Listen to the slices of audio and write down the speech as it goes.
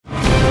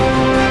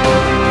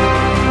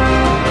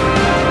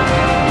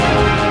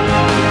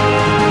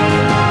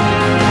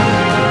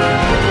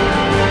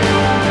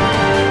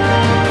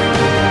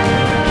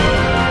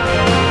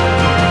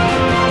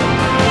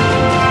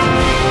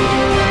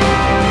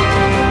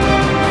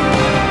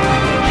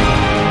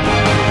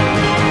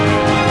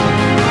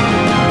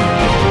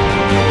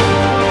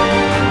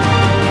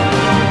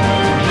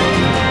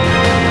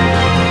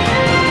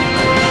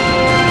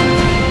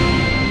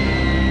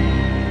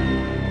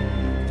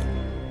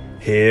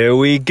Here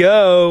we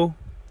go.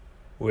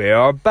 We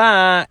are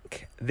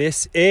back.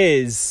 This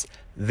is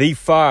the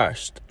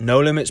first No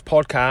Limits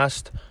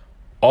podcast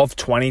of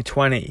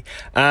 2020.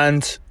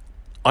 And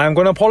I'm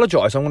going to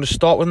apologise. I'm going to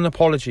start with an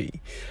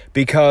apology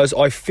because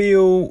I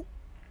feel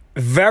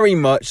very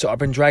much that I've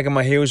been dragging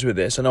my heels with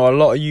this. I know a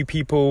lot of you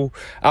people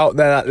out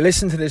there that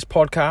listen to this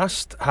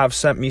podcast have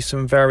sent me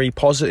some very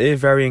positive,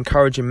 very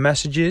encouraging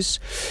messages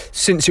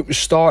since it was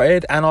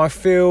started. And I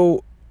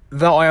feel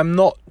that I am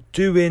not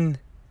doing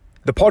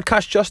the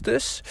podcast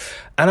justice,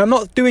 and I'm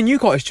not doing you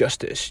guys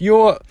justice.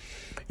 You're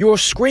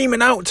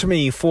screaming out to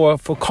me for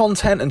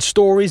content and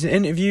stories and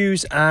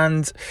interviews,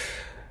 and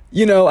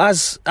you know,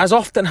 as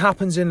often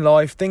happens in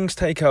life, things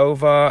take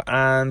over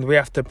and we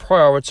have to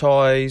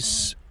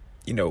prioritize,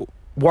 you know,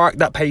 work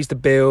that pays the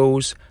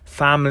bills,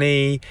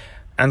 family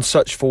and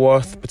such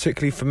forth.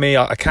 Particularly for me,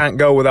 I can't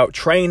go without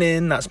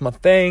training. That's my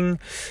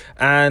thing.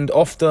 And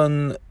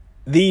often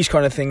these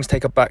kind of things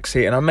take a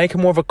backseat, and I'm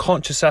making more of a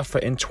conscious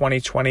effort in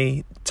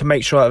 2020 to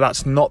make sure that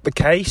that's not the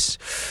case.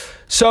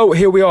 So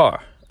here we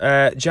are,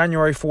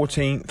 January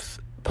 14th,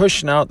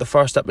 pushing out the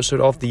first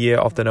episode of the year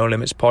of the No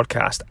Limits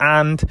podcast.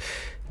 And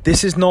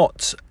this is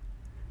not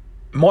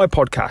my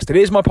podcast. It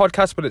is my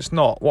podcast, but it's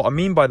not. What I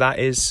mean by that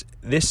is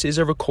this is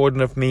a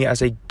recording of me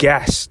as a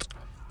guest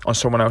on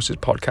someone else's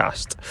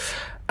podcast.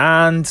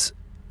 And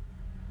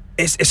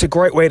it's a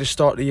great way to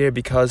start the year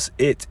because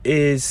it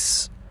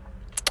is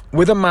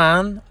with a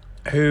man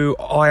who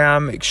I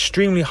am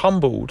extremely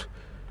humbled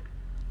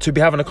to be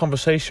having a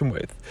conversation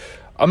with.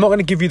 I'm not going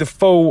to give you the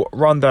full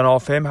rundown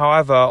of him.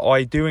 However,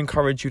 I do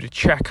encourage you to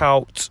check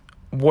out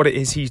what it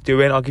is he's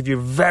doing. I'll give you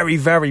a very,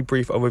 very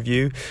brief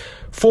overview.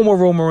 Former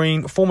Royal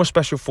Marine, former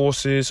Special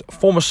Forces,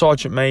 former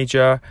Sergeant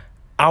Major,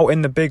 out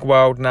in the big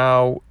world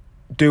now,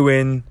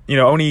 doing, you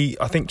know, only,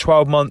 I think,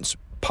 12 months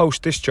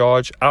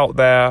post-discharge, out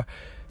there,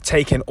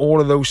 taking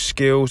all of those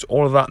skills,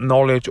 all of that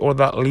knowledge, all of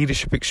that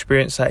leadership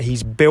experience that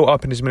he's built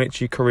up in his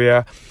military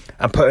career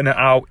and putting it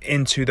out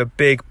into the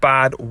big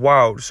bad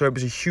world. So it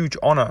was a huge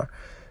honour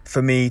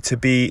for me to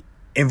be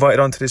invited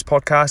onto this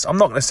podcast. I'm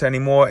not going to say any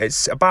more.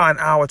 It's about an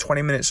hour,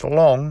 20 minutes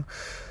long.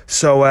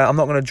 So I'm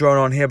not going to drone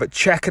on here, but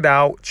check it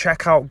out.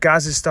 Check out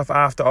Gaz's stuff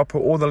after. I'll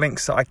put all the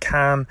links that I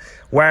can,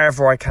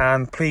 wherever I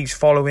can. Please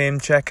follow him,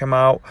 check him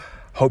out.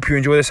 Hope you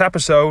enjoy this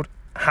episode.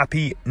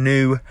 Happy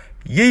New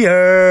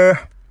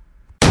Year.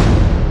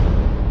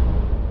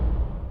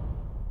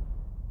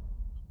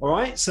 All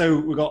right, so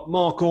we've got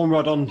Mark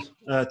Ormrod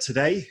on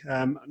today.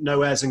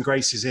 No airs and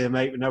graces here,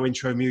 mate. No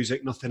intro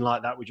music, nothing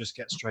like that. We just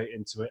get straight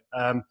into it.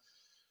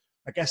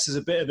 I guess there's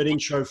a bit of an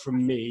intro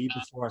from me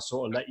before I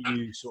sort of let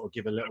you sort of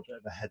give a little bit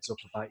of a heads up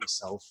about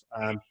yourself.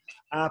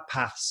 Our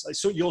paths,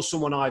 so you're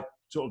someone I've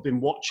sort of been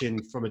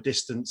watching from a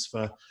distance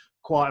for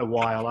quite a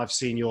while. I've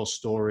seen your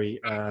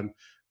story.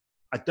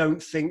 I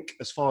don't think,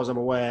 as far as I'm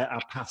aware,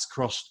 our paths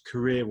crossed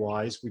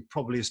career-wise. We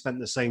probably have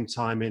spent the same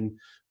time in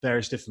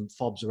various different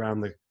FOBs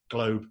around the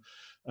globe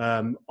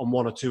on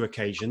one or two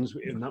occasions.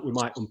 We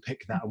might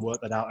unpick that and work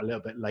that out a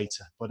little bit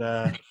later.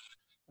 But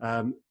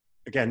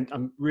again,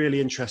 I'm really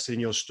interested in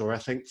your story. I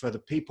think for the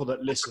people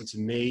that listen to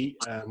me,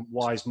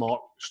 why is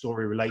Mark's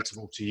story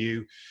relatable to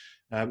you?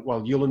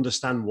 Well, you'll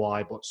understand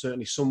why, but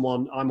certainly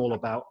I'm all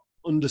about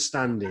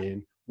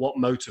understanding what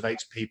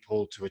motivates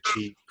people to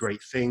achieve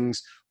great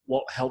things,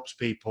 what helps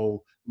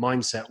people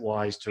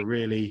mindset-wise to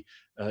really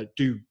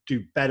do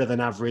better than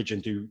average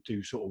and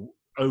do sort of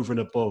over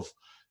and above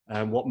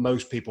what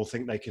most people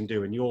think they can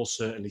do. And you're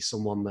certainly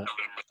someone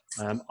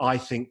that I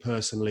think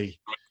personally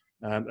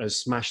has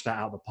smashed that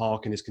out of the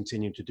park and is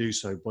continuing to do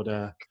so. But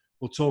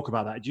we'll talk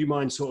about that. Do you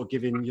mind sort of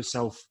giving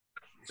yourself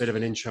a bit of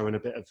an intro and a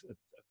bit of a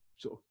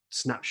sort of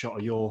snapshot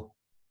of your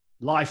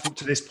life up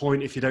to this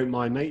point, if you don't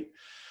mind, mate?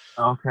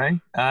 Okay.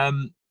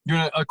 You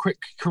want a quick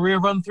career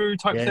run through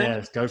type thing? Yeah,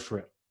 let's go for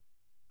it.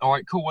 All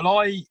right, cool. Well,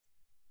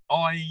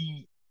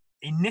 I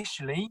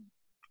initially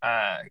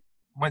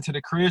went to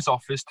the careers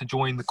office to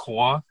join the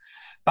Corps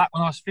back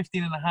when I was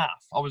 15 and a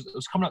half. I was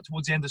coming up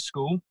towards the end of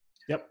school.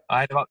 Yep. I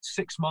had about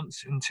 6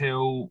 months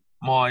until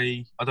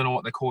my, I don't know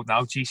what they're called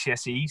now,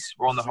 GCSEs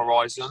were on the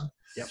horizon.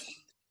 Yep.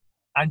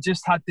 And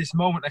just had this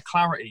moment of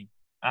clarity.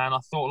 And I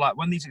thought, like,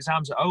 when these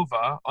exams are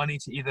over, I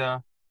need to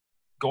either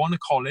go on to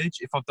college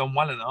if I've done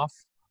well enough,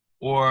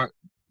 or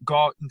go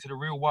out into the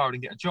real world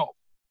and get a job.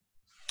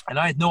 And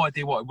I had no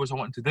idea what it was I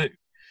wanted to do.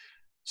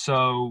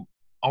 So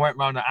I went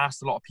around and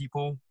asked a lot of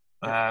people,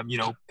 you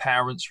know,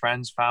 parents,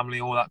 friends, family,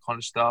 all that kind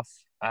of stuff,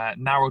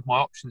 narrowed my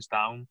options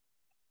down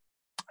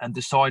and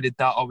decided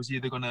that I was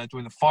either going to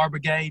join the fire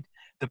brigade,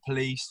 the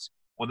police,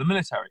 or the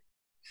military.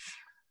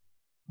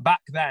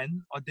 Back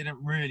then, I didn't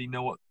really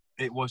know what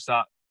it was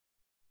that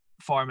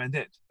firemen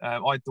did.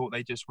 I thought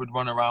they just would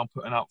run around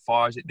putting out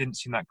fires. It didn't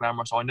seem that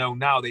glamorous. I know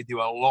now they do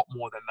a lot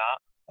more than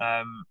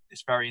that.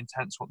 It's very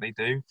intense what they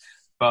do.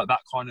 But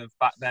that kind of,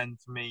 back then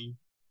for me,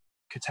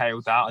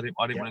 curtailed that. I didn't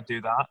want to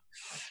do that.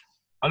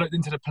 I looked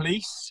into the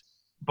police,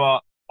 but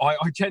I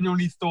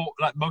genuinely thought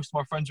like most of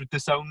my friends would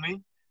disown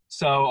me.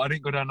 So I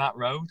didn't go down that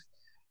road.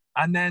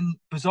 And then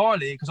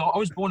bizarrely, because I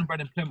was born and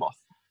bred in Plymouth,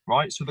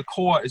 right? So the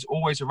Corps is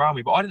always around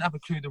me, but I didn't have a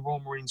clue the Royal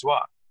Marines were.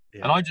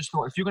 Yeah. And I just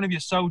thought, if you're going to be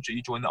a soldier,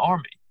 you join the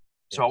army.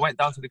 So I went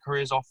down to the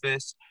careers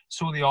office,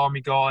 saw the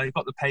army guy,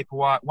 got the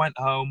paperwork, went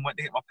home, went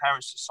to get my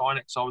parents to sign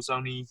it because I was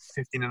only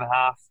 15 and a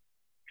half.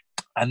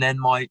 And then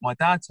my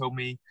dad told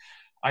me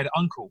I had an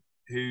uncle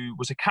who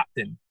was a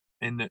captain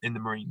in the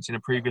Marines in a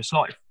previous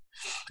life.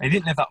 And he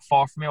didn't live that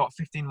far from me, about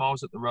 15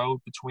 miles up the road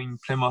between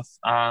Plymouth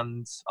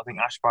and, I think,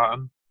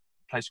 Ashburton,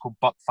 a place called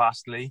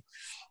Buckfastleigh.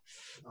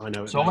 I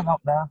know it, so mate. I went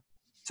up there.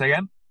 Say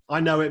again? I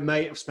know it,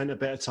 mate. I've spent a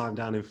bit of time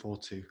down in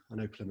Fortwo. I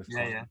know Plymouth.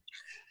 Yeah.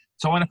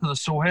 So I went up and I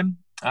saw him,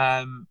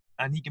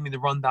 and he gave me the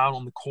rundown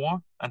on the Corps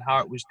and how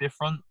it was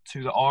different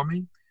to the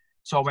Army.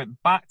 So I went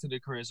back to the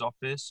careers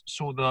office,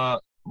 saw the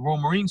Royal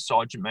Marine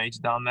Sergeant Major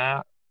down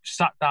there,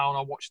 sat down,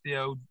 I watched the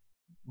old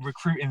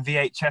recruiting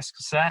VHS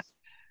cassette,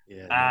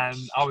 and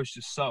I was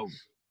just sold.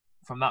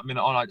 From that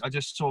minute on, I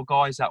just saw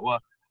guys that were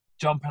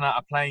jumping out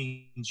of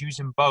planes,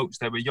 using boats.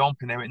 They were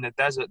yomping. They were in the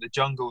desert, the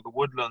jungle, the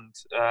woodland,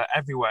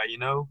 everywhere,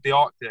 the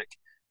Arctic.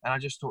 And I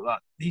just thought that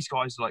these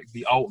guys are like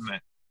the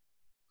ultimate,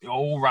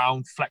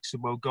 all-round,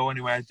 flexible, go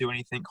anywhere, do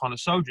anything kind of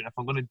soldier. And if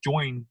I'm going to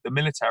join the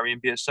military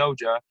and be a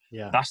soldier,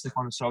 that's the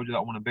kind of soldier that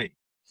I want to be.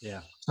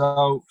 Yeah.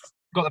 So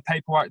got the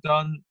paperwork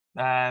done,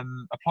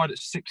 applied at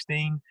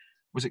 16,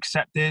 was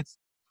accepted,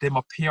 did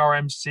my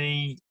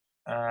PRMC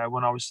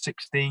when I was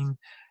 16,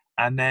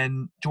 and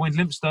then joined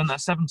Lympstone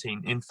at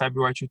 17 in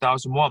February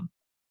 2001.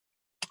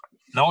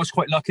 Now, I was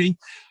quite lucky.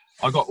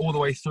 I got all the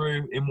way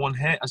through in one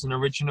hit as an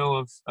original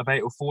of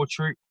 804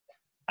 Troop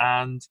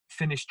and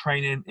finished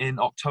training in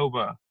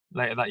October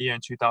later that year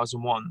in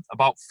 2001,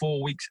 about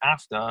 4 weeks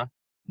after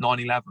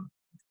 9/11.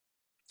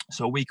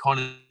 So we kind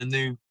of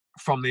knew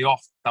from the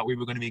off that we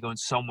were going to be going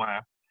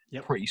somewhere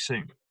pretty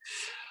soon.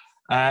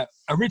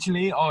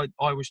 Originally, I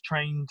was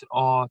trained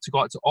to go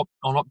out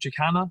on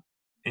Opjikana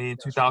in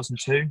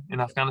 2002 in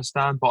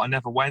Afghanistan, but I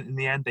never went in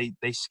the end.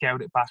 They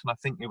scaled it back, and I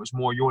think it was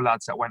more your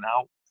lads that went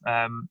out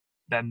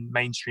than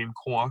mainstream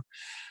Corps.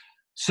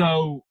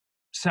 So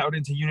settled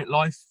into unit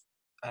life.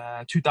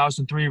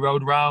 2003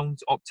 road round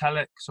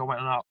Optelic, so I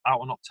went out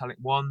on Optelic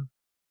 1.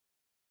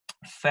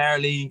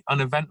 Fairly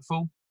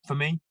uneventful for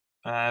me.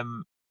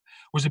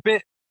 Was a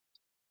bit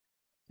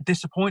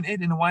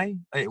disappointed in a way.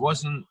 It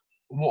wasn't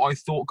what I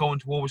thought going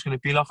to war was going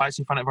to be like. I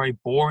actually found it very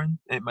boring.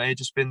 It may have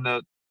just been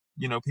the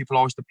people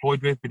I was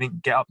deployed with, we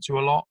didn't get up to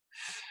a lot.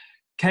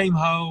 Came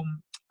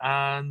home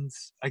and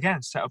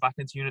again settled back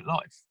into unit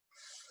life.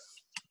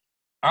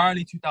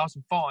 Early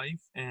 2005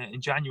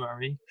 in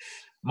January,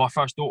 my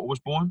first daughter was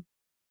born,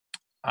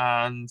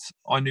 and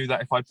I knew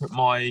that if I put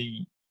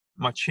my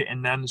chit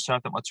in then and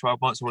served up my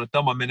 12 months, I would have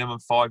done my minimum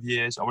 5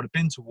 years. I would have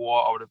been to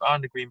war. I would have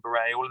earned a Green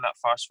Beret all in that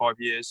first 5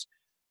 years.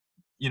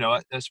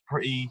 That's a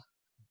pretty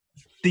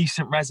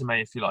decent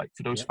resume, if you like,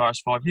 for those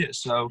first 5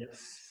 years. So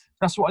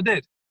that's what I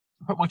did.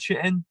 Put my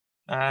chit in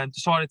and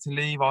decided to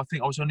leave. I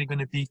think I was only going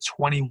to be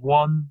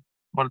 21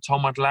 by the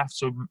time I'd left.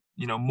 So,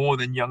 more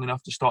than young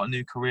enough to start a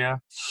new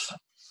career.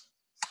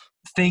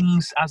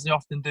 Things, as they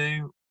often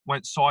do,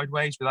 went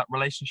sideways with that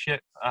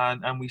relationship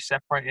and we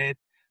separated.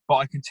 But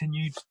I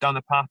continued down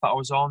the path that I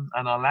was on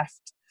and I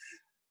left.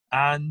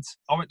 And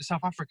I went to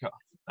South Africa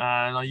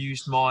and I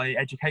used my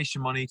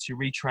education money to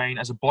retrain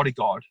as a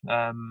bodyguard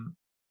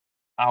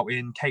out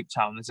in Cape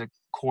Town. There's a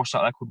course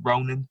out there called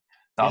Ronin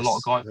that a lot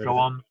of guys go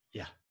on.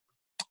 Yeah.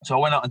 So I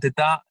went out and did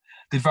that.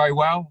 Did very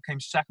well. Came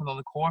second on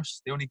the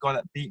course. The only guy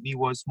that beat me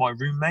was my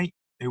roommate,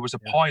 who was a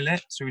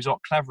pilot, so he was a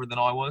lot cleverer than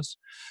I was.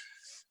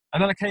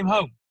 And then I came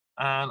home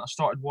and I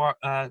started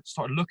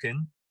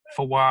looking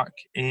for work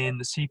in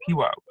the CP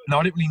world. Now,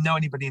 I didn't really know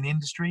anybody in the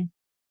industry,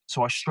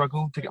 so I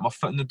struggled to get my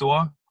foot in the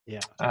door.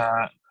 Yeah.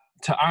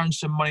 To earn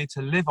some money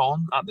to live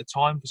on at the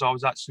time, because I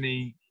was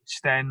actually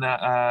staying at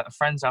a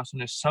friend's house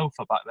on a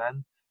sofa back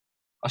then.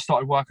 I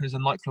started working as a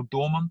nightclub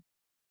doorman.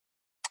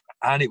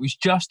 And it was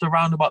just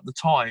around about the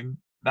time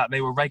that they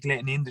were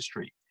regulating the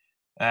industry,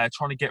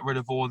 trying to get rid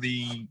of all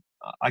the,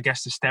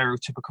 the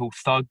stereotypical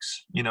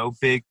thugs,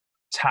 big,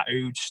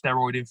 tattooed,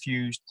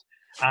 steroid-infused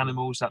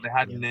animals that they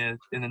had in the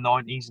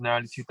 90s and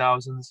early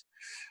 2000s.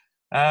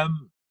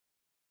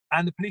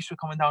 And the police were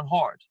coming down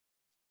hard.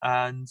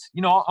 And,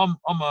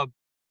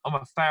 I'm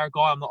a fair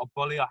guy. I'm not a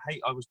bully. I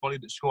was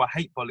bullied at school. I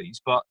hate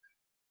bullies. But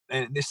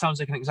this sounds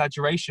like an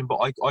exaggeration, but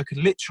I could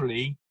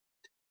literally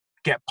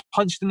get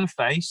punched in the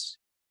face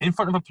in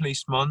front of a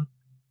policeman,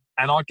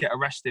 and I'd get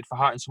arrested for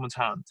hurting someone's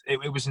hand.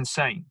 It was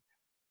insane.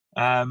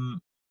 And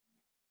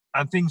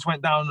things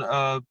went down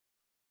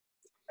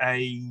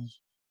a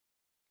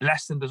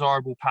less than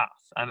desirable path.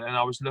 And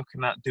I was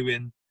looking at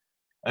doing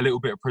a little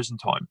bit of prison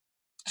time.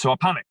 So I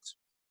panicked.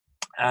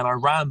 And I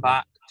ran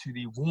back to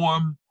the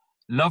warm,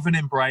 loving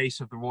embrace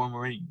of the Royal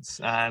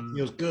Marines.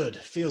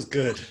 Feels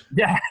good.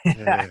 Yeah.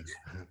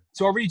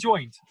 So I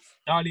rejoined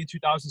early in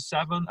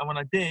 2007. And when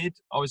I did,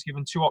 I was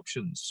given two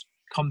options.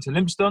 Come to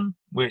Lympstone,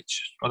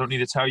 which I don't need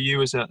to tell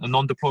you is a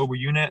non-deployable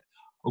unit,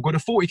 or go to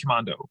 40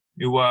 Commando,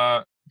 who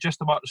were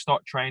just about to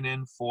start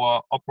training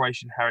for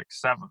Operation Herrick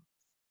 7.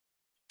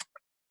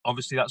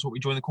 Obviously, that's what we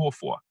joined the Corps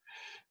for.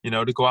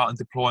 to go out and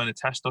deploy and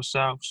test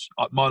ourselves.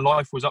 My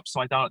life was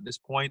upside down at this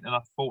point, and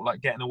I thought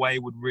like getting away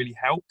would really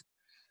help.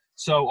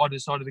 So I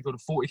decided to go to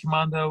 40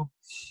 Commando,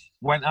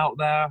 went out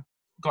there,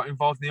 got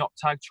involved in the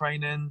OPTAG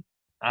training,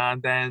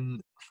 and then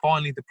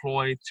finally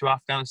deployed to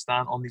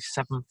Afghanistan on the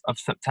 7th of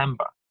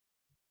September.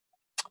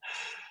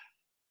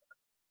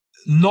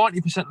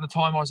 90% of the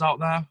time I was out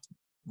there,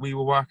 we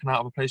were working out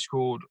of a place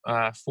called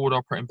Forward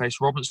Operating Base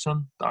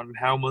Robinson down in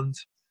Helmand,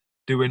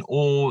 doing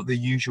all the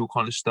usual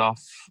kind of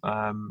stuff,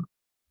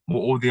 what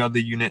all the other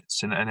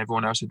units and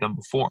everyone else had done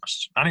before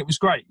us. And it was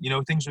great.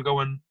 Things were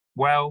going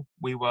well.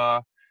 We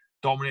were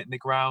dominating the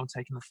ground,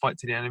 taking the fight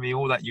to the enemy,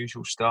 all that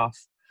usual stuff.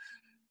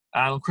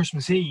 And on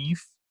Christmas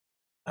Eve,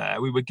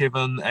 we were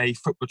given a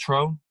foot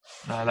patrol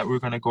that we were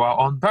going to go out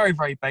on. Very,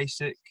 very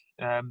basic.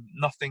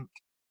 Nothing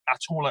at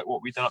all like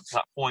what we'd done up to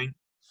that point.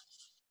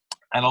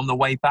 And on the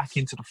way back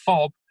into the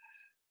FOB,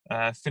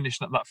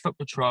 finishing up that foot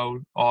patrol,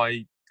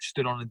 I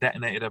stood on and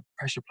detonated a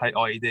pressure plate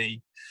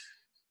IED,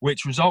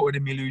 which resulted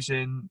in me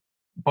losing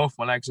both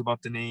my legs above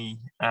the knee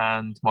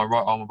and my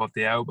right arm above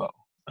the elbow,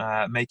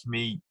 making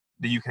me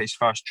the UK's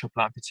first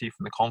triple amputee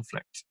from the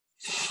conflict.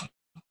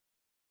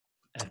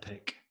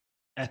 Epic.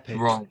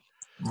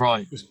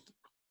 Right.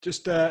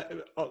 Just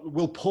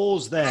we'll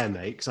pause there,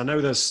 mate, because I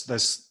know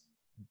there's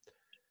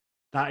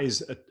that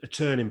is a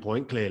turning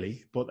point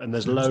clearly, and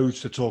there's loads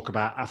to talk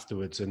about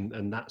afterwards,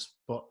 and that's.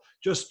 But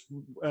just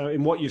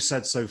in what you've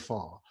said so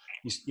far,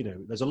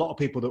 there's a lot of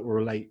people that will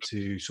relate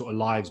to sort of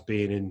lives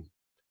being in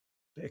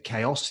a bit of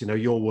chaos.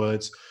 Your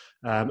words,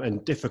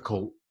 and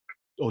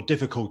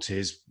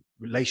difficulties,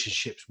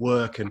 relationships,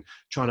 work, and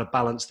trying to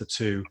balance the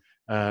two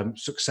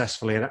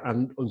successfully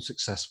and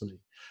unsuccessfully.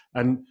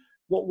 And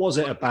what was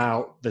it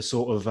about the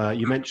sort of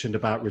you mentioned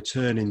about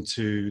returning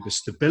to the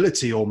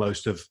stability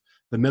almost of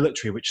the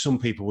military, which some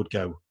people would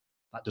go,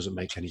 that doesn't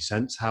make any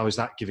sense. How is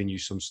that giving you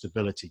some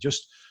stability?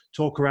 Just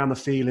talk around the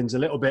feelings a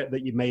little bit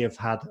that you may have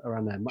had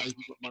around there. Might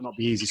not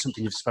be easy,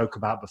 something you've spoke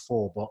about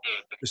before, but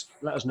just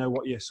let us know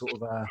what you sort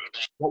of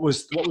what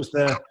was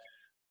the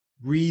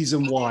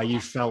reason why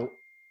you felt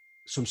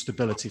some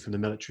stability from the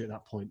military at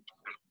that point.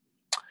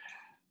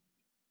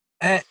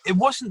 It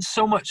wasn't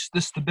so much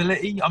the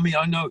stability. I mean,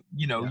 I know,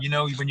 when you're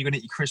going to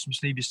get your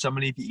Christmas leave, your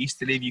summer leave, your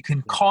Easter leave, you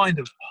can kind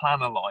of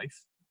plan a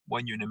life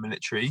when you're in the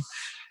military.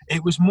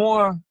 It was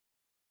more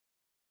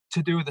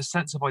to do with a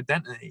sense of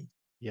identity.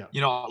 Yeah.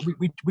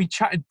 We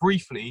chatted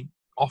briefly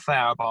off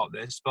air about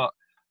this, but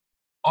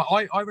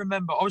I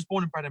remember I was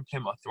born and bred in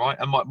Plymouth, right?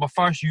 And my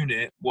first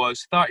unit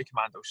was 30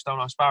 Commando,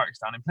 Stonehouse Barracks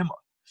down in Plymouth.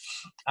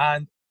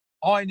 And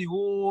I knew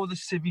all the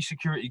civvy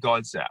security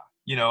guards there.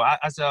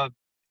 As a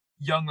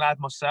young lad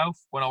myself,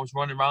 when I was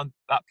running around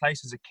that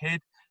place as a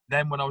kid,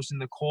 then when I was in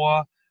the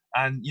Corps,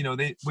 and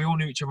we all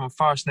knew each other on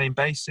first name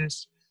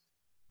basis.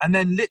 And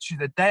then literally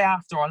the day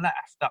after I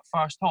left that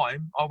first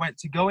time, I went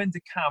to go into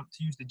camp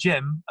to use the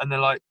gym, and they're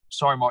like,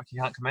 sorry Mark, you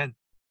can't come in,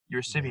 you're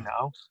a civvy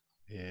now.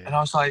 And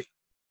I was like,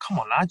 come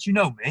on lads, you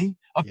know me,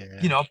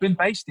 I've been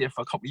based here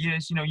for a couple of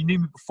years, you knew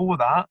me before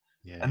that.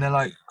 And they're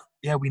like,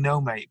 yeah, we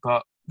know mate,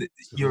 but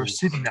you're a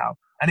civvy now.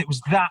 And it was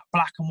that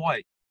black and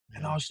white.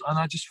 And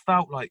I just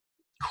felt like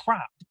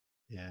crap.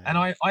 And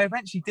I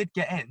eventually did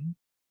get in.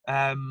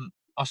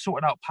 I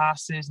sorted out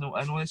passes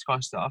and all this kind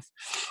of stuff.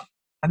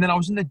 And then I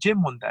was in the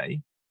gym one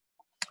day,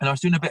 and I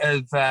was doing a bit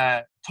of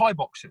Thai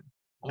boxing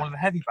on one of the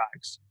heavy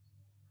bags.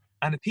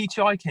 And the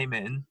PTI came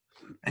in,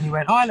 and he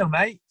went, oh, hello,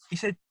 mate. He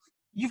said,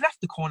 you've left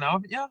the Corps now,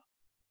 haven't you?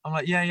 I'm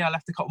like, yeah, I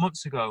left a couple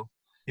months ago.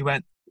 He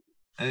went,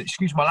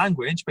 excuse my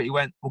language, but he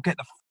went, well, get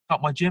the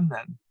out my gym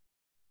then.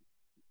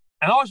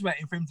 And I was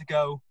waiting for him to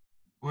go,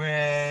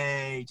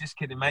 way, just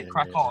kidding, mate,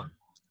 crack on.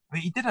 But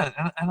he didn't.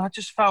 And I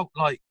just felt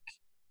like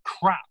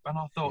crap. And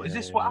I thought, is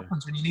this what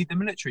happens when you leave the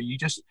military?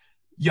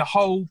 Your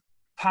whole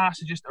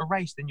past is just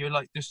erased, and you're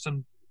like just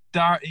some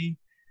dirty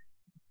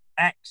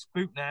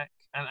ex-bootneck,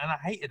 and I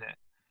hated it.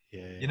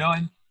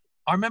 And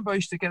I remember I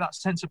used to get that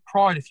sense of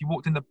pride if you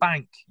walked in the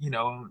bank,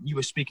 you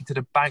were speaking to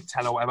the bank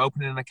teller or whatever,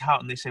 opening an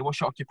account, and they say, what's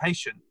your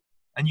occupation?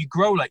 And you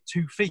grow like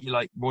 2 feet, you're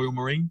like Royal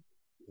Marine.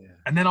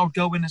 And then I'll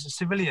go in as a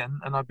civilian,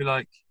 and I'd be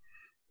like,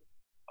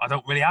 I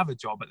don't really have a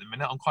job at the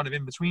minute, I'm kind of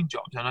in between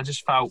jobs, and I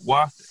just felt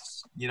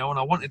worthless, and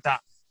I wanted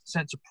that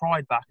sense of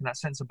pride back and that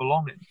sense of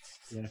belonging.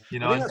 I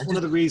think that's one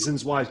of the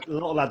reasons why a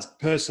lot of lads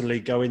personally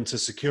go into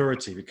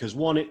security, because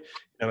one,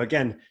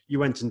 again, you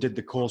went and did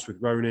the course with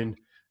Ronin,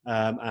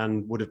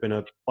 and would have been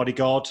a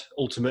bodyguard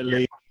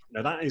ultimately.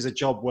 That is a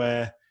job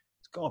where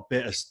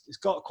it's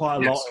got quite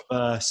a lot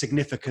of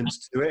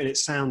significance to it, and it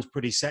sounds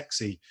pretty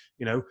sexy.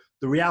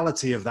 The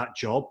reality of that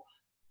job,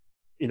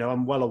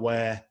 I'm well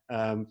aware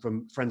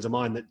from friends of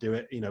mine that do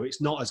it,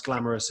 it's not as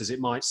glamorous as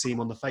it might seem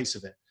on the face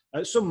of it.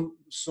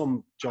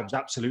 Some jobs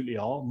absolutely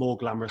are more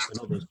glamorous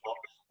than others, but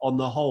on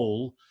the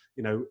whole,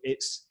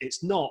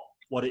 it's not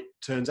what it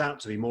turns out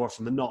to be more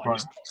often than not. Right.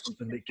 It's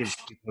something that gives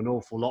people an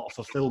awful lot of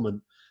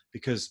fulfillment,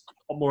 because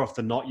more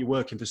often than not, you're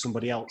working for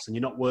somebody else and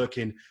you're not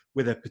working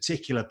with a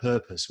particular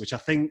purpose, which I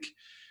think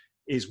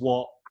is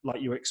what,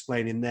 like you were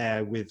explaining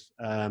there with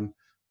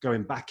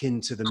going back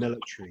into the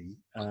military,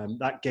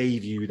 that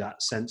gave you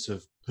that sense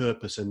of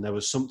purpose, and there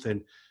was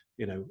something,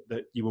 you know,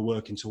 that you were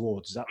working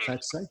towards. Is that fair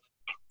to say?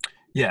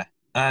 Yeah.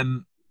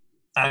 And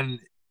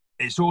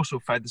it's also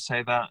fair to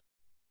say that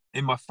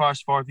in my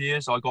first 5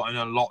 years, I got in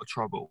a lot of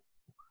trouble.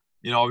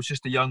 You know, I was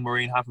just a young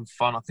Marine having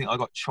fun. I think I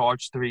got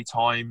charged 3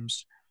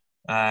 times.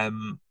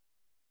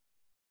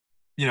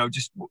 You know,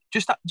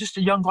 just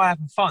a young guy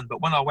having fun.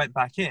 But when I went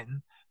back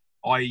in,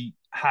 I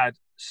had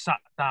sat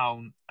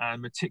down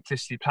and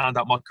meticulously planned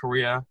out my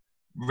career,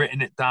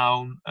 written it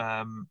down.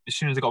 As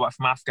soon as I got back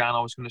from Afghan,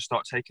 I was going to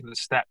start taking the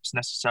steps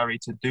necessary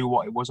to do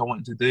what it was I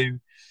wanted to do,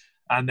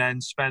 and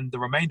then spend the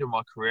remainder of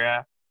my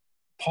career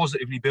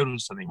positively building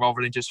something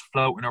rather than just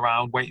floating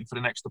around waiting for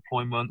the next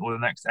deployment or the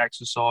next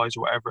exercise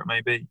or whatever it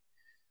may be.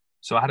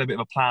 So I had a bit of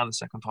a plan the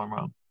second time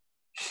around.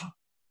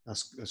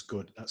 That's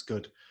good. That's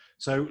good.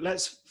 So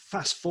let's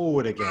fast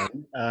forward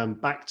again,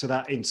 back to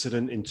that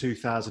incident in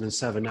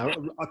 2007. Now,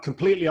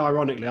 completely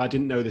ironically, I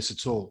didn't know this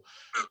at all.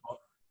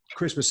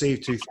 Christmas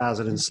Eve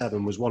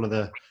 2007 was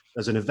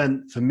there's an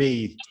event for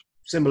me,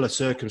 similar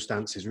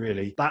circumstances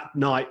really. That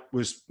night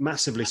was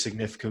massively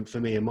significant for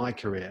me in my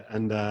career.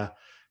 And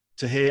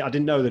to hear, I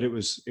didn't know that it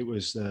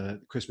was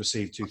Christmas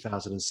Eve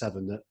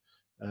 2007 that,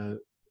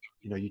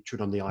 you know, you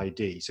trod on the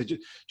ID. So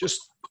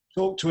just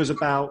talk to us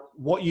about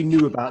what you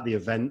knew about the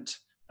event,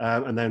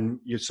 and then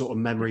your sort of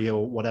memory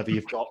or whatever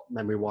you've got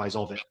memory-wise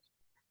of it.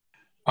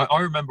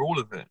 I remember all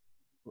of it.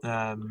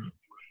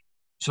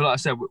 So like I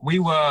said, we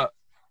were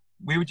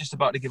just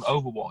about to give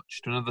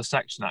Overwatch to another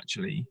section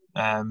actually,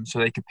 so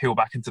they could peel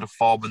back into the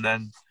fob, and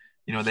then,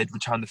 you know, they'd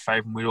return the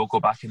favour and we'd all go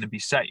back in and be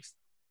safe.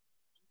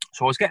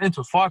 So I was getting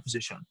into a fire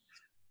position.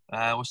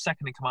 I was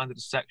second in command of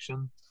the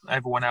section.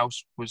 Everyone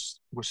else was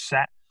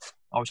set.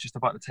 I was just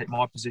about to take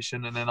my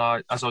position, and then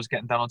as I was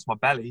getting down onto my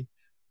belly,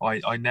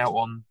 I knelt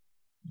on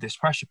this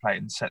pressure plate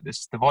and set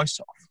this device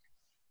off.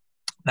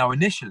 Now,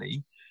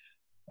 initially,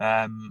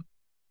 there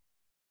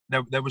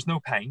was no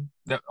pain.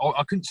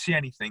 I couldn't see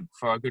anything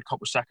for a good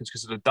couple of seconds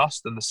because of the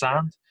dust and the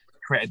sand.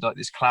 It created like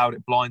this cloud.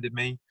 It blinded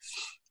me,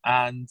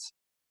 and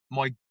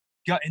my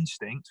gut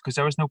instinct, because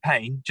there was no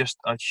pain, just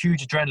a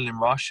huge adrenaline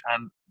rush,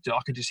 and I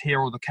could just hear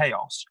all the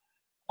chaos.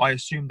 I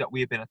assumed that we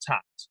had been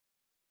attacked.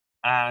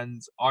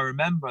 And I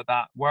remember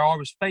that where I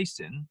was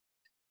facing,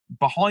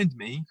 behind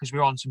me, because we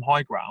were on some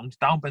high ground,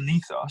 down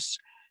beneath us,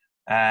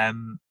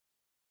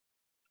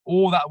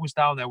 all that was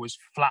down there was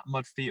flat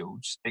mud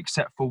fields,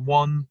 except for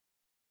one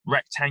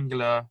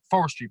rectangular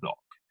forestry block.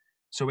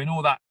 So in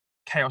all that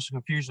chaos and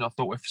confusion, I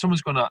thought, if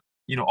someone's going to,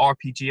 you know,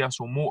 RPG us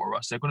or mortar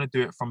us, they're going to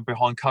do it from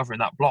behind cover in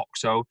that block.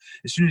 So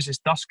as soon as this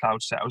dust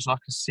cloud settles and I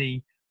can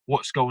see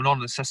what's going on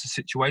and assess the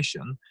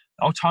situation,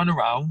 I'll turn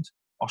around,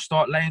 I'll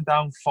start laying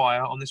down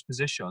fire on this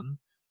position,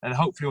 and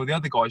hopefully all the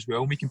other guys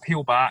will, and we can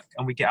peel back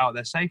and we get out of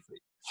there safely.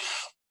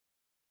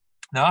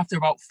 Now, after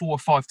about 4 or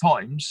 5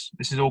 times,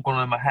 this is all going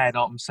on in my head.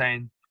 I'm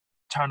saying,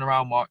 turn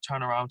around, Mark,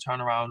 turn around,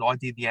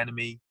 ID the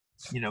enemy,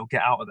 you know,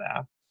 get out of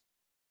there.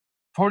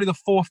 Probably the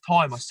 4th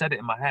time I said it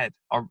in my head,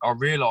 I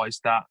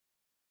realised that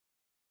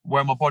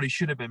where my body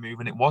should have been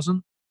moving, it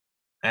wasn't.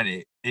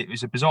 And it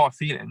was a bizarre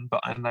feeling,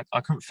 but I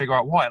couldn't figure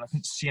out why, and I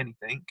couldn't see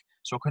anything,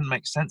 so I couldn't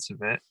make sense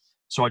of it.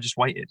 So I just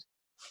waited.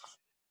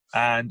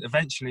 And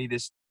eventually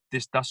this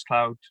dust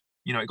cloud,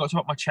 you know, it got to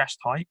about my chest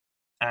height,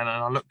 and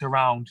I looked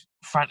around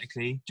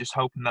frantically, just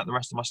hoping that the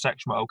rest of my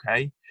section were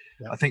okay.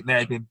 Yeah. I think they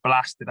had been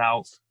blasted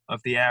out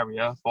of the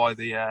area by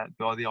the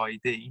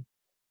IED.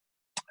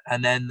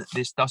 And then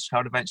this dust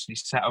cloud eventually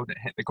settled and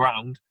hit the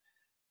ground.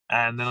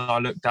 And then I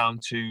looked down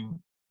to,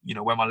 you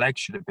know, where my legs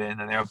should have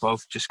been, and they were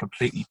both just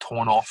completely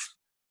torn off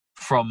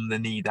from the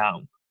knee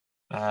down.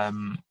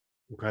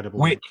 Incredible.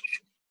 Which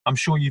I'm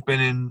sure you've been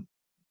in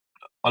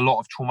a lot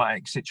of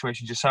traumatic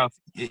situations yourself.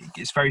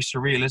 It's very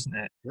surreal, isn't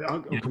it?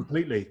 Yeah,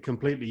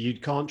 completely. You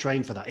can't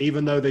train for that,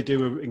 even though they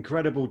do an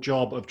incredible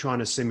job of trying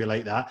to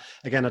simulate that.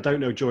 Again, I don't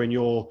know during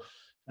your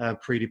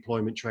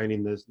pre-deployment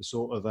training, the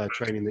sort of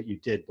training that you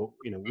did, but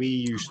you know, we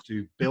used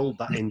to build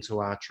that into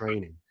our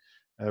training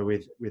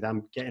with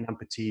getting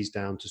amputees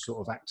down to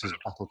sort of act as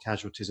battle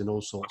casualties and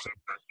all sorts of.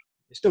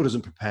 It still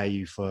doesn't prepare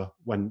you for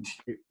when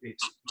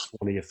it's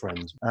one of your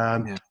friends.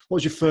 What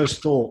was your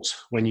first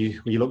thoughts when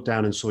you looked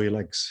down and saw your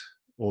legs?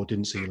 Or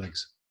didn't see your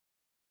legs?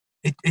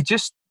 It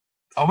just,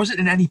 I wasn't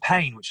in any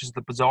pain, which is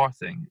the bizarre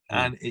thing.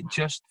 And it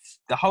just,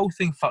 the whole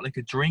thing felt like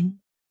a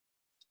dream.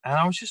 And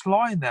I was just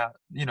lying there,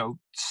 you know,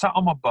 sat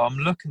on my bum,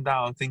 looking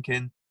down,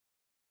 thinking,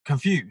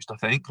 confused, I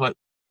think. Like,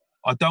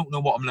 I don't know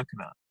what I'm looking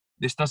at.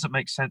 This doesn't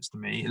make sense to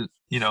me.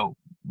 You know,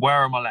 where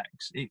are my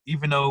legs?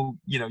 Even though,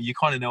 you know, you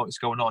kind of know what's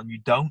going on, you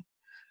don't.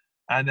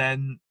 And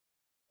then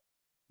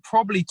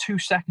probably 2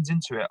 seconds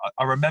into it,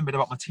 I remembered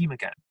about my team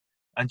again.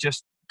 And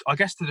just, I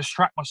guess to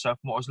distract myself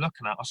from what I was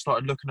looking at, I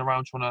started looking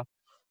around trying to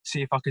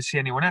see if I could see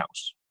anyone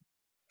else.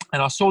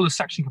 And I saw the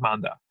section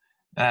commander,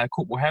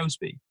 Corporal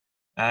Halesby.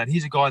 And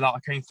he's a guy that I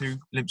came through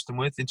Lympstone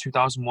with in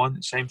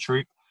 2001, same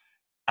troop.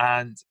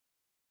 And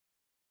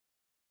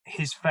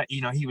his,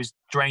 you know, he was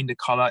drained of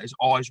colour. His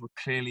eyes were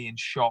clearly in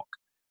shock,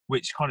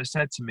 which kind of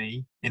said to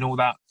me, in all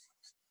that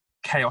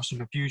chaos and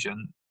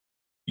confusion,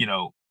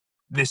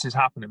 this is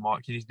happening,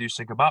 Mark. You need to do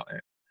something about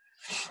it.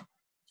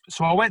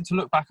 So I went to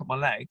look back at my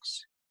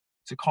legs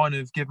to kind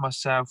of give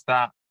myself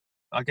that,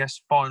 I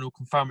guess, final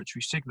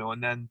confirmatory signal,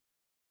 and then,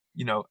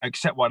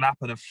 accept what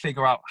happened and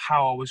figure out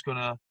how I was going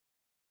to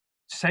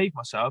save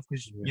myself,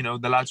 because,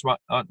 the lads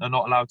are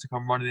not allowed to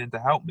come running in to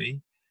help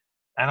me.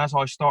 And as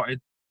I started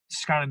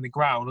scanning the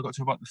ground, I got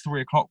to about the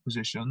 3 o'clock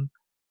position,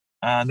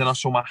 and then I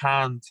saw my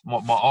hand,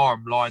 my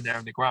arm lying there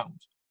in the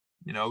ground.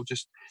 It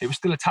was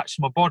still attached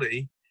to my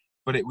body,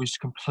 but it was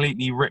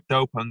completely ripped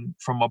open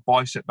from my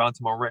bicep down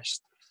to my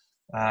wrist.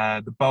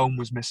 The bone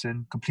was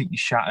missing, completely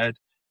shattered.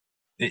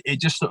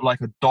 It just looked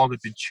like a dog had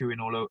been chewing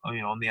all over,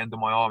 on the end of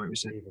my arm. It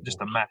was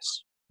just a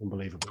mess.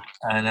 Unbelievable.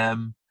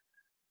 And,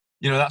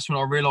 that's when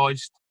I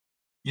realised,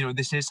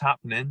 this is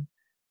happening.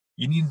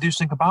 You need to do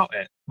something about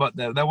it. But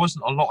there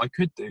wasn't a lot I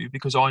could do,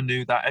 because I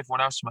knew that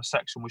everyone else in my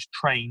section was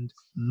trained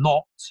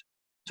not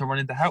to run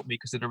in to help me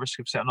because of the risk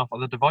of setting off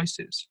other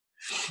devices.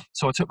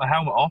 So I took my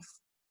helmet off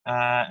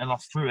and I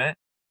threw it.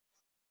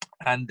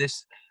 And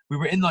we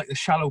were in like the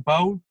shallow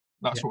bowl.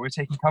 That's what we were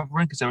taking cover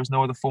in, because there was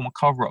no other form of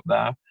cover up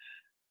there.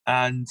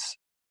 And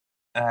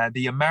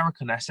the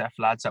American SF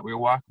lads that we were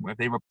working with,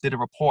 they did a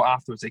report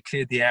afterwards. They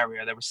cleared the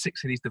area. There were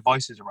 6 of these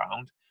devices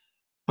around,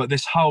 but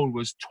this hole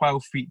was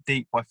 12 feet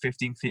deep by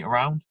 15 feet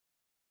around.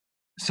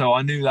 So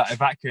I knew that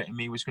evacuating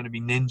me was going to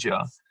be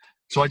ninja.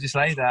 So I just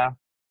lay there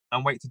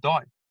and wait to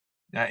die.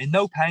 In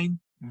no pain,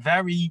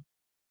 very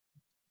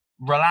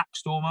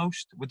relaxed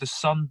almost, with the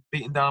sun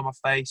beating down on my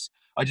face.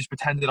 I just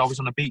pretended I was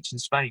on a beach in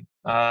Spain,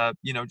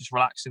 just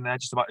relaxing there,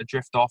 just about to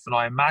drift off. And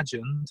I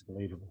imagined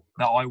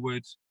that I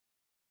would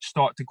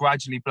start to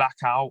gradually black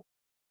out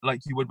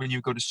like you would when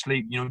you go to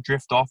sleep,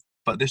 drift off.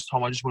 But this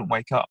time I just wouldn't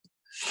wake up.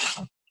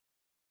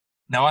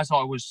 Now, as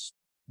I was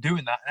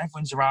doing that,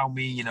 everyone's around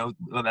me,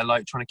 they're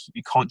like trying to keep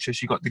you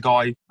conscious. You got the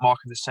guy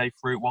marking the safe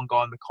route, one guy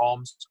on the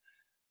comms.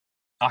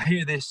 I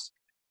hear this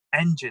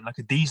engine, like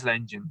a diesel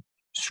engine,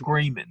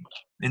 screaming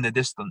in the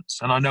distance.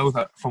 And I know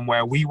that from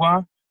where we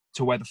were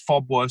to where the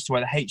FOB was to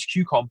where the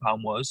HQ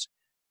compound was,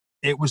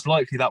 it was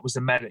likely that was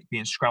the medic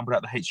being scrambled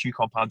out the HQ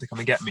compound to come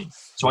and get me.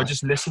 So I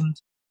just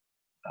listened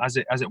as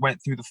it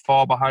went through the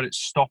FOB. I heard it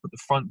stop at the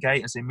front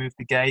gate as they moved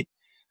the gate.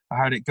 I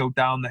heard it go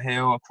down the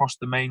hill, across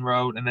the main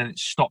road, and then it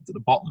stopped at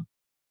the bottom.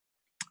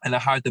 And I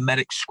heard the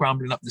medic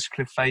scrambling up this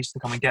cliff face to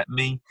come and get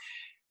me.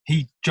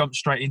 He jumped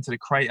straight into the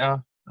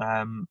crater.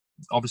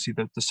 Obviously,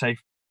 the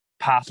safe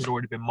path had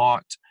already been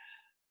marked.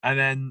 And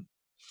then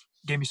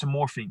gave me some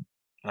morphine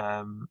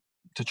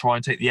to try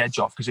and take the edge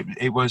off, because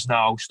it was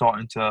now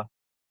starting to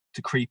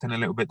creep in a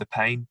little bit, the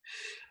pain.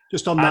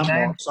 Just on that,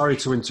 Mark, sorry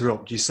to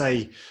interrupt. You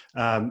say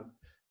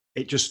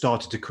it just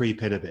started to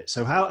creep in a bit.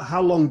 So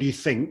how long do you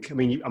think,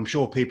 I'm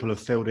sure people have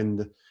filled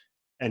in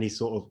any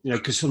sort of,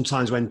 because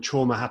sometimes when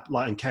trauma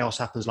and chaos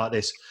happens like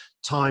this,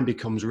 time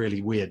becomes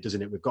really weird,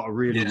 doesn't it? We've got a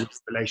really weird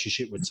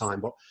relationship with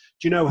time. But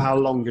do you know how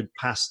long had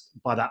passed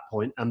by that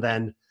point? And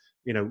then,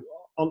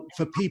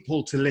 for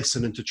people to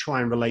listen and to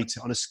try and relate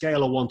it on a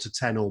scale of 1 to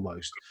 10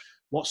 almost,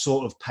 what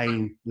sort of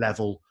pain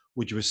level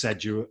would you have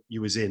said you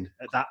was in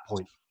at that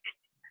point?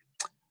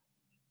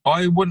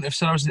 I wouldn't have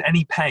said I was in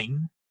any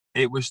pain.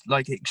 It was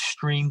like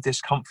extreme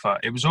discomfort.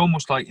 It was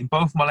almost like in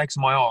both my legs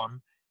and my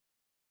arm,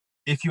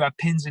 if you had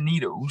pins and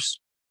needles,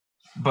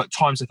 but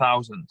times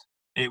 1,000.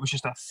 It was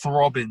just a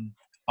throbbing,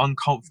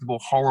 uncomfortable,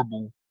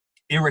 horrible,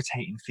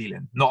 irritating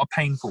feeling, not a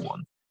painful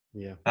one.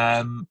 Yeah.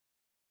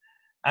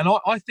 And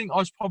I think I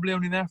was probably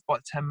only there for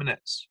about 10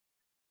 minutes,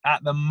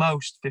 at the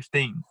most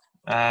 15.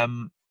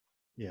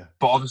 Yeah.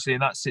 But obviously in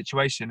that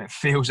situation, it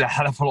feels a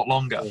hell of a lot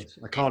longer.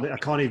 I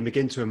can't even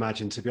begin to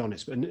imagine, to be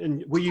honest.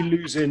 And were you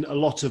losing a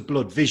lot of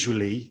blood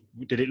visually?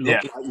 Did it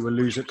look like you were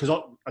losing? Because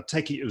I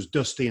take it was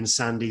dusty and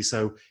sandy,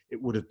 so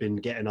it would have been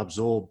getting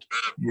absorbed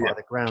by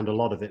the ground, a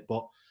lot of it.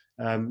 But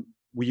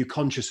were you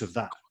conscious of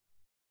that?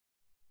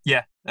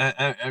 Yeah,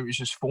 it was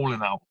just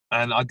falling out.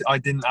 And I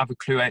didn't have a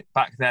clue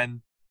back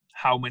then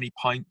how many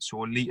pints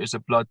or litres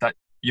of blood that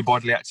your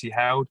body actually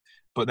held,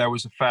 but there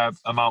was a fair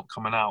amount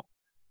coming out.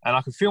 And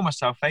I could feel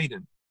myself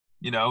fading,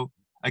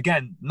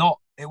 again,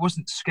 it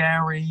wasn't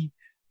scary.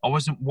 I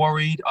wasn't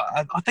worried.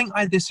 I think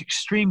I had this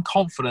extreme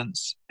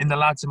confidence in the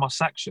lads in my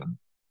section.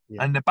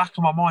 Yeah. And in the back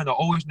of my mind, I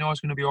always knew I was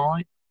going to be all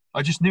right.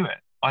 I just knew it.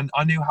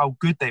 I knew how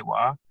good they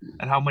were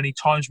and how many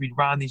times we'd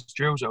ran these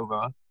drills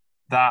over,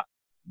 that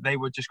I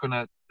was going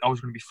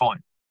to be fine.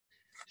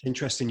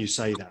 Interesting you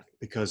say that,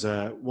 because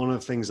one of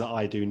the things that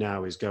I do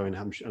now is go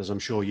and, as I'm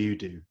sure you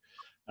do,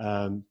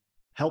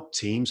 help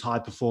teams,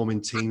 high-performing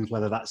teams,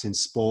 whether that's in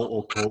sport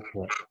or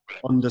corporate,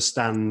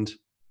 understand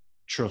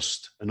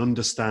trust and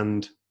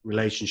understand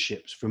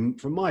relationships from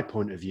my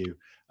point of view.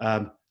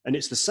 And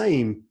it's the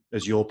same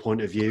as your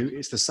point of view.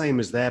 It's the same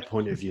as their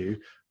point of view,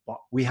 but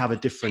we have a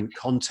different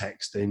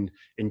context in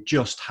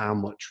just how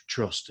much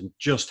trust and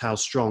just how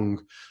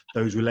strong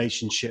those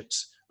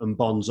relationships and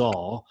bonds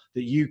are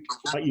that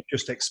like you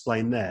just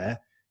explained there,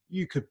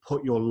 you could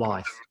put your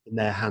life in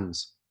their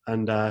hands.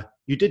 And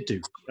you did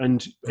do,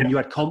 and you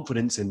had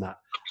confidence in that.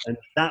 And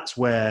that's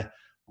where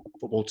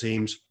football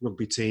teams,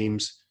 rugby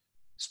teams,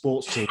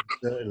 sports teams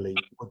certainly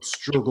would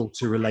struggle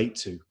to relate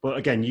to. But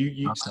again,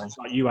 you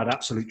had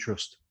absolute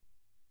trust.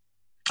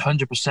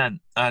 100%.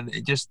 And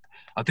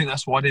I think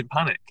that's why I didn't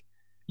panic,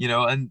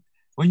 and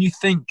when you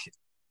think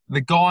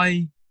the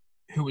guy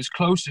who was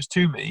closest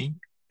to me,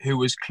 who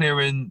was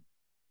clearing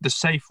the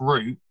safe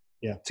route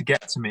to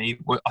get to me,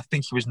 I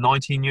think he was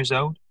 19 years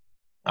old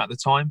at the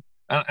time.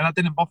 And that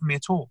didn't bother me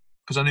at all,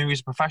 because I knew he was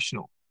a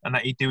professional and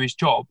that he'd do his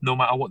job no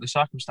matter what the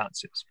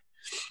circumstances.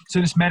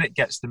 So this medic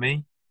gets to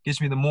me,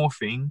 gives me the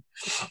morphine,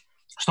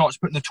 starts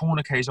putting the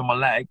tourniquets on my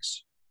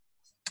legs.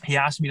 He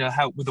asked me to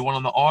help with the one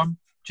on the arm,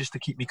 just to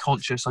keep me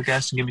conscious, I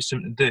guess, and give me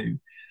something to do.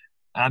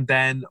 And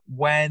then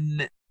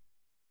when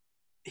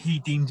he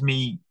deemed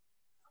me,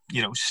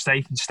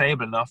 safe and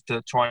stable enough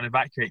to try and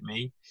evacuate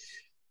me,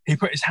 he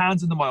put his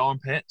hands under my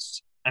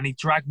armpits and he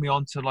dragged me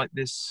onto like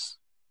this.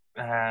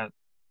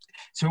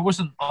 So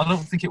I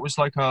don't think it was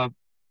like a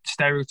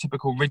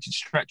stereotypical rigid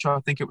stretcher. I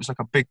think it was like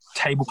a big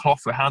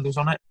tablecloth with handles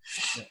on it.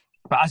 Yeah.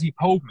 But as he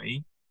pulled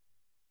me,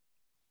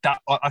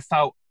 that I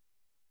felt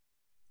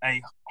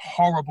a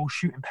horrible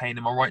shooting pain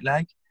in my right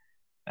leg.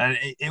 And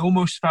it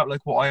almost felt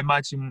like what I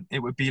imagine it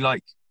would be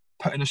like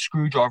putting a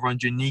screwdriver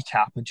under your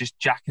kneecap and just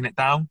jacking it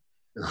down.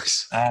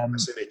 Nice.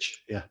 Nice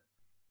image, yeah.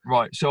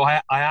 Right. So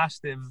I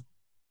asked him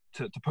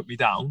to put me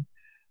down,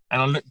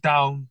 and I looked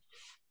down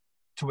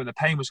to where the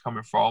pain was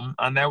coming from,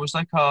 and there was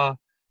like a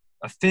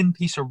thin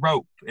piece of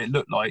rope, it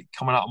looked like,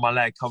 coming out of my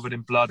leg, covered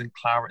in blood and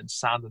claret and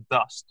sand and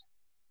dust.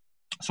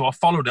 So I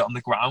followed it on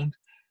the ground,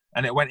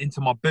 and it went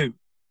into my boot.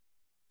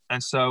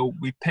 And so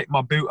we picked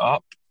my boot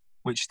up,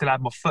 which still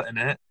had my foot in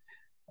it,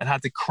 and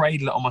had to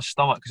cradle it on my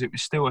stomach because it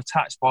was still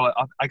attached by,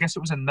 I guess it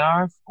was a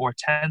nerve or a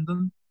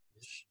tendon.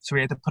 So we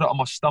had to put it on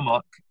my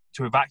stomach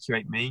to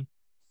evacuate me.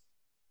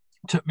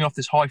 Took me off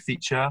this high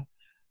feature,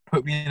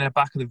 put me in the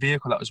back of the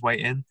vehicle that was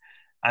waiting.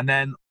 And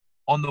then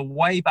on the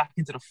way back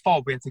into the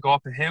fob, we had to go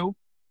up a hill.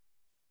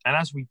 And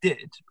as we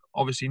did,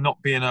 obviously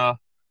not being a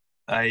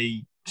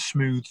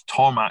smooth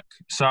tarmac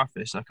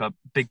surface, like a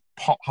big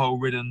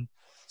pothole-ridden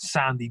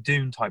sandy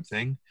dune type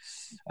thing,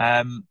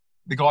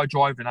 the guy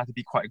driving had to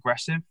be quite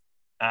aggressive.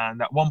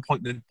 And at one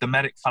point, the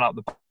medic fell out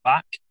the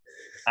back.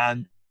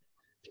 And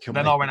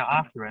then I went out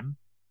after him.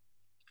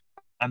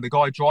 And the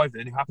guy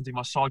driving, who happened to be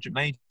my sergeant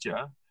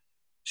major,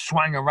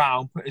 swang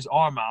around, put his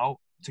arm out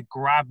to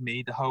grab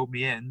me, to hold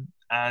me in,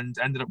 and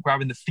ended up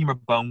grabbing the femur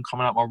bone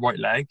coming out my right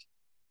leg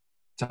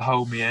to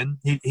hold me in.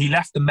 He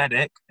left the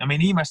medic. I mean,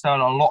 he must have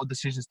had a lot of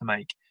decisions to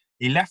make.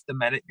 He left the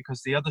medic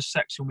because the other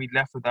section we'd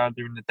left with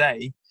earlier in the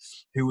day,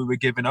 who we were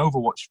given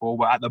Overwatch for,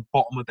 were at the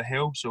bottom of the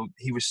hill, so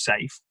he was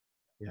safe.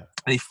 Yeah.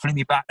 And he flew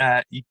me back.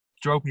 He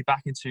drove me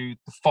back into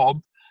the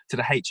fob to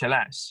the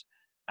HLS.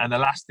 And the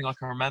last thing I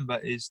can remember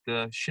is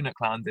the Chinook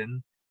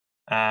landing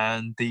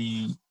and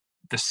the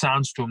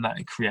sandstorm that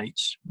it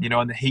creates,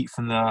 and the heat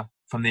from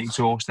the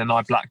exhaust. And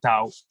I blacked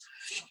out,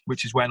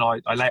 which is when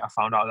I later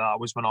found out that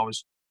was when I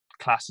was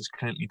classed as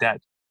clinically dead.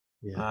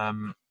 Yeah.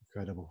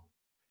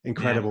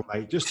 Incredible,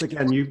 mate. Just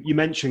again, you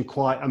mentioned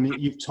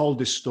you've told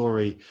this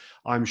story,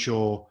 I'm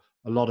sure,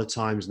 a lot of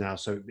times now.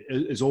 So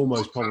it's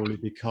almost probably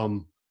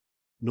become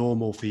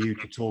normal for you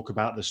to talk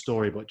about the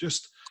story, but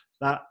just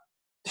that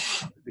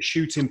the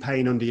shooting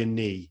pain under your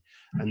knee,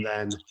 and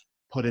then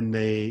putting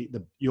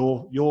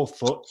your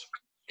foot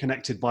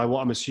connected by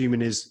what I'm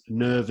assuming is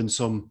nerve and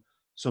some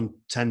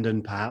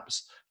tendon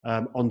perhaps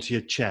onto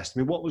your chest. I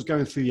mean, what was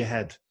going through your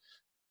head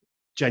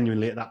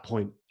genuinely at that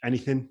point?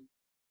 Anything?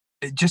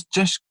 It's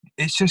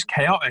just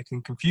chaotic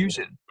and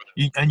confusing.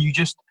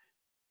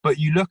 But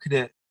you look at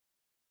it,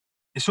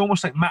 it's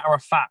almost like matter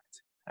of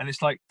fact. And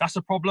it's like, that's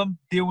a problem,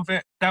 deal with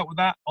it, dealt with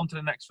that, on to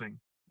the next thing.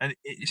 And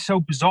it's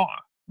so bizarre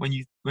when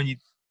you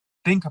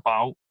think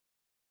about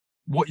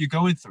what you're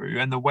going through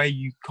and the way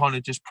you kind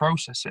of just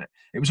process it.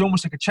 It was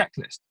almost like a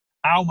checklist.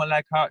 Ow, my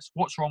leg hurts.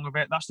 What's wrong with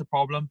it? That's the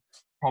problem.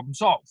 Problem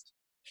solved.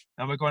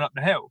 And we're going up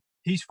the hill.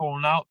 He's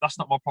falling out. That's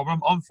not my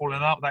problem. I'm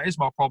falling out. That is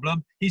my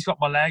problem. He's got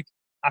my leg.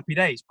 Happy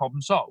days.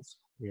 Problem solved.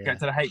 Yeah. Get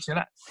to the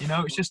HLS.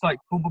 It's just like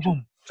boom, boom,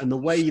 boom. And the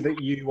way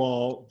that you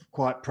are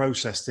quite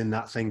processed in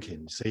that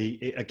thinking.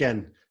 See,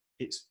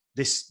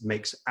 this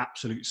makes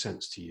absolute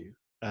sense to you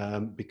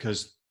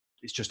because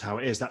it's just how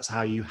it is. That's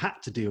how you had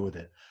to deal with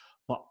it.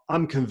 But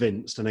I'm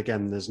convinced, and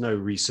again, there's no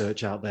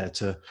research out there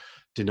to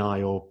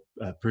deny or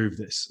prove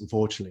this,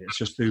 unfortunately. It's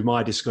just through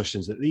my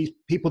discussions that these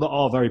people that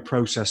are very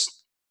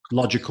processed,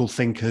 logical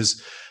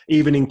thinkers,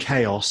 even in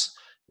chaos,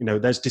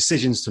 there's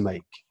decisions to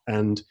make.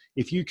 And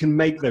if you can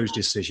make those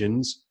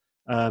decisions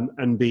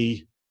and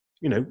be,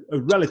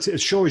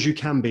 as sure as you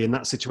can be in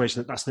that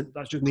situation,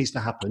 that just needs to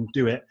happen,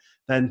 do it,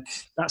 then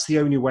that's the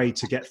only way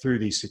to get through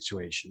these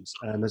situations.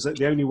 And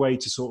the only way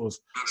to sort of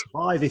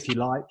survive, if you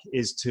like,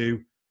 is to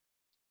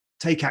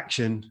take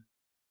action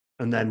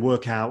and then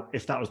work out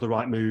if that was the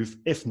right move.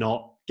 If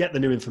not, get the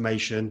new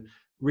information,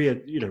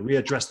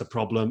 readdress the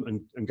problem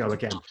and go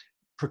again.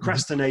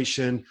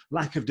 Procrastination,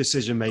 lack of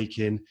decision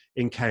making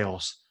in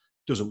chaos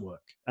doesn't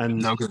work.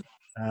 And no good.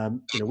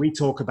 We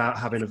talk about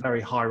having a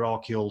very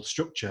hierarchical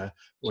structure.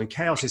 When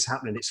chaos is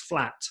happening, it's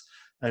flat,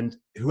 and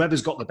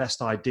whoever's got the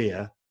best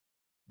idea,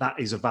 that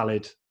is a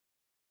valid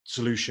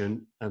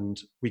solution,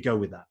 and we go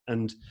with that.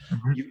 And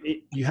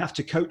you have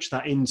to coach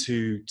that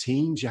into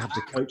teams. You have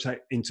to coach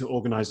that into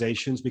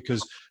organizations,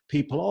 because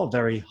people are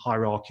very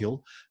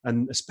hierarchical,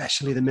 and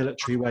especially the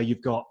military, where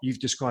you've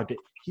described it.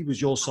 He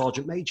was your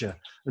sergeant major,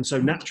 and so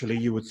naturally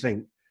you would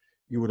think,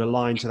 you would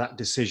align to that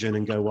decision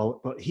and go,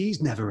 well, but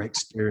he's never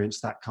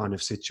experienced that kind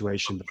of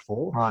situation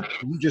before. Right.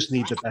 You just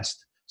need the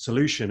best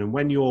solution. And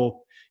when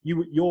your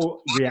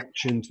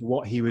reaction to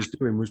what he was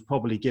doing was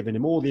probably giving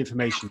him all the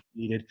information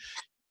he needed,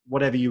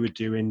 whatever you were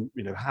doing,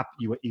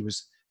 he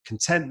was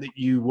content that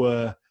you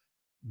were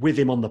with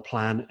him on the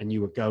plan and you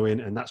were going,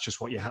 and that's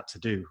just what you had to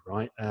do,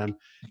 right?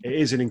 It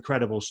is an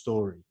incredible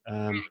story.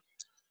 And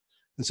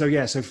so,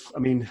 yeah,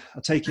 I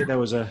take it there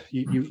was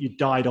you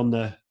died on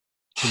the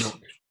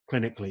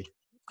clinically.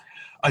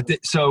 I did.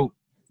 So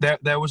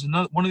there was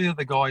one of the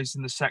other guys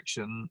in the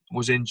section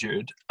was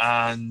injured,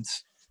 and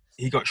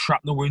he got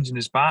shrapnel wounds in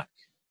his back.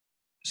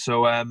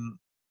 So how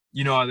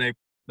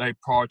they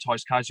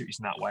prioritize casualties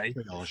in that way.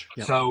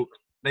 Yeah. So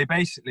they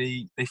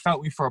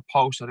felt me for a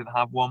pulse. I didn't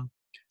have one.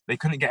 They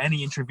couldn't get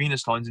any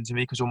intravenous lines into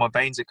me because all my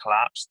veins had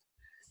collapsed.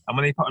 And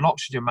when they put an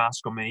oxygen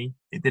mask on me,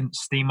 it didn't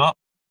steam up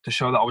to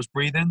show that I was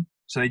breathing.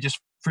 So they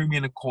just threw me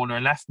in a corner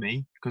and left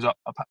me, because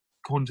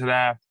according to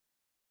their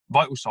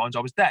vital signs, I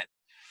was dead.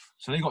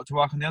 So they got to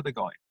work on the other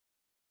guy.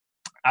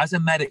 As a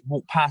medic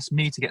walked past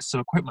me to get some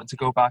equipment to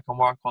go back and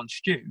work on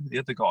Stu, the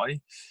other guy,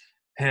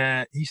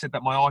 he said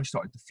that my eyes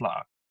started to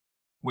flutter,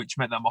 which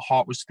meant that my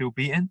heart was still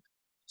beating.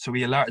 So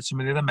he alerted some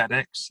of the other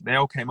medics. They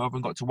all came over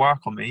and got to work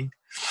on me.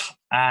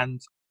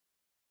 And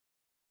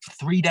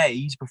 3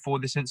 days before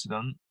this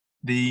incident,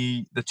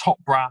 the top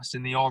brass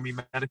in the army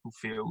medical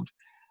field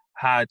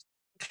had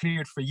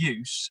cleared for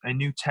use a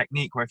new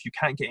technique where if you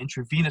can't get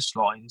intravenous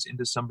lines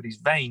into somebody's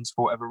veins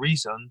for whatever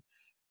reason,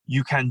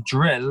 you can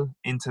drill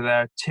into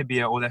their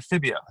tibia or their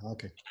fibia.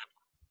 Okay.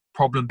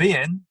 Problem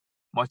being,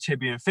 my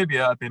tibia and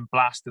fibia have been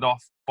blasted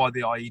off by the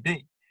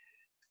IED.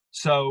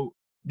 So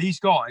these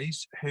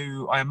guys,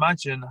 who I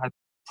imagine had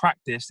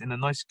practiced in a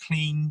nice,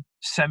 clean,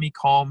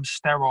 semi-calm,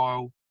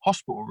 sterile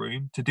hospital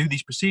room to do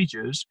these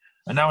procedures,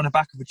 are now in the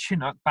back of a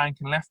Chinook,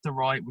 banking left to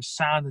right with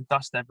sand and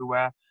dust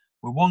everywhere,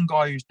 with one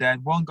guy who's dead,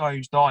 one guy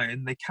who's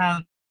dying. They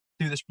can't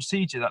do this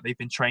procedure that they've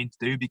been trained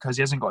to do because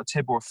he hasn't got a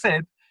tib or a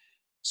fib.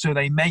 So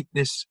they make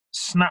this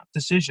snap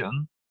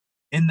decision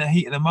in the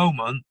heat of the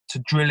moment to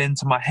drill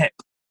into my hip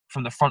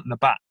from the front and the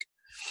back.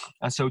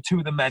 And so two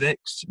of the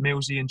medics,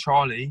 Millsy and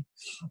Charlie,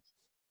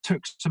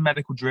 took some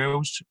medical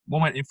drills.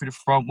 One went in through the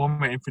front, one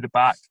went in through the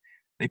back.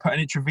 They put an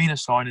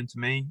intravenous line into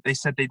me. They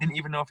said they didn't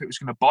even know if it was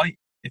going to bite,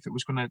 if it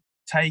was going to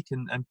take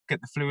and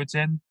get the fluids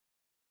in.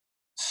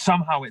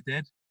 Somehow it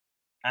did.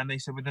 And they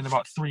said within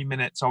about 3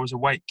 minutes, I was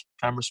awake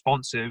and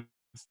responsive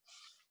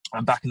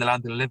and back in the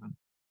land of the living.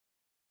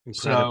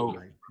 Incredible,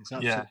 so,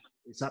 mate.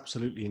 It's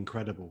absolutely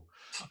incredible.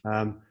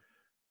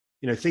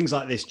 Things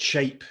like this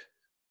shape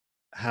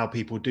how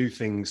people do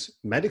things,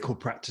 medical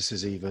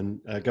practices even,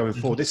 going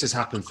forward. This has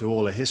happened through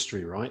all of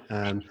history, right?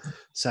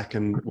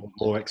 Second World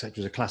War, etc.,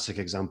 is a classic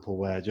example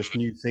where just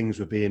new things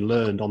were being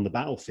learned on the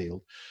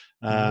battlefield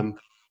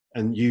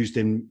and used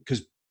in,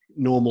 because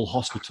normal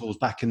hospitals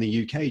back in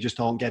the UK just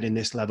aren't getting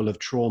this level of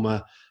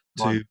trauma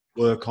to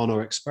work on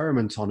or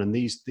experiment on. And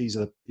these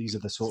are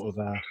the sort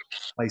of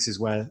places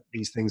where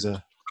these things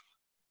are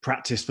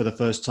practiced for the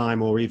first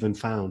time or even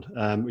found,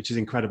 which is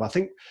incredible. I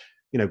think,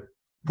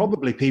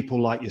 probably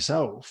people like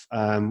yourself,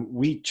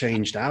 we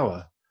changed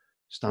our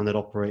standard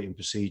operating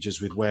procedures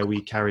with where we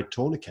carried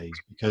tourniquets,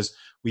 because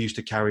we used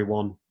to carry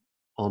one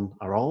on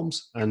our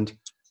arms, and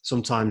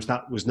sometimes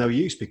that was no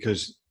use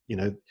because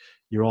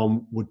your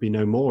arm would be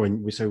no more,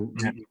 and we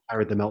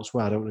carried them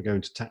elsewhere. I don't want to go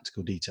into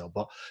tactical detail,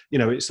 but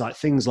it's like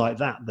things like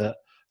that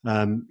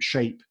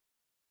shape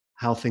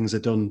how things are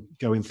done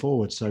going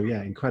forward. So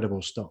yeah,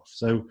 incredible stuff.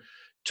 So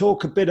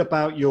talk a bit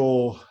about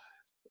your,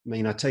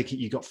 I take it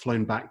you got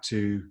flown back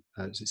to,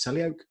 is it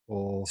Selly Oak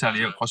or?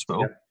 Selly Oak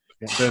Hospital.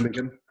 Yeah,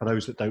 Birmingham, for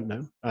those that don't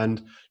know.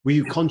 And were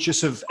you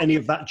conscious of any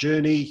of that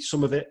journey,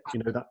 some of it,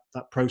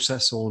 that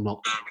process, or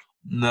not?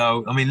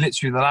 No,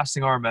 literally the last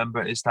thing I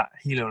remember is that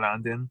helo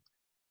landing,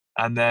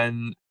 and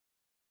then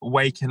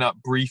waking up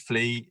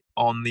briefly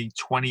on the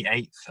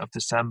 28th of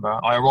December.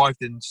 I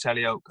arrived in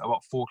Selly Oak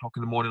about 4 o'clock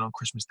in the morning on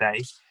Christmas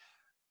Day,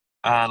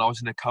 and I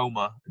was in a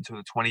coma until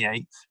the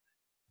 28th.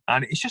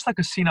 And it's just like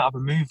a scene out of a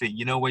movie,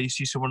 where you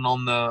see someone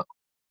on the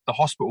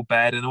hospital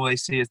bed and all they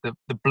see is the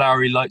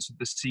blurry lights of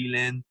the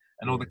ceiling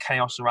and all the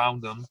chaos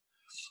around them.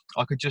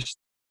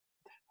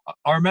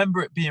 I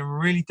remember it being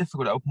really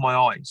difficult to open my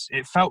eyes.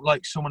 It felt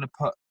like someone had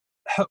put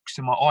hooks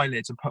in my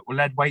eyelids and put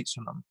lead weights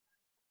on them.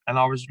 And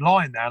I was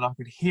lying there and I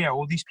could hear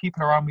all these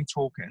people around me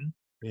talking.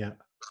 Yeah.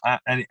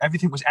 And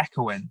everything was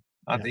echoing.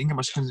 I think it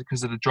was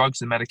because of the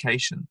drugs and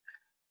medication.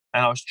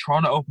 And I was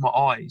trying to open my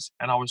eyes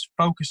and I was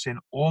focusing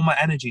all my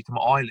energy to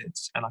my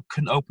eyelids and I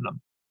couldn't open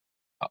them.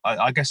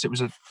 I guess it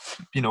was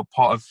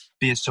part of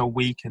being so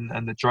weak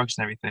and the drugs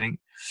and everything.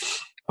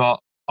 But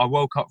I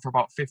woke up for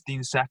about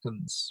 15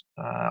 seconds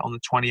on the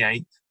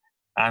 28th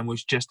and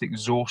was just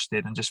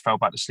exhausted and just fell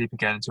back to sleep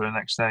again until the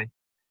next day.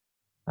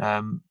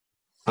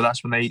 But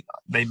that's when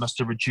they must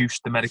have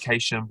reduced the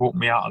medication and brought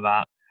me out of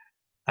that.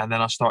 And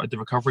then I started the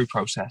recovery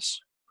process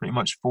pretty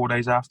much 4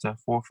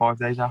 or 5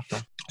 days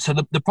after. So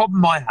the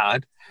problem I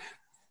had,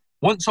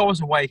 once I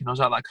was awake and I was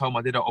out of that coma,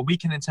 I did a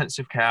week in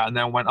intensive care and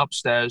then went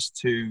upstairs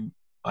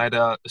I had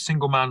a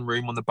single man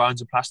room on the bones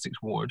and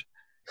plastics ward.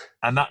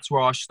 And that's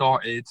where I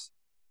started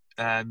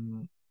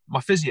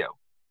my physio.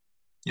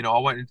 I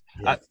went,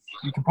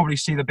 you can probably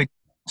see the big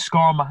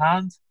scar on my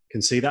hand.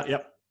 Can see that,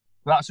 yep.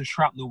 That's a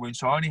shrapnel wound.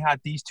 So I only had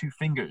these 2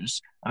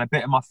 fingers and a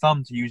bit of my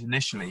thumb to use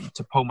initially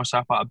to pull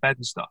myself out of bed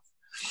and stuff.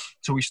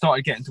 So we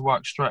started getting to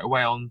work straight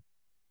away on,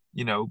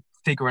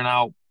 figuring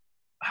out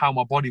how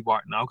my body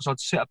worked now, because I'd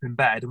sit up in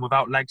bed and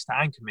without legs to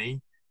anchor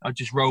me, I'd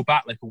just roll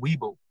back like a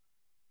weeble.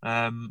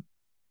 And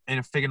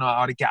figuring out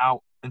how to get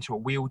out into a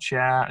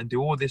wheelchair and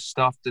do all this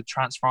stuff to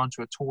transfer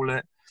onto a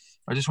toilet.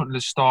 I just wanted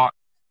to start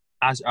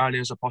as early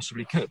as I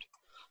possibly could.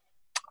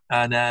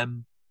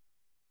 And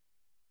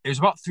it was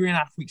about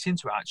 3.5 weeks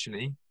into it,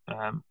 actually.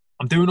 I'm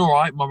doing all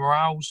right. My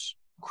morale's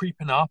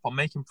creeping up. I'm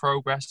making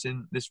progress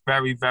in this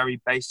very,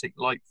 very basic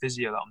light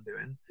physio that I'm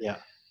doing. Yeah.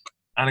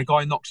 And a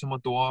guy knocks on my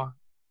door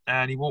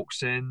and he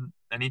walks in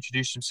and he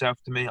introduced himself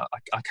to me.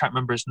 I can't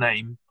remember his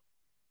name,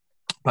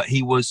 but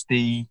he was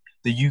the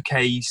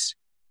UK's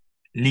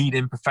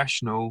leading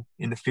professional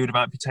in the field of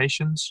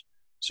amputations.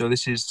 So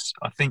this is,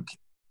 I think,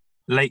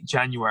 late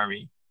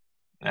January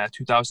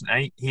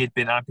 2008. He had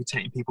been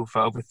amputating people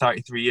for over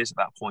 33 years at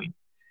that point.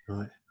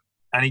 Right.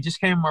 And he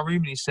just came in my room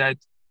and he said,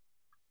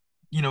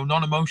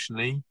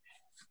 non-emotionally,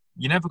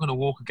 you're never going to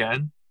walk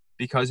again,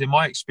 because in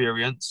my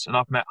experience, and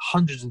I've met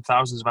hundreds and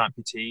thousands of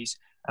amputees,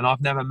 and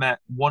I've never met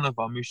one of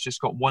them who's just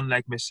got one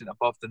leg missing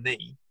above the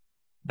knee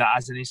that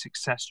has any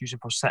success using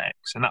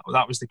prosthetics. And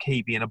that was the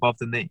key, being above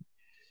the knee.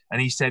 And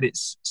he said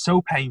it's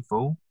so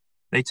painful,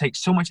 they take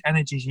so much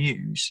energy to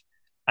use,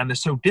 and they're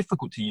so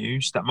difficult to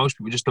use that most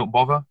people just don't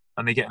bother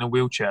and they get in a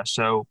wheelchair.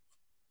 So,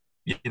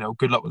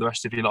 good luck with the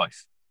rest of your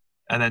life.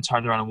 And then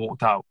turned around and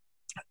walked out.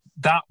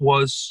 There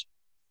was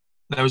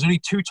only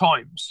 2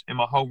 times in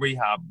my whole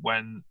rehab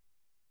when,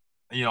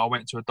 I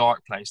went to a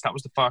dark place. That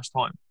was the first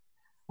time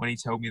when he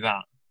told me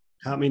that.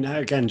 I mean,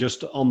 again,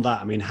 just on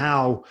that, I mean,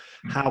 how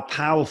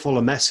powerful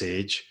a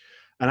message,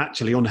 and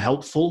actually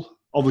unhelpful.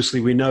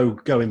 Obviously, we know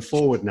going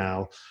forward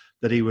now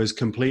that he was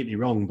completely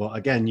wrong. But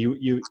again,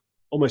 you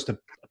almost a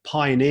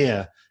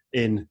pioneer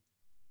in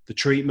the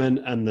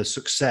treatment and the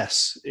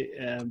success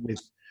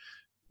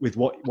with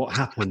what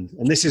happened.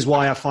 And this is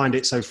why I find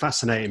it so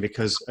fascinating,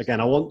 because again,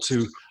 I want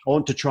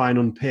to try and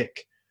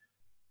unpick.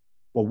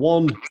 Well,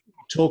 one,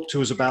 talk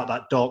to us about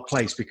that dark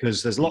place,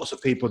 because there's lots of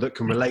people that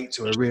can relate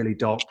to a really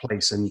dark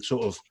place and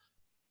sort of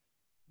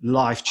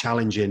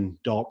life-challenging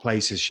dark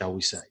places, shall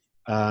we say.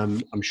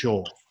 I'm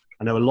sure.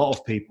 I know a lot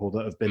of people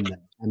that have been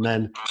there. And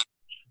then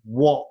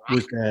what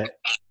was their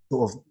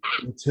sort of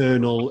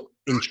internal,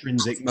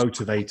 intrinsic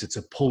motivator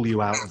to pull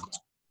you out of that?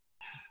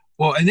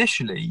 Well,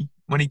 initially,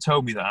 when he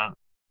told me that,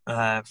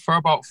 for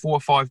about 4 or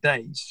 5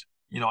 days,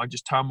 I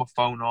just turned my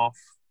phone off.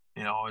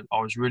 I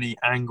was really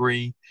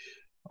angry.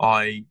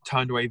 I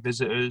turned away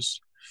visitors.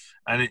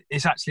 And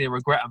it's actually a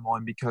regret of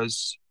mine,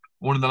 because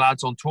one of the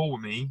lads on tour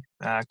with me,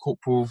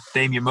 Corporal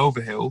Damien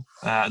Mulvihill,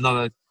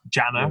 another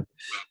Janner,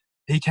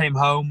 he came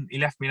home, he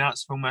left me an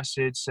answerable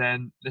message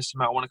saying, listen,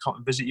 mate, I want to come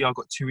and visit you. I've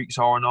got 2 weeks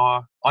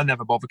R&R. I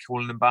never bothered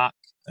calling him back.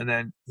 And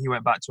then he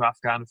went back to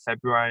Afghan in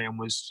February and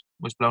was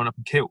blown up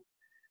and killed.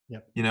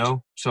 Yep.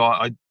 So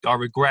I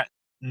regret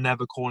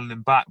never calling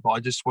him back, but I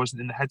just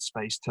wasn't in the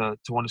headspace to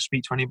want to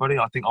speak to anybody.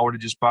 I think I would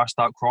have just burst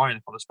out crying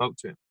if I'd have spoke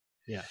to him.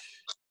 Yeah.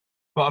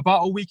 But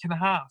about a week and a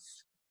half,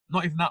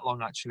 not even that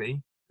long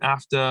actually,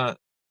 after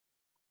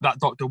that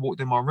doctor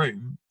walked in my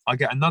room, I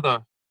get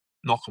another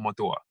knock on my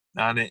door.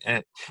 And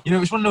it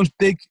was one of those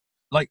big,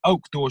 like,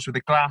 oak doors with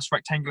a glass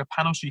rectangular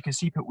panel so you can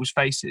see people's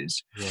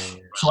faces. Yeah.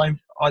 So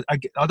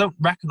I don't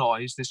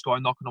recognise this guy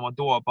knocking on my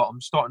door, but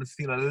I'm starting to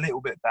feel a little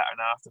bit better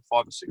now after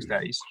 5 or 6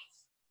 days.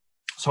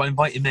 So I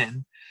invite him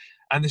in,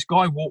 and this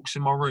guy walks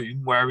in my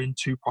room wearing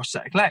 2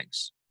 prosthetic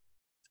legs.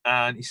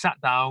 And he sat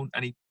down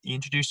and he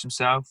introduced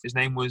himself. His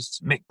name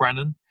was Mick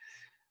Brennan.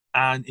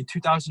 And in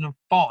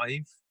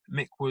 2005,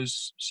 Mick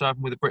was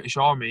serving with the British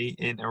Army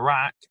in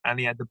Iraq, and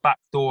he had the back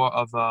door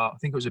of, I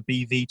think it was a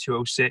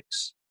BV-206,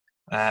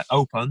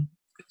 open.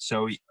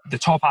 So the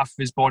top half of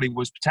his body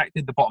was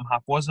protected, the bottom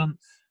half wasn't.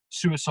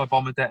 Suicide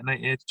bomber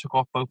detonated, took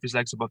off both his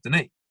legs above the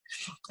knee.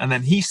 And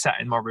then he sat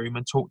in my room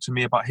and talked to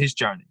me about his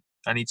journey.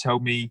 And he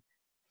told me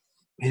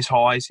his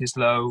highs, his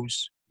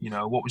lows,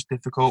 what was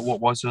difficult, what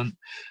wasn't.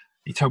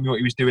 He told me what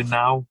he was doing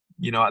now.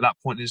 At that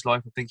point in his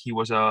life, I think he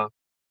was on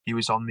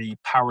the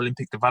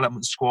Paralympic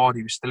development squad.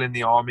 He was still in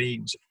the army. He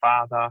was a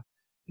father.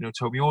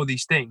 Told me all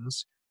these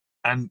things,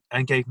 and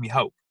gave me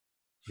hope.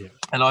 Yeah.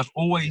 And I've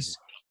always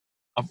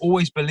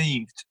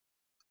believed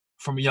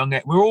from a young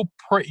age. We're all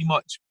pretty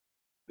much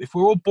if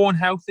we're all born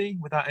healthy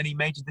without any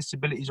major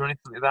disabilities or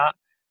anything like that,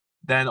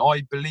 then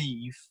I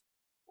believe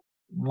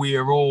we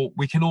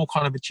can all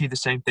kind of achieve the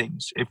same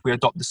things if we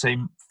adopt the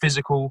same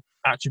physical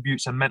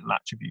attributes and mental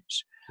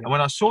attributes. Yeah. And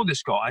when I saw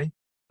this guy,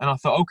 and I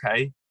thought,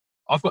 okay,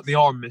 I've got the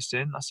arm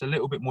missing. That's a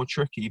little bit more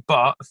tricky,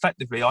 but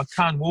effectively I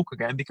can walk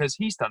again because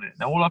he's done it.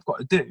 Now all I've got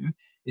to do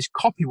is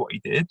copy what he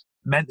did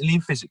mentally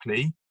and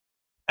physically,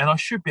 and I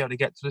should be able to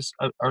get to this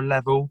a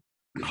level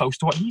close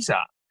to what he's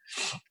at.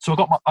 So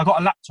I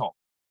got a laptop,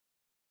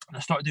 and I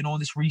started doing all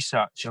this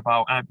research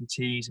about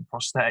amputees and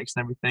prosthetics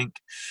and everything.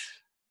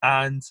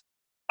 And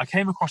I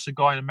came across a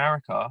guy in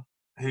America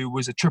who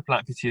was a triple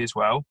amputee as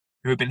well,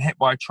 who had been hit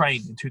by a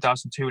train in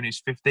 2002 when he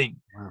was 15.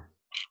 Wow.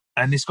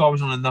 And this guy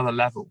was on another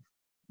level.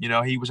 You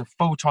know, he was a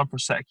full-time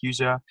prosthetic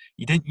user.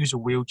 He didn't use a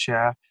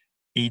wheelchair.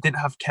 He didn't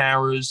have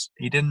carers.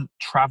 He didn't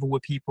travel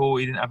with people.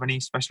 He didn't have any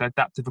special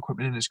adaptive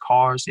equipment in his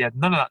cars. He had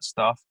none of that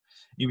stuff.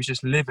 He was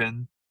just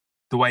living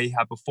the way he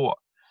had before.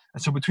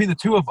 And so between the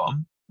two of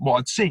them, what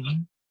I'd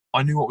seen,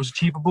 I knew what was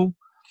achievable.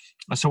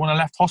 And so when I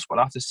left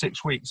hospital after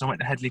 6 weeks, I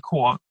went to Headley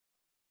Court.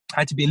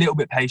 I had to be a little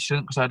bit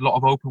patient because I had a lot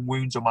of open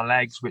wounds on my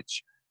legs,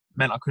 which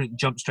meant I couldn't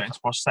jump straight into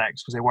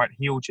prosthetics because they weren't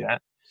healed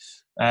yet.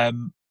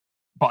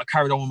 But I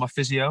carried on with my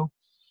physio.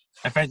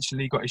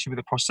 Eventually got issued with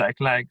the prosthetic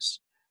legs,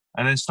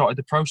 and then started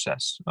the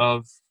process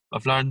of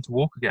learning to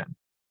walk again.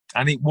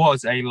 And it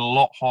was a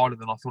lot harder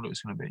than I thought it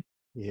was going to be.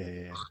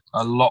 Yeah.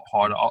 A lot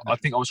harder. I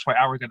think I was quite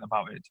arrogant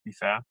about it, to be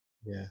fair.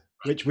 Yeah.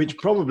 Which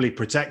probably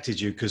protected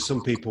you, because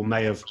some people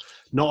may have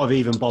not have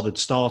even bothered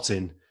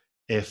starting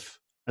if,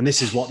 and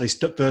this is what this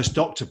first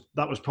doctor,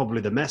 that was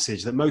probably the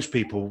message, that most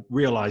people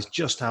realize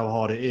just how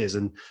hard it is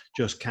and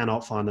just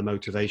cannot find the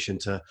motivation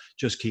to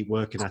just keep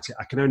working at it.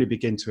 I can only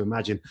begin to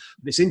imagine.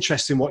 But it's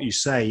interesting what you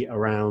say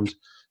around,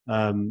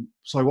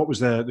 sorry, what was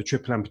the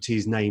triple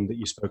amputee's name that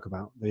you spoke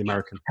about, the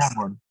American?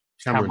 Cameron.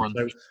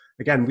 So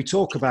again, we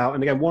talk about,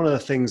 and again, one of the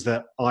things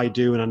that I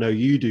do, and I know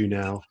you do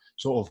now,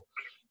 sort of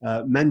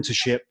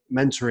mentorship,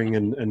 mentoring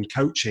and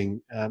coaching,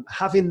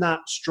 having that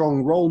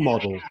strong role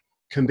model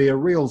can be a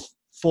real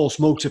force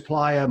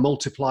multiplier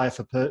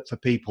for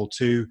people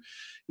to,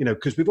 you know,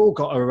 because we've all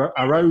got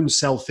our own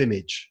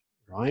self-image,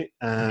 right?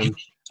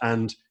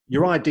 And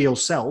your ideal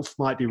self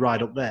might be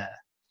right up there,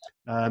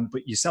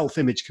 but your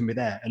self-image can be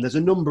there. And there's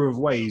a number of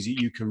ways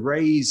that you can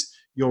raise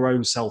your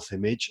own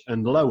self-image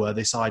and lower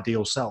this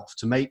ideal self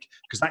to make,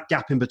 because that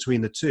gap in between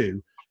the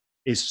two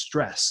is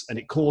stress, and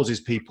it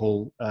causes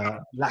people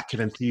lack of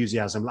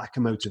enthusiasm, lack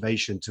of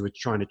motivation to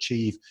try and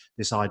achieve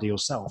this ideal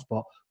self.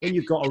 But when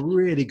you've got a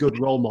really good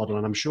role model,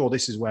 and I'm sure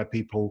this is where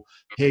people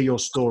hear your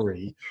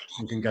story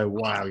and can go,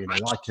 wow, you know,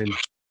 I can,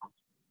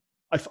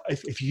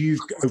 if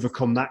you've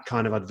overcome that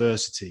kind of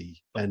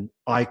adversity, then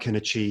I can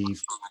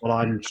achieve what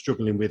I'm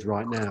struggling with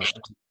right now.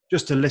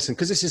 Just to listen,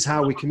 because this is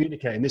how we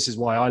communicate, and this is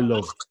why I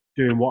love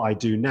doing what I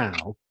do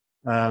now,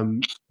 part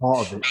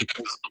of it,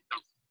 because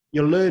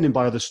you're learning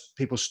by other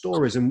people's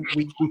stories, and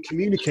we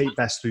communicate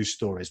best through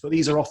stories. But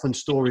these are often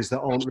stories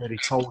that aren't really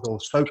told or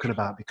spoken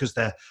about because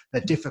they're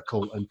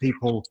difficult, and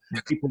people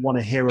want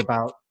to hear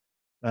about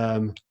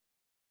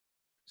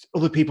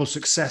other people's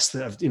success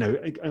that have, you know,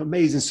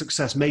 amazing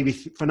success, maybe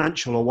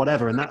financial or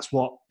whatever, and that's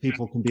what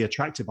people can be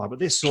attracted by. But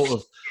this sort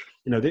of,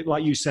 you know,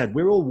 like you said,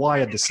 we're all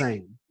wired the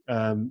same,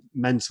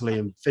 mentally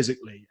and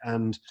physically.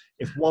 And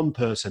if one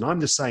person, I'm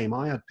the same.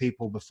 I had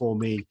people before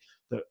me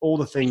that all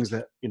the things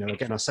that, you know,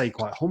 again, I say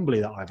quite humbly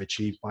that I've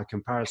achieved by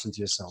comparison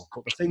to yourself,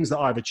 but the things that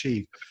I've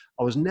achieved,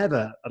 I was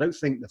never, I don't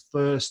think, the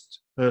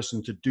first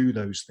person to do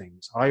those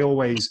things. I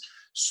always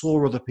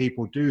saw other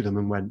people do them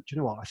and went, do you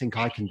know what? I think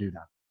I can do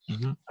that.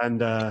 Mm-hmm. And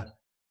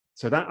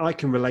so that I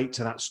can relate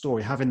to that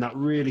story, having that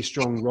really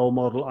strong role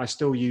model. I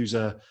still use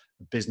a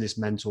business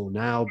mentor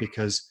now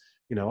because,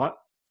 you know,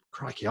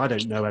 crikey, I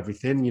don't know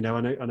everything. You know,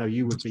 I know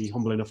you would be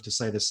humble enough to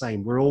say the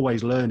same. We're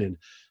always learning,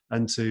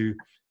 and to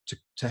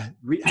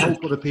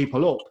help other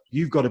people up,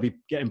 you've got to be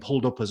getting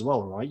pulled up as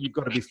well, right? You've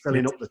got to be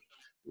filling up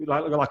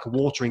like a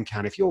watering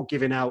can. If you're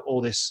giving out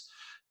all this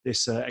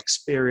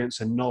experience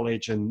and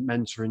knowledge and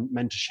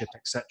mentorship,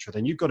 etc.,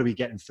 then you've got to be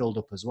getting filled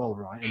up as well,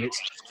 right? And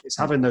it's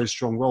having those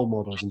strong role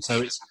models, and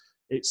so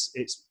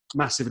it's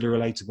massively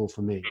relatable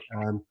for me.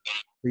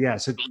 But yeah,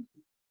 so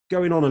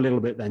going on a little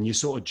bit, then your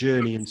sort of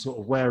journey and sort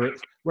of where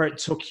it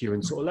took you,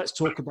 and sort of let's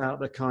talk about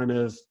the kind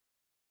of,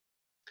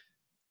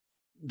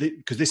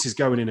 because this is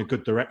going in a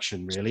good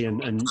direction, really,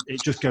 and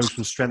it just goes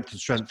from strength to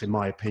strength, in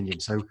my opinion.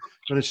 So I'm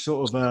going to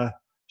sort of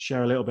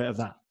share a little bit of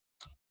that.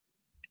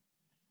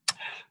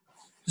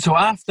 So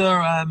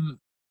after,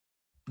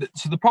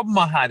 so the problem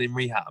I had in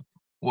rehab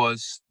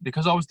was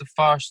because I was the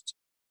first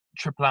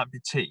triple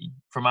amputee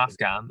from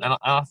Afghan, and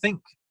I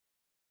think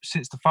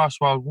since the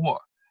First World War,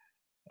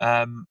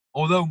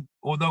 although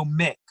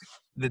Mick,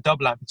 the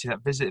double amputee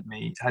that visited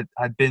me,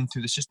 had been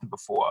through the system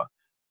before,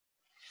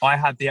 I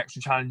had the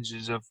extra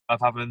challenges of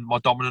having my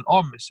dominant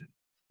arm missing.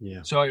 Yeah.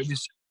 So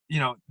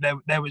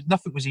there was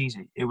nothing was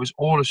easy. It was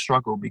all a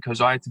struggle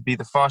because I had to be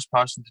the first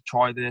person to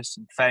try this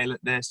and fail at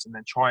this and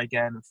then try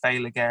again and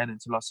fail again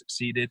until I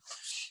succeeded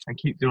and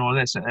keep doing all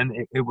this. And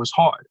it was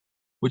hard,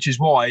 which is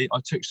why I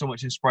took so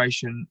much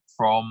inspiration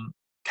from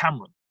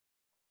Cameron.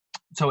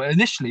 So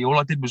initially, all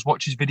I did was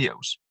watch his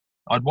videos.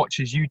 I'd watch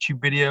his YouTube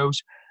videos,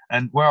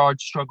 and where I'd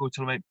struggle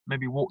to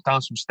maybe walk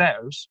down some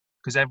stairs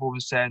because everyone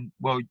was saying,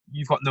 well,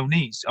 you've got no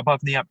knees.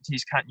 Above knee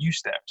amputees can't use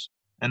stairs.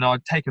 And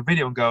I'd take a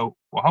video and go,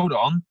 well, hold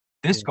on.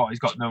 This guy's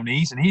got no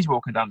knees and he's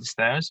walking down the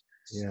stairs.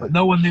 Yeah. But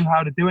no one knew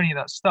how to do any of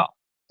that stuff.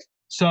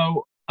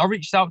 So I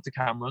reached out to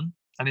Cameron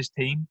and his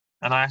team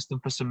and I asked them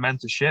for some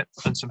mentorship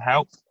and some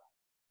help,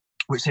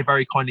 which they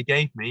very kindly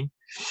gave me.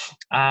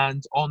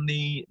 And on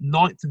the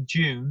 9th of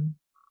June,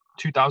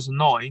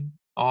 2009,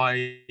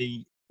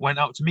 I went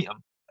out to meet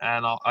them.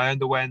 And I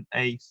underwent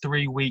a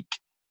 3-week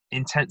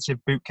intensive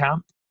boot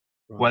camp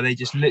where they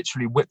just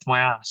literally whipped my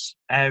ass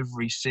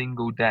every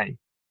single day.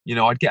 You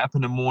know, I'd get up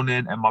in the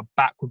morning and my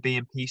back would be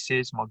in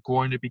pieces, my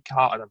groin would be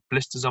cut, I'd have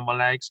blisters on my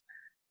legs,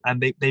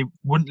 and they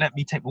wouldn't let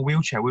me take my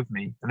wheelchair with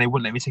me, and they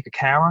wouldn't let me take a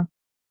carer.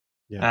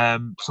 Yeah.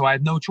 So I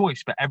had no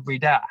choice, but every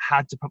day I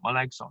had to put my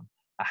legs on.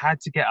 I had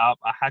to get up,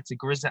 I had to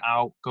grizz it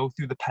out, go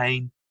through the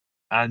pain,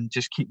 and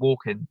just keep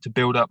walking to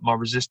build up my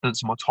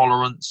resistance and my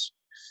tolerance.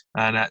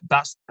 And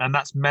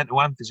that's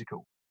mental and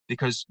physical,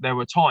 because there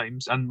were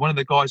times, and one of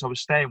the guys I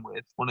was staying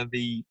with, one of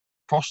the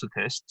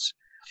prosthetists,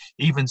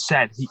 even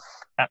said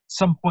at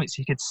some points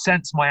he could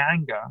sense my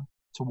anger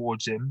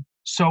towards him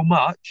so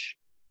much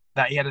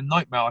that he had a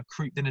nightmare. I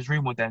creeped in his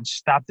room one day and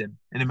stabbed him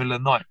in the middle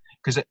of the night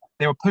because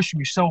they were pushing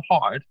me so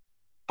hard.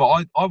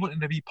 But I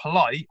wanted to be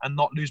polite and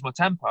not lose my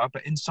temper,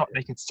 but inside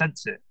they could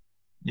sense it,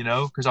 you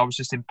know, because I was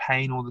just in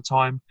pain all the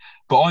time.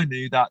 But I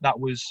knew that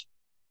was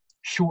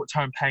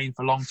short-term pain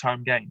for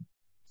long-term gain.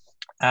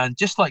 And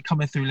just like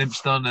coming through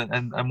Lympstone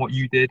and what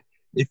you did,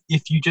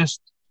 if you just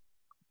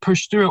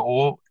push through it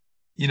all,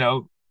 you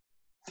know,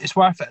 it's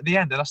worth it at the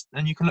end,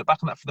 and you can look back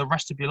on that for the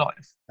rest of your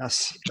life.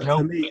 That's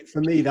for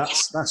me.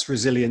 That's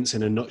resilience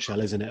in a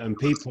nutshell, isn't it? And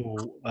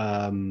people,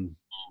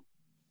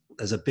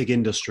 there's a big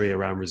industry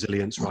around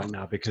resilience right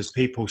now because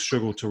people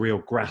struggle to real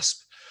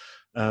grasp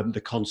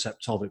the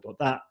concept of it. But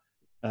that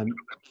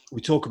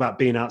we talk about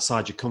being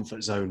outside your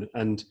comfort zone,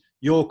 and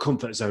your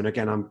comfort zone.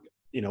 Again,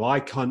 I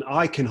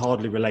can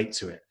hardly relate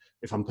to it,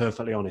 if I'm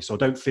perfectly honest, or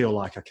don't feel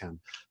like I can,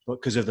 but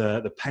because of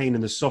the pain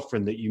and the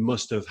suffering that you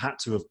must have had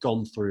to have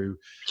gone through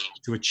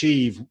to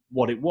achieve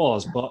what it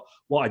was. But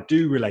what I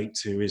do relate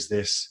to is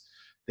this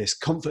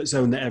comfort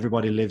zone that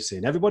everybody lives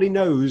in. Everybody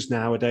knows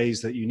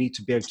nowadays that you need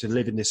to be able to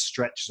live in this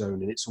stretch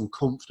zone, and it's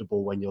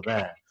uncomfortable when you're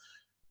there.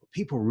 But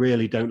people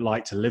really don't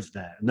like to live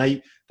there.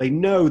 And they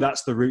know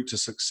that's the route to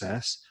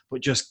success,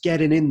 but just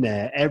getting in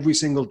there every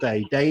single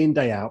day, day in,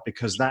 day out,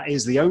 because that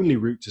is the only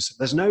route to success.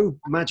 There's no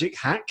magic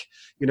hack.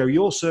 You know,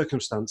 your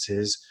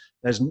circumstances,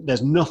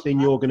 there's nothing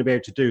you're going to be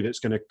able to do that's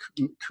going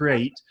to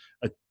create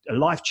a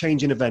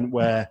life-changing event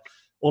where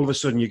all of a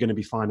sudden you're going to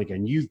be fine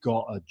again. You've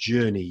got a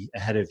journey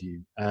ahead of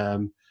you. I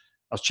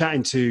was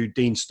chatting to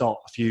Dean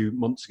Stott a few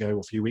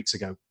weeks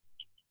ago,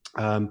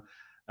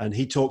 and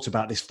he talked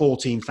about this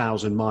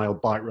 14,000-mile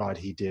bike ride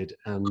he did.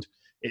 And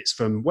it's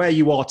from where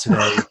you are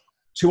today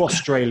to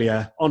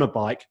Australia on a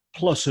bike,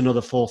 plus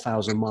another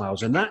 4,000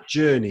 miles. And that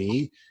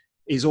journey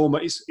is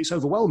it's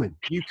overwhelming.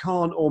 You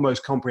can't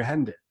almost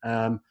comprehend it.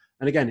 And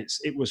again,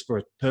 it was for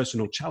a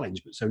personal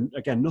challenge. But so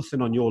again,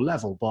 nothing on your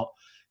level, but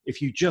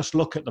if you just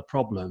look at the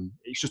problem,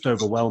 it's just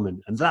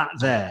overwhelming. And that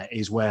there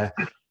is where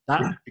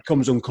that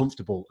becomes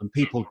uncomfortable, and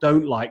people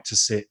don't like to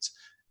sit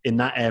in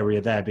that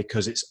area there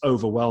because it's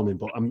overwhelming.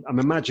 But I'm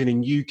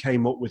imagining you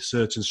came up with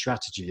certain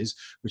strategies,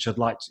 which I'd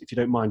like to, if you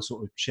don't mind,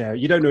 sort of share.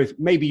 You don't know if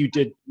maybe you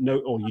did know,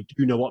 or you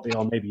do know what they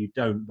are, maybe you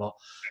don't, but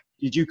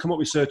did you come up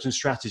with certain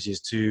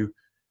strategies to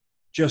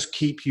just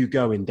keep you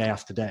going day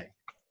after day?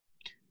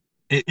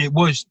 It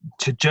was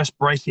to just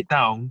break it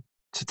down,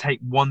 to take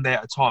one day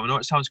at a time. I know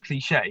it sounds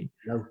cliche,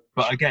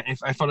 but again,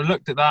 if I'd have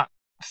looked at that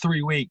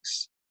 3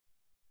 weeks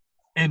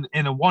in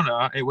a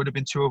oneer, it would have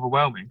been too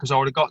overwhelming, because I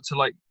would have got to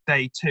like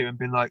day 2 and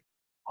been like,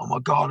 oh my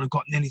God, I've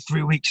got nearly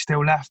 3 weeks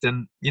still left.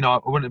 And, you know, I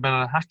wouldn't have been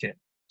able to hack it.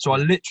 So I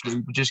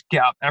literally would just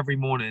get up every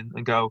morning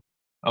and go,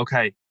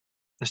 okay,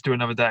 let's do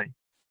another day.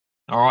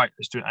 All right,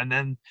 let's do it. And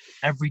then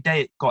every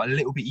day it got a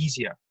little bit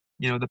easier.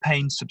 You know, the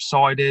pain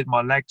subsided,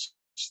 my legs,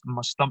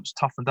 my stumps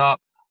toughened up.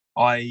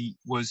 I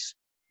was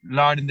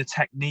learning the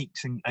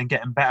techniques and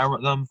getting better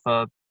at them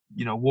for,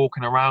 you know,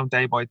 walking around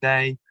day by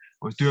day.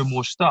 I was doing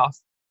more stuff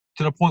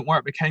to the point where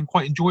it became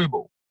quite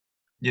enjoyable,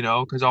 you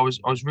know, because I was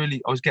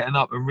getting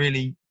up and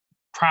really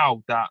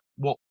proud that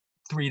what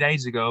 3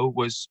 days ago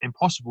was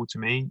impossible to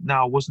me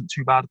now wasn't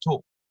too bad at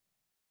all.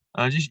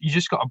 And you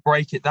just got to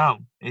break it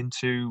down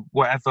into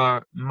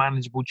whatever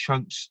manageable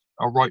chunks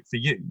are right for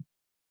you,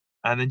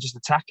 and then just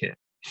attack it,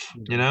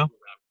 you know?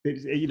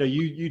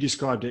 You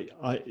described it.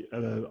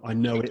 I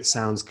know it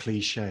sounds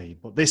cliche,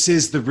 but this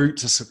is the route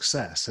to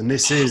success, and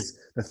this is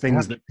the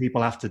things that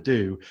people have to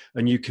do.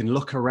 And you can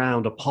look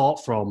around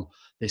apart from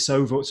this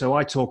over. So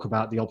I talk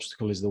about the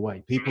obstacle is the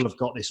way. People have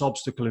got this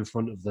obstacle in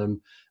front of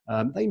them.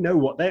 They know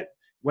what they.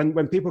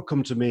 When people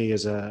come to me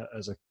as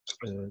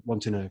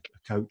wanting a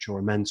coach or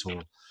a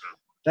mentor,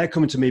 they're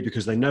coming to me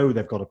because they know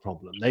they've got a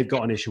problem. They've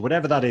got an issue,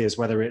 whatever that is,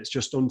 whether it's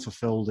just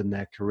unfulfilled in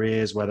their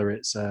careers, whether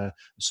it's a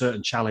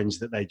certain challenge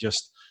that they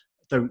just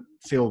don't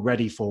feel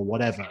ready for,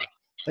 whatever.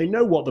 They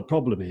know what the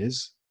problem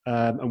is.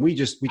 And we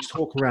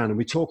talk around and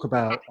we talk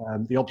about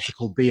the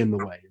obstacle being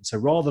the way. And so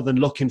rather than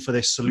looking for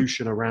this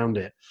solution around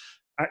it,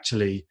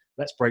 actually,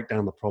 let's break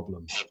down the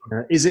problem.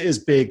 Is it as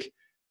big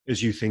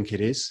as you think it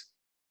is?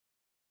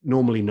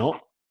 Normally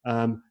not.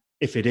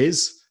 If it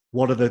is,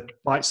 what are the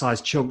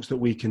bite-sized chunks that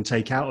we can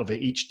take out of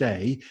it each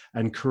day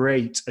and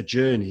create a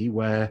journey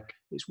where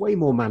it's way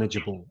more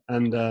manageable?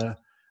 And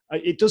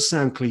it does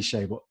sound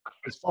cliche, but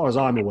as far as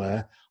I'm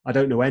aware, I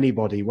don't know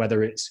anybody,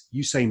 whether it's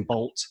Usain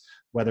Bolt,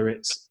 whether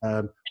it's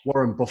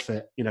Warren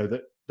Buffett,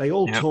 that they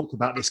all talk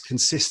about this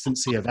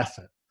consistency of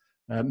effort.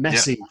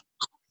 Messi,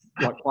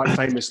 like quite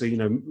famously,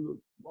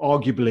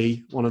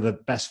 arguably one of the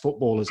best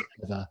footballers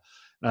ever,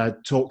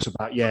 talks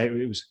about,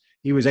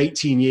 he was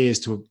 18 years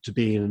to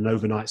being an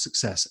overnight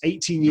success,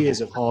 18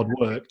 years of hard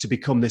work to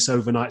become this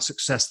overnight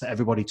success that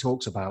everybody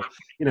talks about.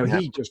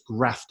 He just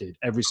grafted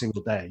every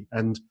single day.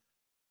 And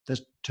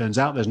turns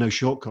out there's no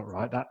shortcut,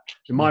 right? That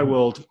in my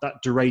world,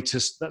 that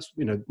Duratus, that's,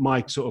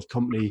 my sort of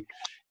company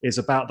is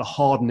about the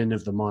hardening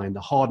of the mind,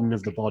 the hardening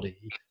of the body.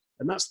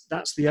 And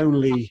that's the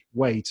only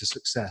way to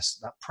success,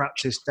 that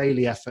practice,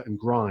 daily effort and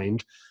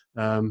grind.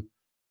 But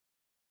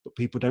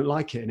people don't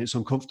like it and it's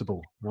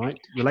uncomfortable, right?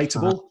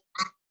 Relatable?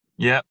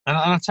 Yeah, and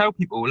I tell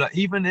people, like,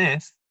 even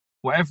if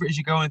whatever it is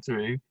you're going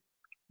through,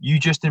 you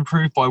just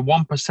improve by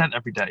 1%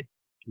 every day.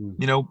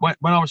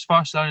 When I was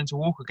first learning to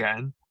walk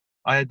again,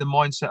 I had the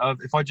mindset of,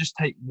 if I just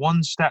take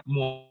one step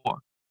more,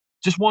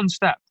 just one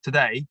step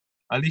today,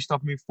 at least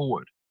I've moved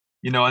forward,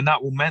 and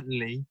that will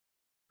mentally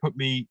put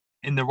me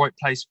in the right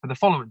place for the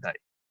following day.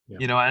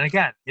 And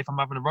again, if I'm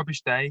having a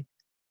rubbish day,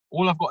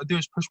 all I've got to do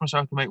is push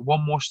myself to make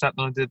one more step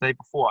than I did the day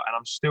before, and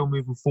I'm still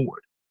moving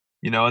forward.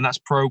 And that's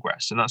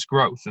progress and that's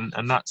growth.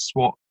 And that's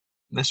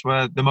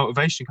where the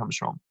motivation comes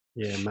from.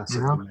 Yeah,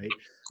 massively, mate.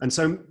 And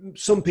so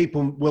some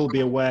people will be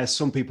aware,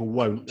 some people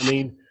won't. I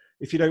mean,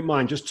 if you don't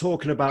mind, just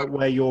talking about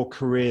where your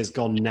career's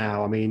gone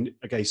now. I mean,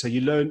 okay, so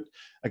you learned,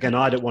 again,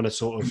 I don't want to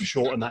sort of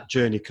shorten that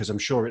journey because I'm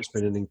sure it's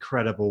been an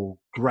incredible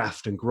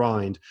graft and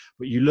grind,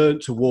 but you learned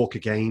to walk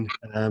again.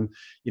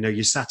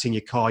 You sat in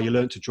your car, you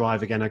learned to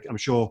drive again. I'm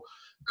sure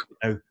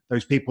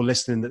those people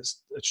listening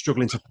that's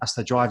struggling to pass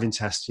their driving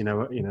test,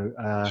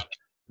 and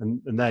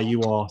there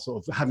you are,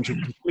 sort of having to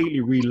completely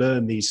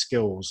relearn these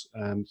skills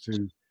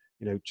through,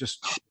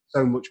 just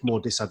so much more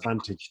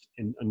disadvantaged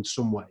in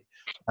some way.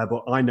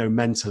 But I know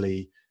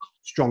mentally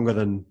stronger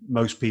than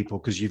most people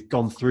because you've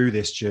gone through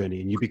this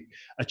journey, and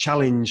a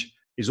challenge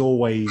is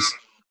always,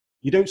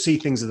 you don't see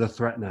things as a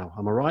threat now.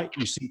 Am I right?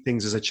 You see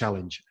things as a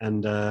challenge,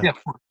 and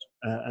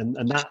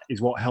and that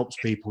is what helps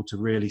people to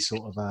really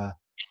sort of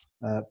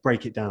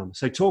break it down.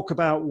 So talk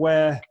about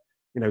where,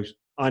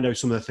 I know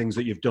some of the things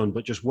that you've done,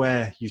 but just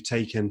where you've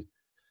taken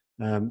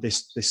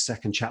this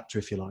second chapter,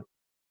 if you like.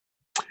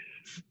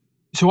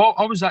 So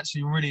I was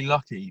actually really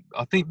lucky,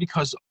 I think,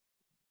 because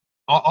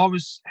I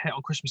was hit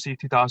on Christmas Eve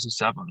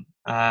 2007.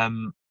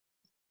 And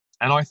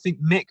I think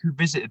Mick, who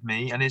visited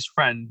me, and his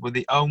friend were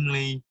the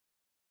only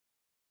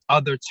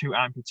other two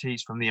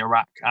amputees from the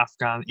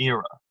Iraq-Afghan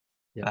era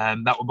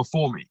that were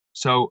before me.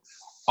 So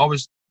I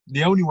was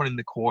the only one in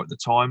the corps at the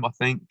time, I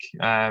think,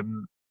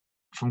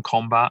 from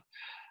combat.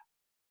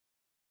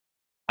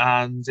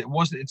 And it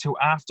wasn't until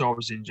after I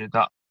was injured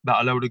that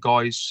a load of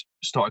guys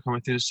started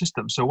coming through the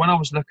system. So when I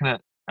was looking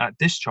at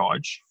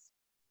discharge,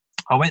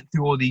 I went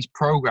through all these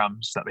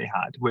programs that they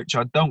had, which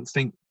I don't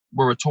think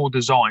were at all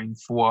designed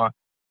for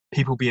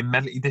people being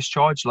medically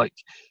discharged, like,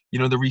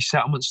 the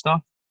resettlement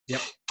stuff.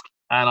 Yep.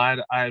 And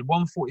I had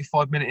one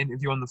 45-minute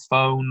interview on the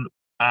phone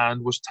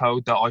and was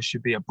told that I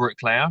should be a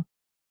bricklayer.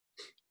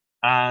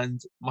 And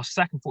my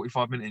second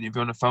 45-minute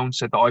interview on the phone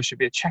said that I should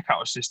be a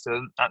checkout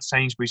assistant at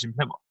Sainsbury's in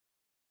Plymouth.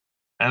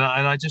 And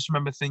I just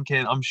remember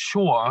thinking, I'm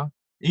sure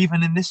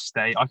even in this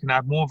state, I can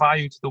add more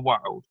value to the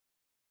world.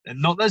 And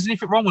not there's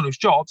anything wrong with those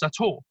jobs at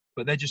all,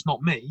 but they're just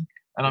not me.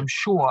 And I'm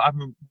sure,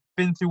 having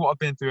been through what I've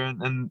been through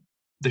and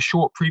the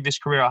short previous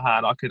career I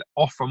had, I could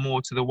offer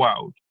more to the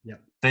world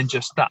than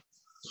just that.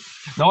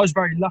 Now, I was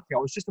very lucky. I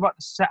was just about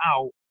to set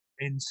out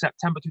in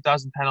September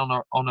 2010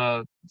 on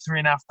a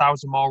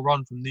 3,500 mile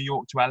run from New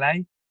York to LA,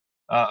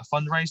 a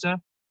fundraiser.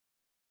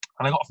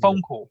 And I got a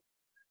phone call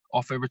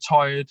off a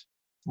retired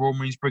Royal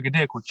Marines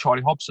brigadier called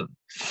Charlie Hobson.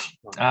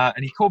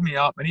 And he called me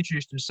up and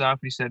introduced himself.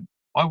 And he said,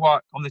 I'm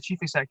the chief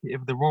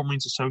executive of the Royal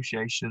Marines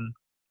Association.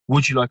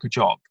 Would you like a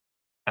job?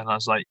 And I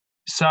was like,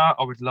 sir,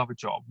 I would love a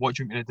job. What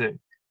do you want me to do?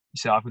 He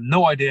said, I have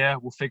no idea.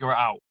 We'll figure it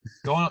out.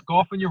 Go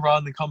off on your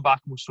run and come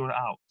back and we'll sort it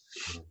out.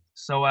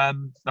 So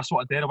that's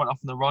what I did. I went off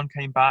on the run,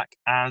 came back,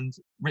 and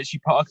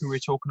Richie Potter, who we were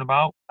talking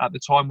about at the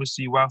time, was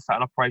the welfare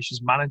and operations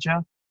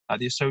manager at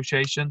the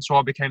association. So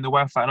I became the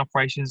welfare and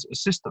operations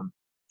assistant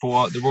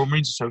for the Royal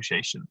Marines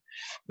Association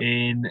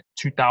in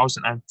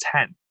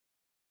 2010.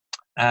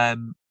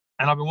 And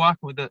I've been working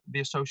with the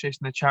association,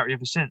 the charity,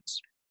 ever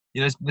since.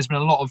 You know, there's been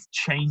a lot of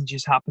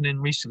changes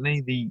happening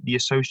recently. The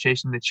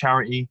association and the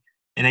charity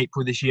in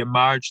April this year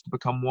merged to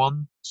become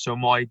one. So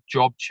my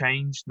job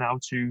changed now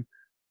to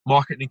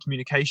marketing and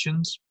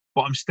communications,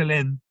 but I'm still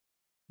in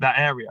that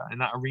area, in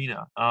that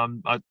arena.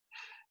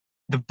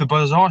 The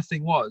bizarre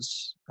thing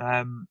was,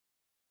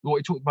 what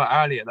we talked about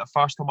earlier, that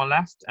first time I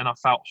left and I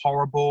felt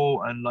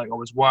horrible and like I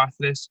was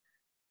worthless.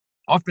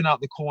 I've been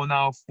out the Corps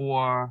now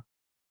for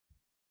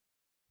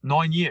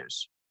 9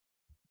 years,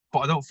 but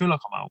I don't feel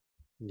like I'm out.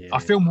 Yeah. I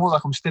feel more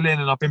like I'm still in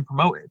and I've been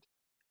promoted.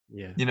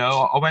 Yeah. You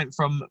know, I went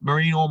from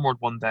Marine Ormrod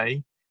one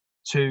day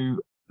to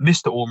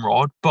Mr.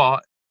 Ormrod,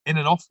 but in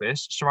an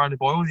office surrounded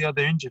by all the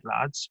other injured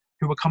lads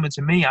who were coming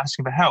to me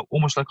asking for help,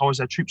 almost like I was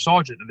their troop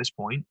sergeant at this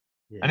point.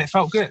 Yeah. And it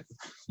felt good,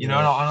 you know,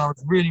 and I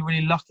was really,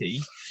 really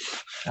lucky.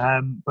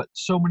 But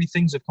so many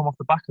things have come off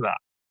the back of that,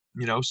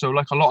 you know. So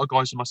like a lot of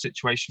guys in my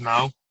situation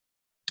now,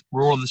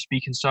 we're all on the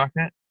speaking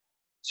circuit.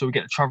 So we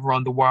get to travel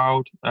around the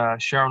world,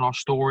 sharing our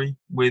story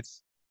with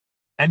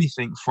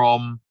anything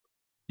from,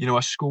 you know,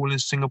 a school in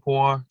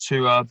Singapore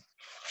to a £1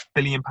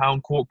 billion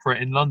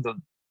corporate in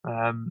London.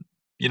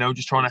 You know,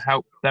 just trying to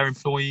help their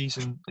employees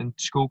and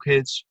school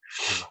kids.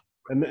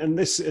 And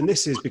this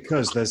is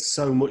because there's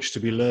so much to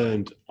be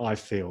learned, I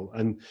feel.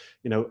 And,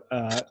 you know,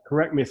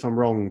 correct me if I'm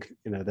wrong,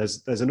 you know,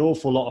 there's an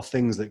awful lot of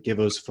things that give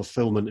us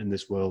fulfillment in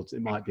this world.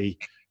 It might be,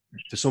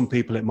 for some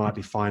people, it might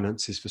be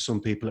finances. For some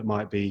people, it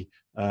might be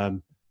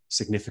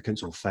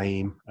significance or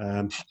fame.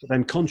 But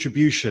then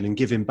contribution and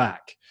giving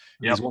back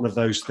is one of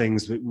those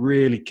things that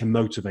really can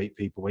motivate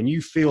people. When you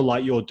feel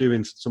like you're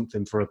doing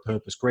something for a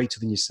purpose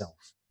greater than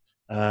yourself,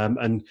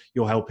 and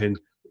you're helping,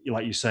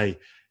 like you say,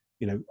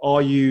 you know,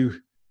 are you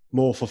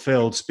more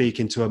fulfilled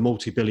speaking to a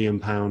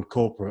multi-billion-pound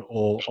corporate,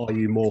 or are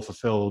you more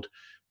fulfilled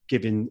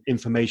giving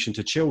information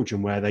to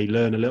children where they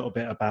learn a little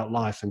bit about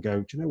life and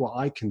go, do you know what,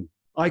 I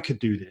could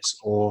do this,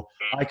 or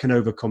I can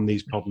overcome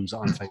these problems that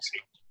I'm facing?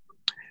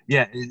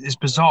 Yeah, it's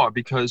bizarre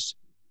because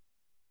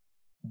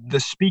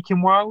the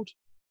speaking world,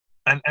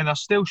 and I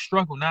still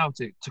struggle now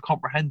to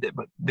comprehend it,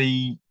 but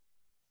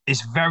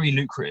it's very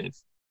lucrative.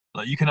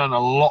 Like, you can earn a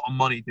lot of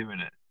money doing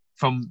it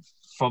from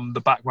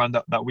the background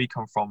that we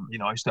come from. You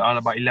know, I used to earn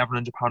about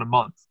 £1,100 a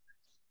month.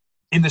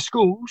 In the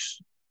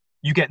schools,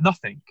 you get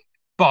nothing,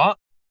 but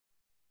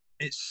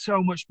it's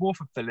so much more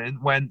fulfilling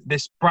when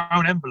this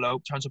brown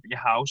envelope turns up at your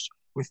house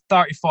with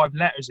 35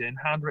 letters in,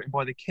 handwritten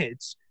by the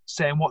kids,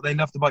 saying what they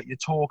loved about your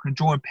talk and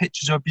drawing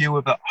pictures of you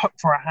with a hook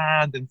for a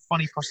hand and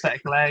funny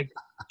prosthetic leg.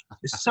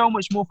 It's so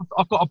much more.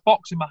 I've got a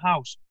box in my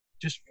house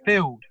just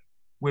filled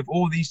with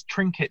all these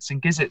trinkets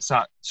and gizzards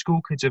that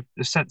school kids have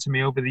sent to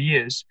me over the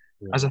years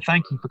as a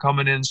thank you for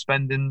coming in and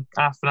spending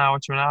half an hour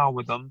to an hour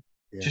with them,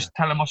 just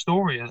telling my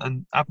story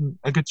and having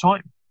a good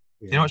time.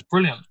 You know, it's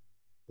brilliant.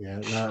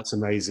 Yeah, no, it's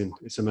amazing.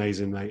 It's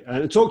amazing, mate.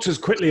 And talk to us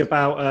quickly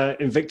about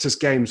Invictus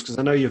Games, because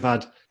I know you've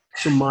had,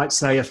 some might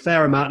say, a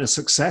fair amount of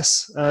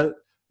success.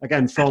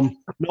 Again, from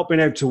not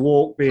being able to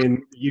walk,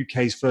 being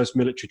UK's first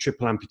military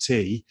triple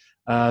amputee,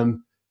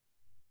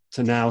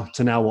 to now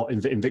what,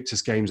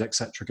 Invictus Games,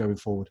 etc., going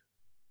forward.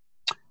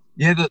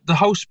 Yeah, the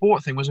whole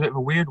sport thing was a bit of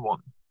a weird one,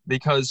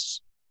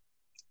 because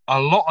a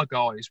lot of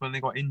guys, when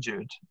they got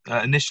injured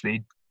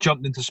initially,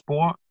 jumped into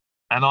sport,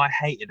 and I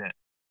hated it.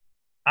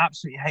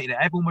 Absolutely hated it.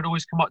 Everyone would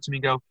always come up to me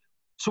and go,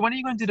 so when are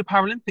you going to do the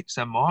Paralympics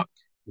then, Mark?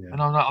 Yeah. And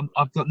I'm like,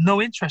 I've got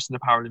no interest in the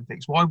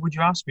Paralympics. Why would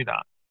you ask me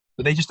that?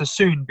 But they just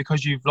assume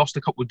because you've lost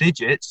a couple of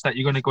digits that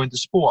you're going to go into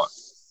sport.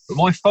 But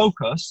my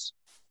focus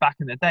back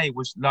in the day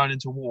was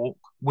learning to walk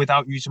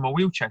without using my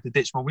wheelchair, to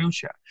ditch my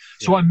wheelchair.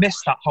 So I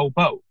missed that whole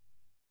boat.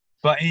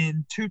 But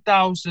in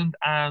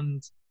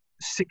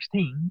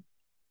 2016,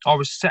 I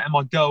was setting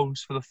my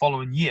goals for the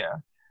following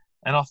year.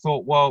 And I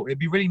thought, well, it'd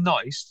be really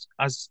nice,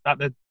 as at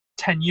the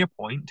 10-year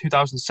point,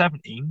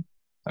 2017,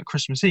 at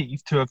Christmas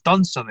Eve, to have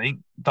done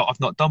something that I've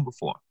not done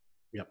before.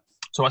 Yep.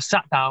 So I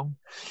sat down,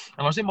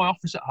 and I was in my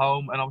office at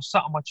home, and I was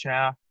sat on my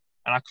chair,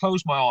 and I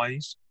closed my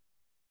eyes,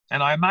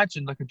 and I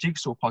imagined like a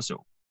jigsaw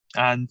puzzle.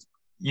 And,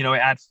 you know,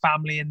 it had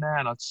family in there,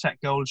 and I'd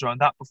set goals around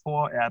that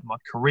before. It had my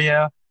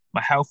career,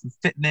 my health and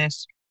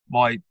fitness,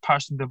 my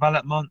personal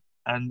development,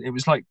 and it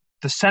was like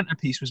the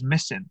centerpiece was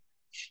missing.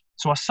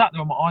 So I sat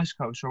there with my eyes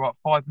closed for about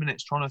 5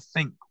 minutes trying to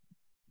think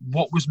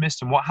what was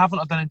missing, what haven't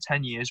I done in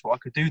 10 years, what I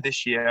could do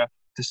this year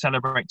to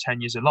celebrate 10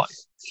 years of life.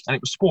 And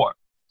it was sport.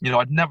 You know,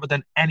 I'd never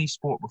done any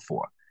sport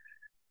before.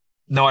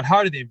 Now, I'd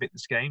heard of the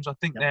Invictus Games. I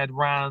think they had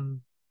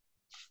ran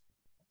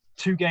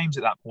 2 games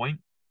at that point.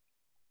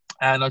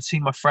 And I'd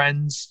seen my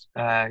friends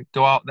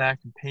go out there,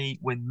 compete,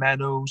 win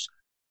medals,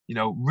 you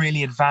know,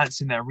 really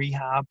advance in their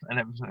rehab and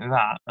everything like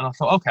that. And I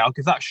thought, okay, I'll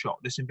give that a shot,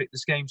 this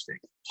Invictus Games thing.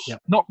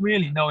 Yep. Not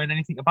really knowing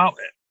anything about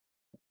it.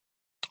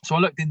 So I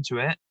looked into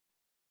it,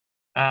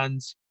 and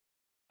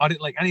I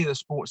didn't like any of the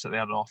sports that they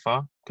had on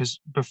offer, because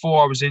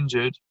before I was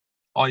injured,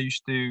 I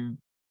used to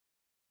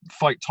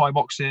fight Thai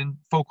boxing,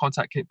 full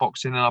contact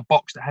kickboxing, and I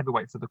boxed at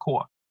heavyweight for the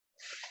Corps.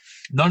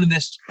 None of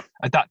this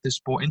adaptive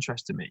sport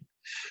interested me.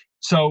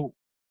 So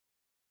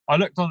I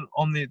looked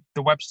on the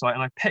website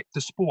and I picked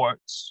the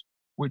sports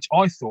which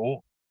I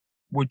thought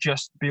would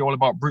just be all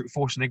about brute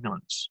force and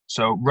ignorance.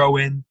 So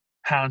rowing,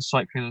 hand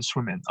cycling and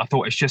swimming. I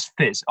thought it's just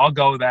fits. I'll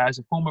go there as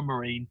a former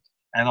Marine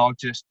and I'll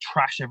just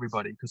trash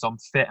everybody because I'm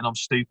fit and I'm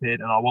stupid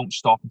and I won't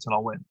stop until I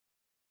win.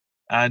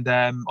 And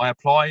I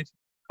applied.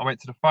 I went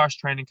to the first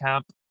training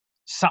camp,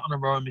 sat on a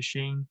rowing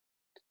machine.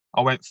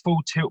 I went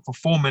full tilt for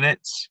 4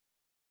 minutes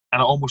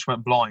and I almost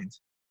went blind.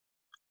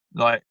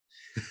 Like,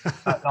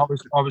 I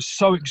was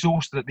so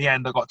exhausted at the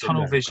end. I got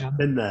tunnel vision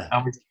and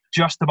was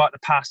just about to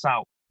pass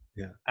out.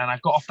 Yeah. And I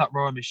got off that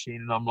rowing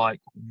machine and I'm like,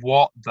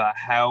 what the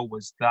hell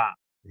was that?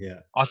 Yeah.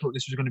 I thought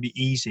this was going to be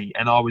easy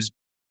and I was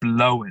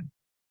blowing.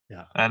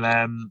 Yeah.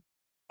 And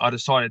I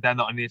decided then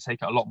that I needed to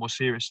take it a lot more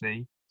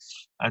seriously.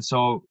 And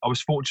so I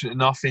was fortunate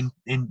enough in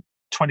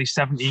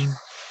 2017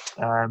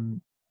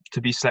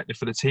 to be selected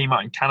for the team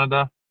out in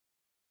Canada.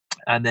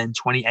 And then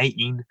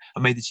 2018, I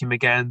made the team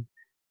again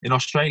in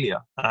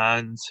Australia.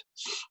 And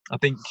I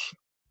think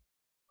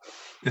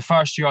the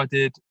first year I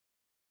did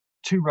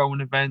 2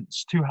 rowing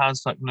events, 2 hand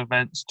cycling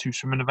events, 2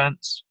 swimming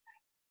events.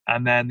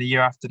 And then the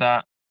year after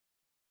that,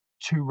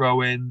 2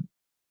 rowing,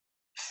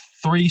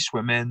 3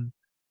 swimming,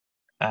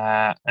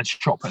 and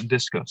shot put and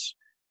discus.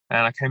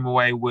 And I came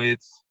away with,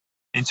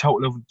 in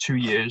total over 2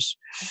 years,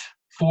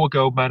 4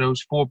 gold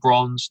medals, 4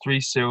 bronze,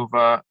 3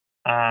 silver.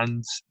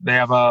 And they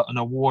have an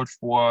award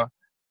for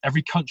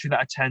every country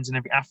that attends and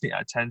every athlete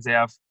that attends. They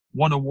have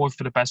 1 award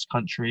for the best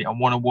country and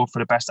 1 award for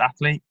the best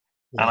athlete.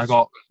 Yes. And I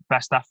got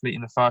best athlete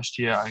in the first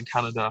year in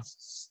Canada.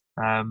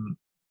 I'm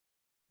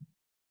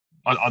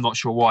not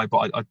sure why,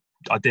 but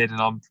I did,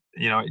 and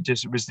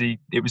it was the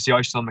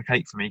icing on the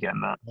cake for me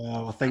getting that.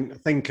 Well, I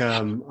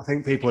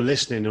think people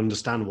listening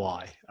understand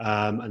why.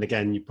 And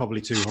again, you're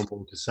probably too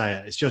humble to say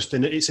it. It's just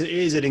it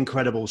is an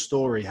incredible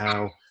story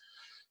how,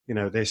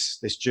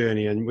 this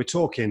journey, and we're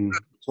talking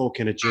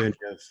a journey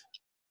of,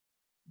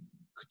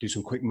 could do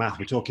some quick math.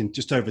 We're talking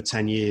just over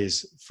 10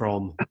 years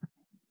from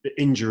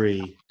the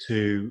injury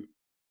to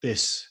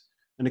this.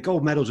 And a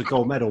gold medal's a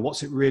gold medal.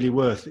 What's it really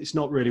worth? It's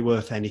not really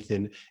worth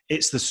anything.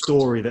 It's the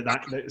story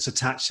that's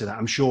attached to that.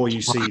 I'm sure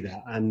you see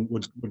that and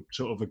would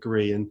sort of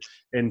agree.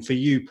 And for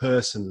you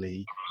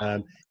personally,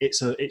 it's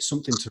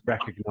something to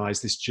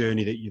recognise this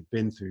journey that you've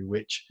been through,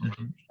 which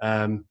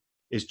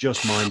is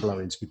just mind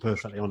blowing, to be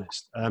perfectly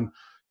honest.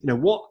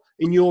 What,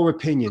 in your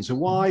opinion, so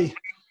why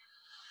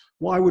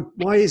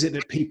is it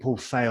that people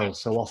fail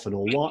so often,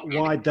 or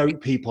why don't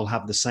people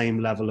have the same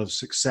level of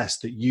success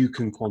that you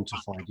can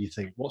quantify? Do you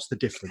think? What's the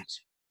difference?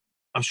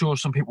 I'm sure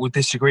some people would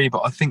disagree,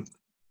 but I think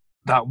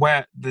that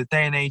where the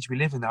day and age we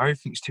live in now,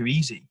 everything's too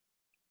easy.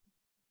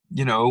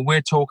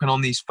 We're talking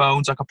on these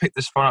phones. I can pick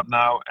this phone up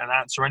now and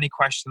answer any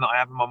question that I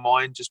have in my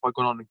mind just by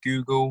going on to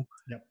Google.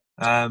 Yep.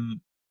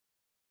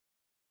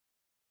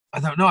 I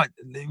don't know.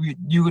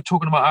 You were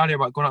talking about earlier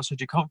about going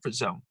outside your comfort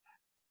zone.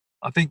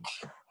 I think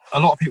a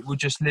lot of people would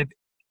just live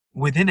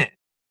within it,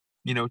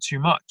 too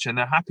much, and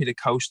they're happy to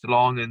coast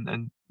along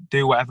and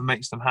do whatever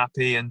makes them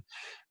happy and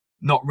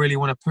not really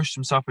want to push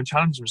themselves and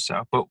challenge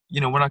themselves. But,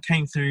 when I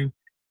came through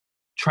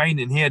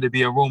training here to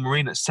be a Royal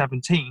Marine at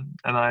 17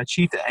 and I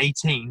achieved at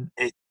 18,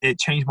 it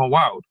changed my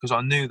world, because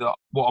I knew that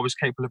what I was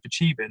capable of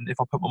achieving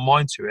if I put my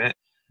mind to it.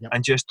 Yep.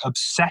 And just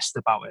obsessed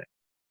about it.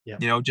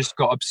 Yep. Just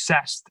got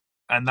obsessed,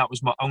 and that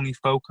was my only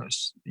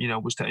focus,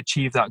 was to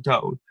achieve that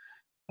goal.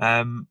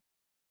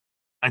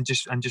 And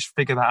just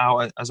figure that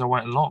out as I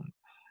went along.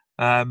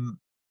 And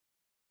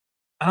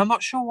I'm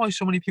not sure why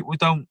so many people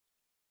don't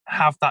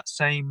have that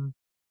same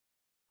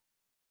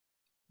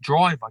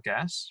drive, I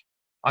guess.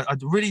 I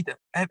really,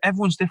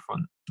 everyone's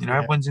different,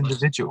 everyone's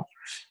individual.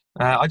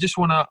 I just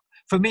want to,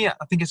 for me, I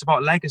think it's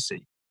about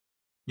legacy.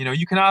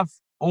 You can have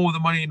all the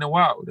money in the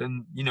world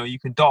and, you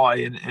can die.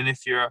 And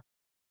if you're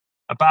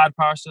a bad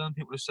person,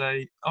 people will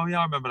say, oh yeah,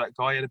 I remember that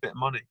guy, he had a bit of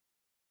money.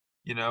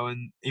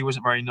 And he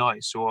wasn't very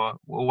nice or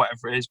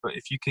whatever it is. But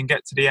if you can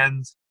get to the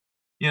end,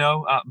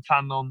 I'm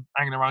planning on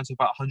hanging around to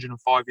about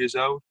 105 years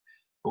old.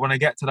 But when I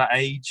get to that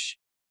age,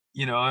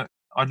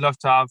 I'd love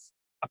to have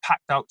a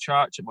packed out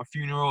church at my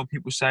funeral and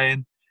people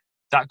saying,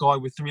 that guy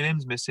with 3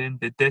 limbs missing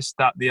did this,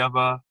 that, the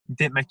other. He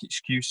didn't make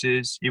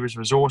excuses. He was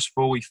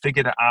resourceful. He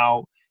figured it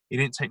out. He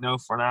didn't take no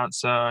for an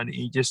answer. And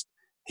he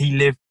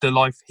lived the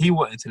life he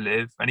wanted to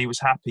live and he was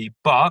happy.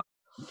 But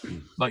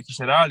like you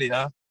said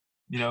earlier,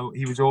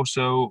 he was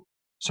also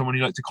someone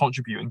who liked to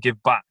contribute and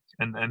give back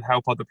and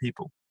help other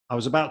people. I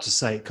was about to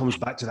say, it comes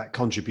back to that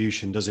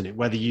contribution, doesn't it?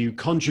 Whether you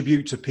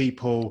contribute to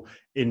people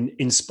in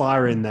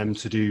inspiring them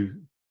to do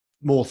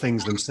more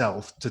things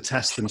themselves, to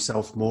test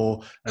themselves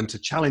more and to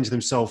challenge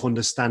themselves,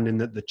 understanding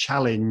that the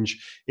challenge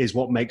is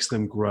what makes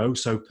them grow.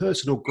 So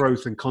personal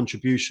growth and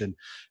contribution,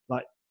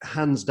 like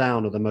hands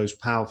down, are the most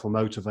powerful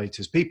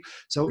motivators.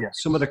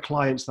 Some of the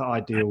clients that I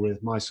deal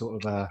with, my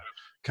sort of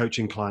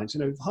coaching clients,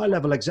 high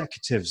level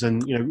executives,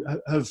 and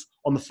have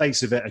on the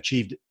face of it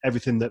achieved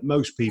everything that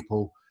most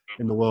people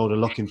in the world are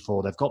looking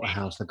for. They've got the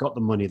house, they've got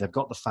the money, they've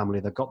got the family,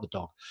 they've got the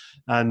dog,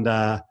 and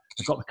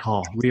they've got the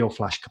car, real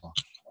flash car,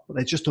 but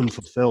they're just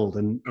unfulfilled,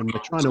 and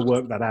they're trying to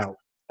work that out.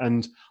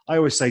 And I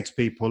always say to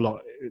people,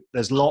 look,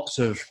 there's lots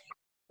of,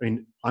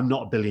 I'm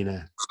not a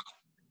billionaire.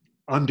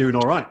 I'm doing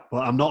all right,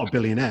 but I'm not a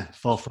billionaire,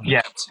 far from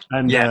it.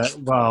 And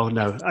well,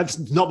 no, that's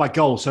not my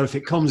goal. So if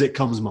it comes,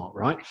 Mark,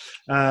 right?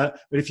 But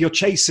if you're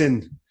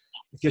chasing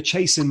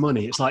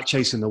money, it's like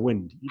chasing the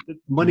wind.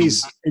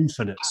 Money's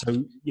infinite,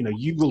 so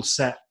you will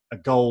set a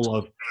goal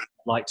of,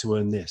 I'd like to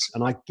earn this,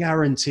 and I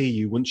guarantee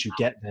you, once you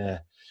get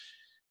there,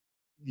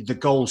 the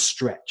goal's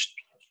stretched.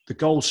 The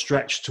goal's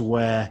stretched to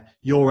where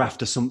you're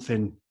after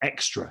something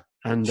extra,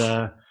 and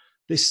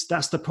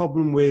that's the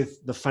problem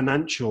with the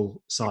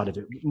financial side of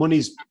it.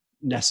 Money's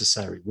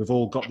necessary. We've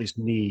all got this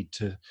need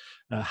to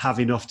have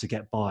enough to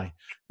get by.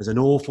 There's an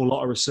awful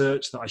lot of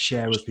research that I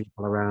share with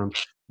people around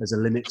there's a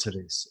limit to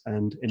this,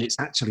 and it's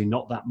actually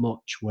not that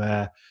much,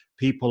 where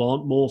people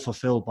aren't more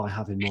fulfilled by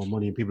having more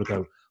money. And people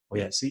go, oh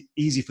yeah, it's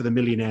easy for the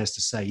millionaires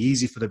to say,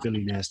 easy for the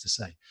billionaires to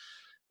say.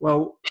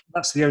 Well,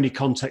 that's the only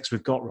context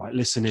we've got, right?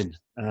 Listen in.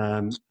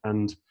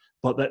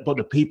 But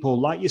the people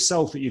like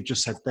yourself that you've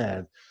just said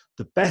there,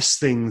 the best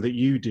thing that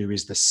you do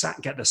is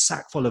get the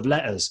sack full of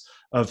letters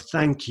of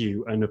thank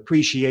you and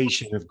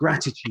appreciation, of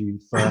gratitude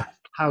for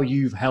how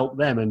you've helped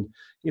them. And,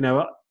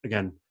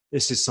 again,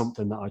 this is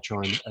something that I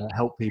try and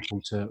help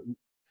people to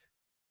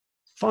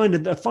find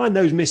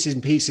those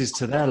missing pieces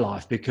to their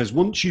life, because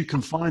once you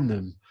can find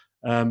them,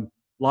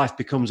 life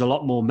becomes a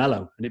lot more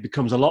mellow, and it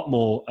becomes a lot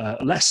more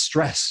less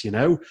stress,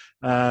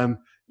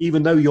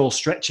 even though you're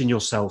stretching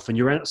yourself and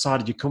you're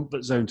outside of your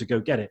comfort zone to go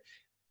get it.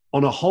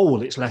 On a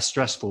whole, it's less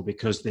stressful,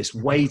 because this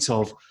weight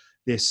of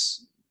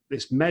this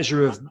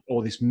measure of,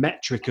 or this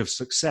metric of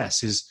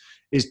success is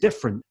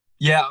different.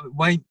 Yeah,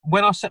 when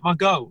I set my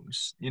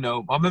goals, I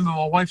remember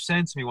my wife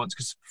saying to me once,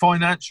 because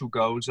financial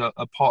goals are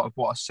part of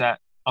what I set.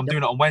 I'm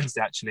doing it on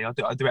Wednesday, actually. I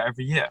do it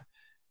every year.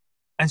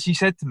 And she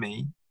said to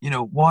me,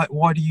 why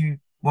do you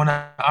want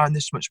to earn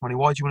this much money?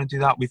 Why do you want to do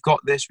that? We've got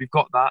this, we've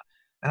got that.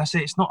 And I say,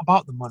 it's not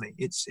about the money.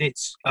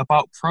 It's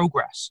about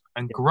progress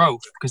and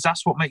growth, because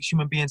that's what makes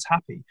human beings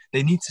happy.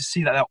 They need to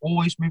see that they're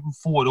always moving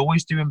forward,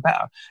 always doing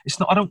better. It's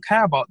not, I don't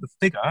care about the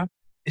figure.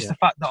 It's the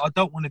fact that I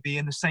don't want to be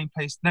in the same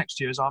place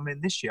next year as I'm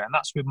in this year. And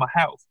that's with my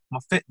health, my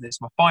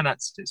fitness, my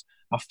finances,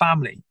 my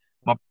family,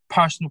 my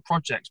personal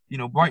projects,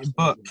 writing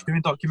books,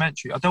 doing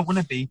documentary. I don't want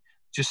to be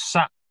just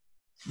sat,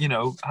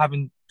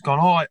 having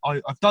gone,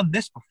 I've done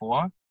this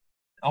before.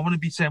 I want to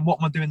be saying, what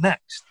am I doing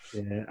next?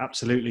 Yeah,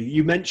 absolutely.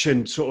 You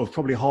mentioned sort of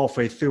probably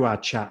halfway through our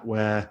chat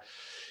where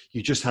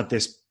you just had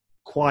this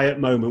quiet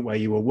moment where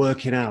you were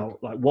working out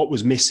like what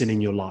was missing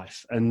in your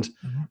life. And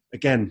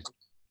again,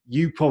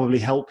 you probably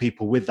help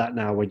people with that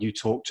now when you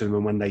talk to them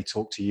and when they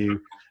talk to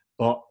you.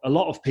 But a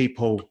lot of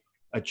people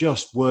are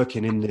just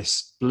working in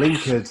this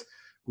blinkered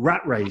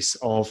rat race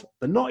of,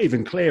 they're not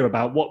even clear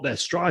about what they're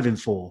striving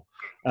for.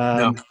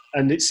 No.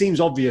 And it seems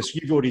obvious,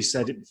 you've already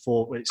said it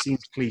before, but it seems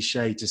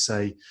cliche to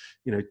say,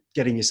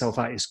 getting yourself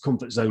out of his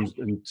comfort zone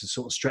and to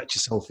sort of stretch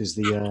yourself is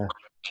the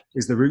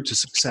route to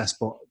success.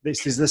 But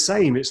this is the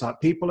same. It's like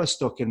people are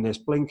stuck in this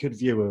blinkered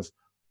view of,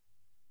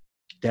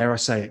 dare I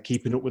say it,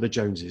 keeping up with the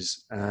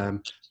Joneses,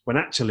 when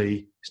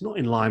actually it's not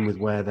in line with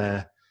where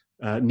they're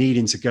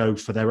needing to go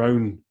for their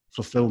own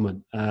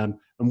fulfillment. And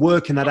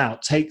working that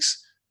out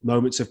takes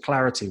moments of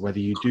clarity, whether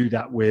you do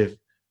that with,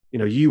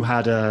 you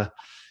had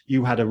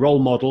a role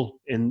model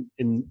in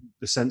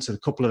the sense of a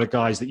couple of the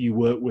guys that you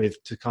work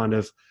with to kind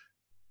of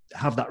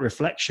have that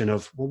reflection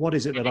of, well, what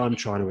is it that I'm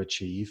trying to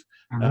achieve?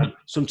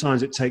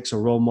 Sometimes it takes a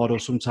role model.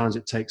 Sometimes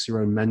it takes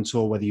your own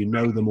mentor, whether you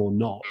know them or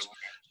not.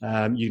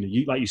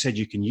 You like you said,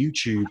 you can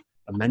YouTube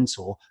a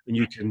mentor and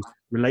you can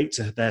relate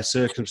to their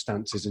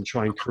circumstances and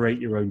try and create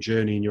your own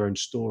journey and your own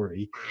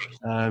story.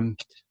 And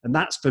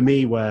that's for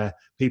me where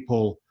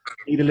people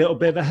need a little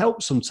bit of a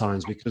help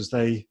sometimes, because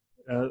the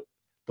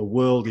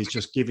world is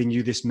just giving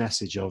you this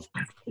message of,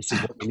 this is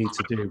what you need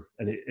to do,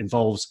 and it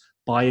involves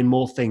buying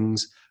more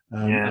things.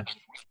 I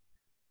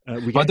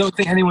don't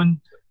think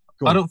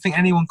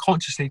anyone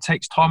consciously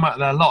takes time out of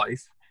their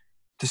life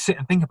to sit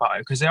and think about it,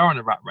 because they are in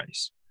a rat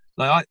race.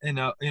 Like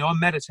I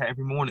meditate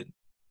every morning,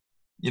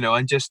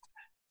 and just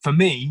for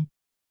me,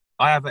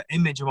 I have an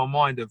image in my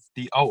mind of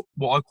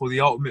what I call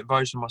the ultimate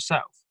version of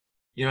myself,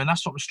 and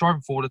that's what I'm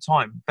striving for all the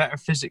time: better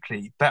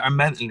physically, better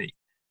mentally.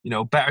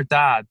 Better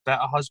dad,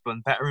 better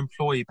husband, better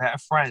employee, better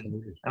friend.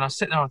 And I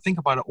sit there and I think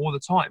about it all the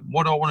time.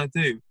 What do I want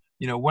to do?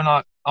 When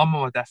I'm on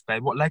my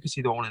deathbed, what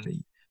legacy do I want to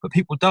leave? But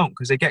people don't,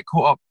 because they get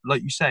caught up,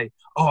 like you say,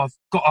 I've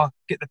got to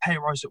get the pay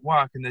rise at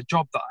work and the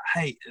job that I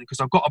hate,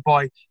 because I've got to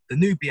buy the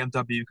new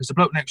BMW because the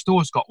bloke next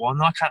door's got one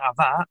and I can't have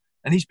that.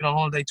 And he's been on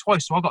holiday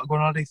twice, so I've got to go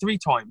on holiday 3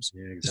 times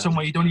to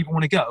somewhere you don't even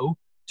want to go,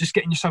 just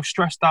getting yourself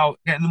stressed out,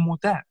 getting them more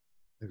debt.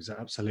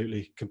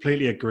 Absolutely.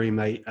 Completely agree,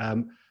 mate.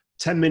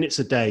 10 minutes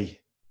a day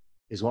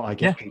is what I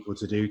get people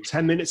to do.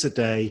 10 minutes a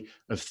day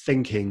of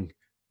thinking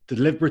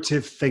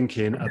deliberative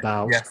thinking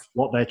about Yes.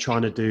 what they're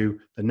trying to do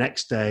the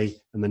next day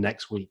and the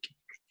next week.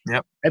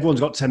 Yep. Everyone's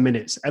got 10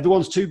 minutes.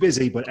 Everyone's too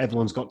busy, but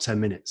everyone's got 10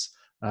 minutes.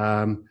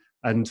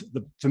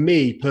 For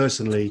me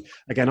personally,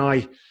 again,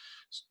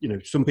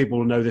 some people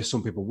will know this,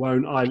 some people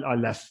won't. I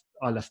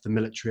left the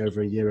military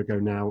over a year ago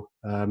now,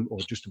 or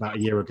just about a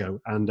year ago.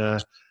 And a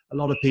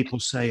lot of people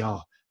say,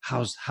 "Oh,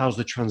 how's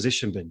the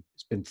transition been?"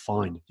 It's been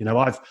fine.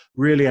 I've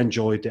really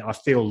enjoyed it. I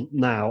feel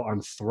now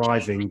I'm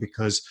thriving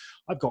because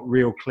I've got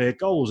real clear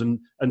goals. And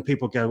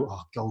people go,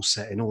 "Oh, goal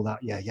setting, all that,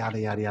 yeah, yada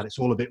yada yada. It's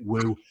all a bit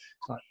woo."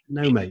 It's like,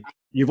 no, mate.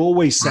 You've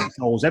always set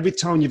goals. Every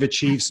time you've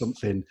achieved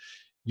something,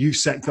 you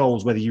set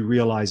goals whether you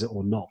realize it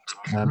or not.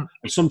 And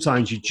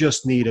sometimes you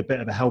just need a bit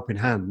of a helping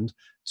hand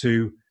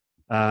to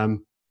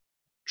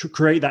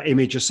create that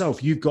image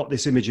yourself. You've got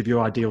this image of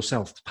your ideal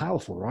self. It's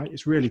powerful, right?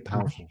 It's really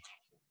powerful.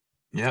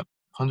 Yep,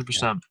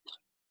 100%.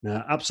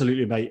 Yeah,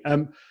 absolutely, mate.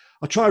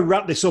 I'll try and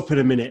wrap this up in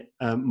a minute,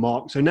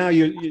 Mark. So now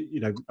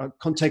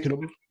I've taken up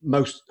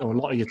most or a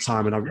lot of your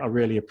time, and I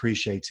really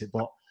appreciate it.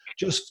 But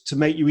just to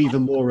make you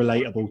even more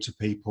relatable to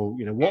people,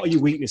 what are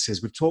your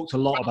weaknesses? We've talked a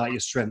lot about your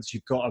strengths.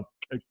 You've got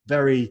a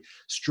very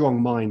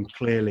strong mind,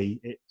 clearly.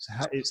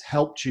 It's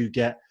helped you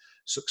get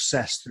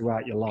success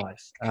throughout your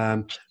life.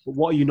 But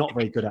what are you not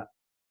very good at?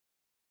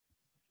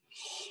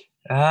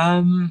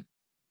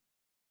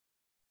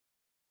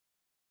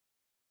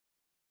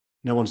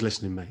 No one's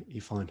listening, mate.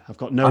 You're fine. I've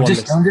got no one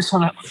listening. I'm just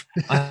trying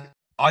to...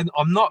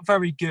 I'm not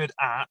very good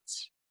at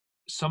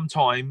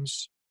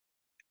sometimes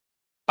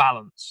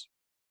balance.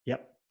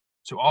 Yep.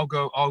 So I'll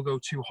go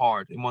too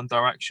hard in one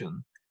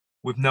direction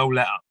with no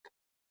let up.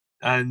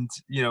 And,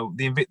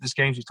 the Invictus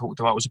Games we talked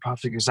about was a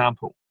perfect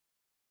example.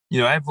 A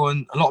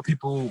lot of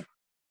people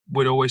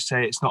would always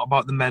say it's not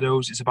about the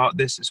medals, it's about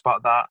this, it's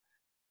about that.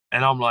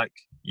 And I'm like,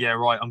 yeah,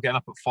 right, I'm getting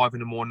up at 5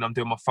 a.m, I'm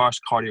doing my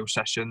first cardio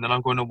session, then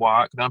I'm going to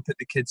work, then I'm putting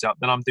the kids up,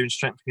 then I'm doing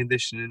strength and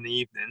conditioning in the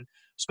evening,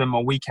 spend my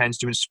weekends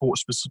doing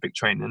sports-specific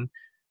training.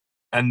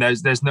 And there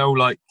was no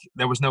let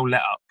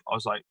up. I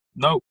was like,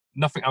 no,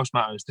 nothing else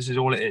matters. This is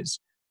all it is.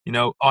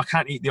 I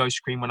can't eat the ice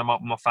cream when I'm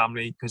out with my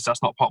family because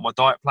that's not part of my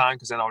diet plan,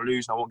 because then I'll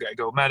lose and I won't get a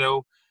gold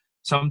medal.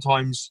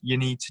 Sometimes you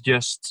need to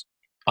just,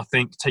 I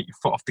think, take your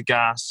foot off the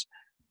gas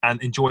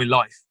and enjoy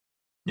life.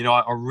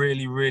 I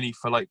really, really,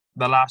 for like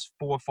the last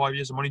 4 or 5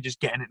 years, I'm only just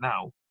getting it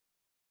now.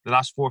 The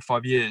last 4 or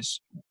 5 years,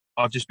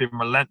 I've just been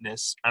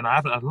relentless and I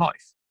haven't had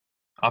life.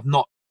 I've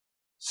not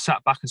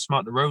sat back and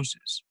smelt the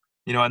roses,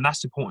 and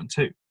that's important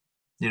too.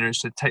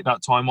 So take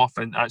that time off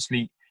and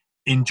actually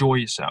enjoy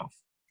yourself.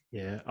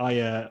 Yeah,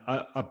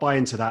 I buy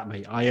into that,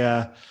 mate.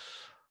 I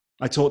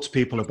talk to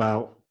people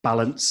about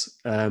balance.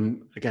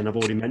 Again, I've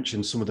already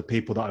mentioned some of the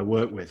people that I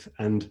work with,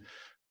 and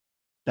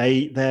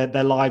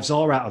their lives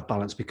are out of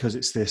balance because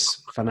it's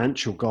this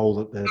financial goal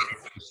that they're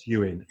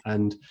pursuing.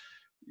 And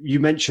you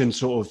mentioned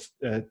sort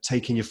of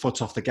taking your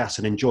foot off the gas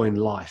and enjoying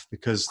life,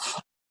 because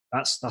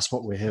that's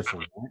what we're here for.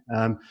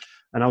 Right?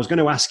 And I was going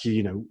to ask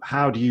you,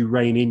 how do you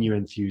rein in your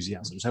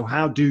enthusiasm? So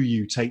how do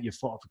you take your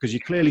foot off? Because you're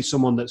clearly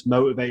someone that's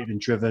motivated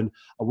and driven.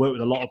 I work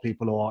with a lot of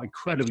people who are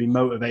incredibly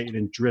motivated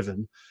and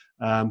driven.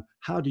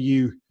 How do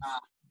you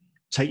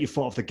take your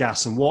foot off the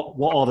gas, and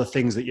what are the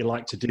things that you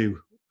like to do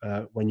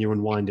when you're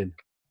unwinding?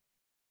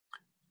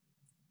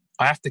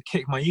 I have to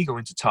kick my ego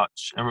into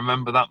touch and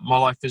remember that my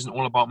life isn't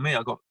all about me.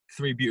 I've got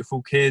 3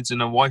 beautiful kids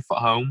and a wife at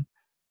home,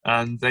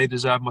 and they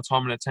deserve my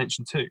time and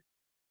attention too.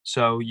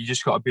 So you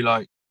just got to be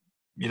like,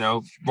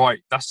 right,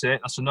 that's it.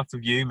 That's enough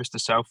of you, Mr.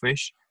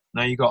 Selfish.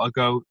 Now you got to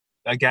go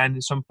again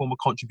in some form of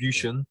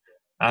contribution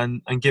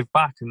and give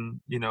back, and,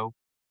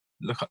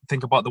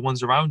 think about the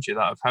ones around you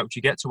that have helped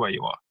you get to where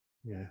you are.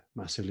 Yeah,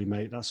 massively,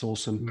 mate. That's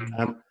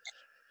awesome.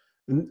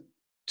 And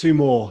 2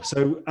 more.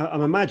 So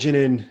I'm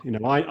imagining,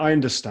 I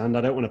understand,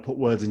 I don't want to put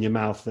words in your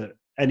mouth, that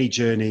any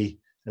journey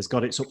has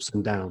got its ups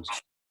and downs.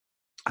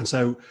 And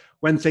so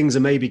when things are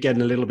maybe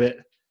getting a little bit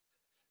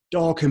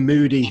dark and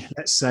moody,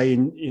 let's say,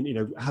 and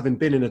having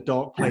been in a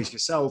dark place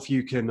yourself,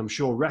 you can, I'm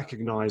sure,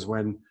 recognize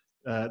when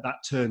that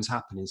turn's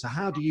happening. So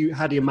how do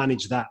you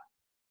manage that?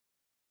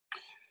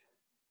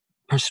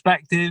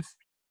 Perspective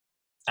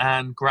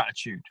and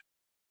gratitude.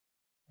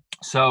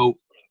 So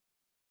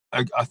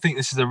I think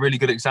this is a really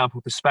good example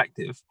of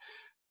perspective.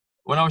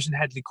 When I was in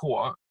Headley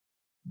Court,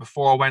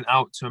 before I went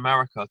out to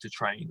America to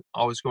train,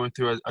 I was going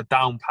through a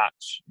down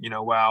patch,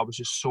 where I was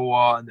just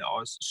sore and I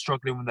was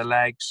struggling with the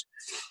legs,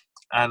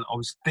 and I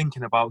was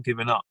thinking about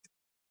giving up.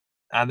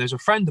 And there's a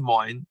friend of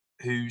mine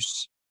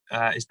whose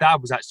his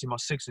dad was actually my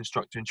SIGs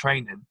instructor in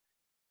training.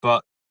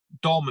 But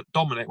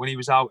Dominic, when he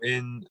was out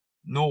in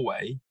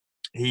Norway,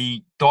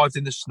 he dived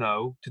in the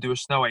snow to do a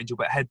snow angel,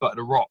 but headbutted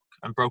a rock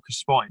and broke his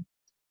spine.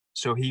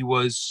 So he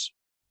was,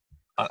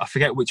 I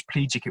forget which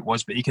plegic it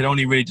was, but he could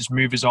only really just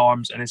move his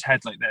arms and his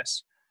head like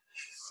this.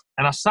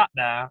 And I sat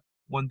there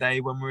one day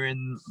when we were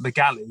in the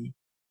galley,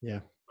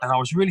 and I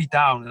was really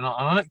down, and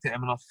I looked at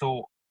him and I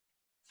thought,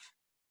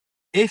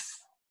 if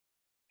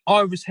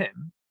I was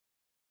him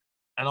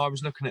and I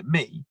was looking at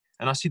me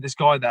and I see this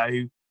guy there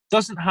who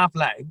doesn't have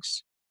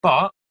legs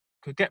but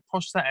could get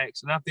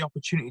prosthetics and have the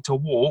opportunity to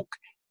walk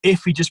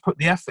if he just put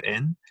the effort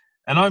in.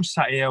 And I'm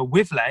sat here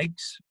with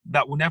legs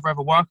that will never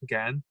ever work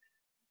again.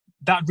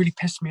 That really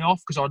pissed me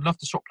off because I'd love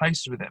to swap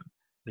places with him.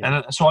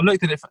 Yeah. And so I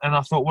looked at it and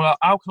I thought, well,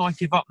 how can I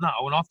give up now?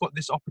 And I've got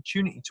this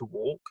opportunity to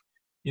walk,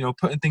 you know,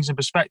 putting things in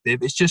perspective.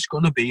 It's just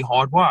going to be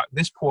hard work.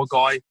 This poor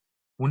guy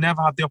will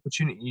never have the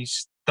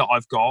opportunities that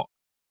I've got,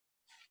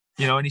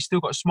 you know, and he's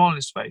still got a smile on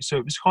his face. So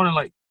it was kind of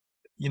like,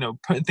 you know,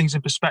 putting things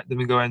in perspective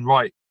and going,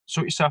 right,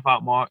 sort yourself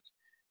out, Mark.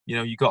 You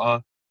know, you got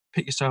to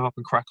pick yourself up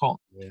and crack on.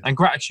 Yeah. And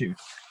gratitude.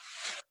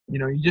 You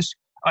know,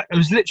 it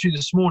was literally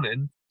this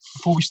morning,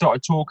 before we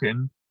started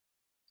talking,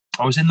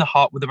 I was in the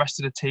hut with the rest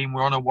of the team.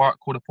 We're on a work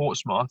called a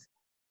Portsmouth,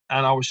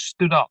 and I was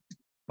stood up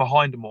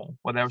behind them all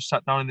where they were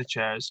sat down in the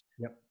chairs.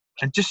 Yep.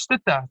 And just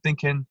stood there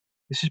thinking,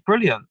 this is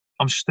brilliant.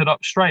 I'm stood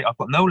up straight. I've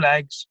got no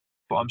legs,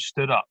 but I'm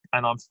stood up.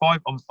 And I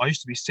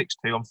used to be 6'2".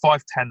 I'm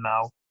 5'10"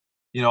 now.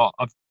 You know,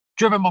 I've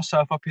driven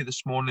myself up here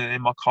this morning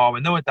in my car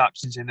with no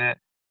adaptions in it.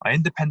 I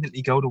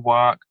independently go to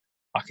work.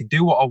 I can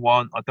do what I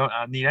want.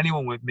 I need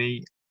anyone with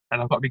me.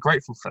 And I've got to be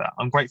grateful for that.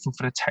 I'm grateful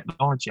for the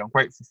technology. I'm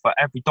grateful for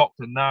every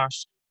doctor,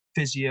 nurse,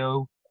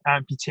 physio,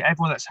 amputee,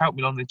 everyone that's helped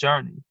me along the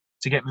journey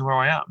to get me where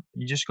I am.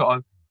 You just got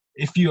to,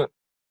 if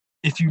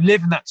you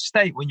live in that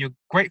state when you're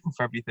grateful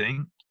for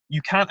everything,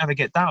 you can't ever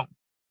get down.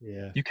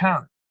 Yeah. You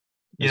can't.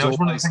 You know, it's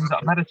one of the things that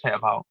I meditate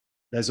about.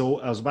 I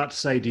was about to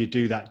say, do you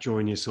do that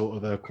during your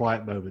sort of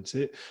quiet moments?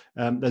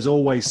 There's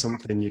always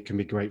something you can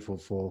be grateful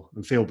for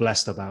and feel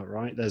blessed about,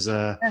 right?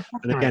 And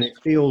again, it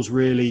feels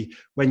really,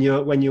 when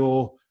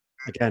you're,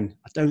 again,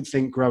 I don't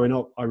think growing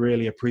up, I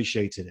really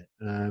appreciated it.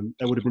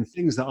 There would have been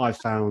things that I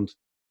found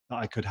that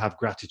I could have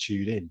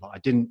gratitude in, but I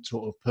didn't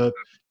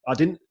I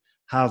didn't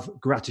have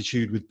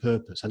gratitude with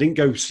purpose. I didn't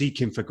go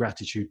seeking for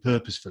gratitude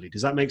purposefully.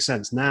 Does that make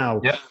sense?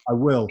 Now I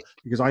will,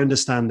 because I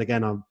understand,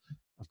 again,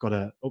 I've got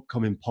an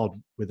upcoming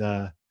pod with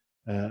a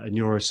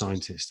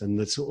neuroscientist, and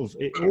the sort of,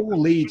 it all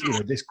leads, you know,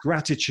 this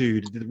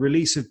gratitude, the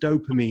release of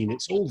dopamine,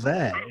 it's all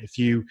there. If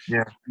you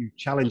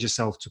challenge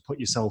yourself to put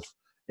yourself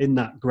in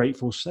that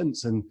grateful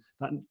sense and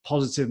that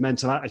positive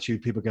mental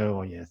attitude, people go,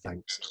 oh yeah,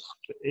 thanks.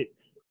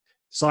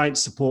 Science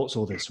supports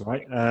all this,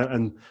 right?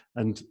 And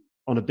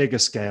on a bigger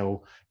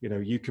scale, you know,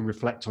 you can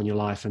reflect on your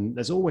life, and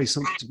there's always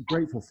something to be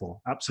grateful for.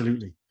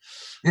 Absolutely.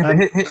 Yeah,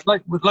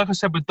 but like I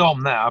said with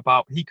Dom there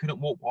about he couldn't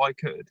walk, but I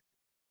could.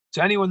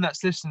 To anyone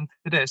that's listening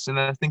to this and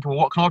they're thinking, well,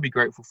 what can I be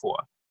grateful for?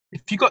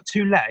 If you got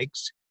 2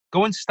 legs,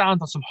 go and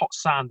stand on some hot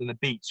sand on the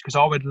beach, because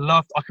I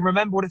can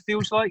remember what it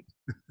feels like,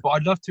 but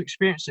I'd love to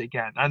experience it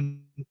again.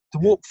 And to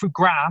walk through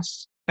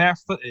grass,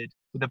 barefooted,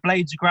 with the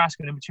blades of grass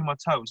going in between my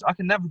toes, I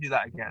can never do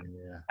that again.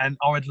 Yeah. And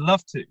I would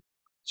love to.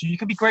 So you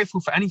can be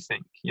grateful for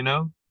anything, you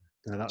know?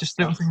 No, just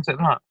little things like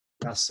that.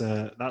 That's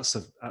an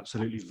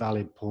absolutely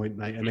valid point,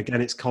 mate. And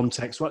again, it's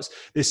context.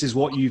 This is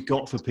what you've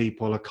got for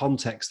people, a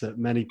context that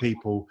many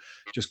people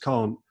just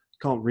can't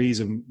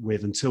reason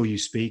with until you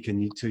speak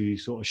and until you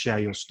sort of share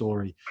your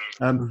story.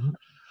 And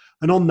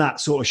on that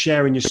sort of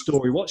sharing your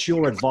story, what's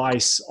your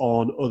advice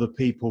on other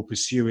people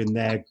pursuing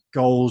their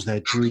goals,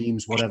 their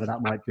dreams, whatever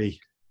that might be?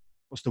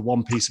 What's the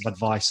one piece of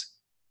advice?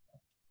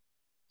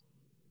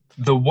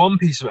 The one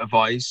piece of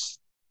advice,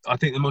 I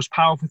think the most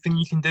powerful thing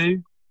you can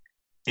do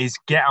is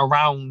get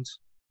around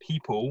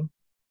people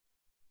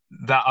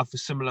that have a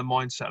similar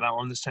mindset, that are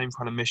on the same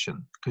kind of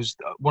mission. Because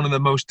one of the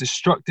most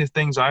destructive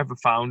things I ever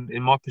found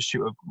in my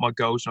pursuit of my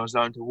goals when I was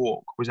learning to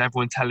walk was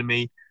everyone telling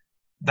me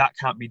that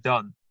can't be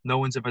done. No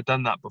one's ever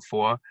done that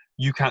before.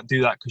 You can't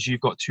do that because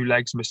you've got 2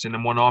 legs missing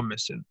and 1 arm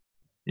missing,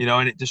 you know,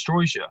 and it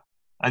destroys you.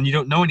 And you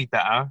don't know any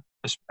better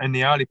in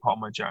the early part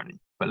of my journey.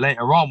 But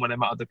later on, when I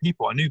met other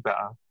people, I knew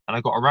better, and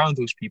I got around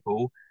those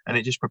people, and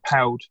it just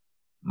propelled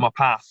my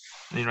path,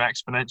 you know,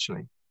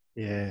 exponentially.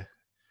 Yeah,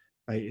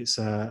 it's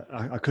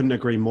I couldn't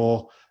agree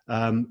more.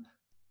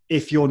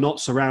 If you're not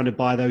surrounded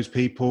by those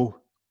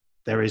people,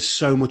 there is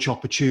so much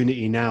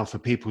opportunity now for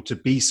people to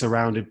be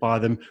surrounded by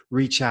them.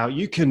 Reach out.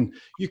 You can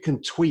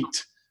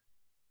tweet.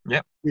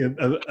 Yep.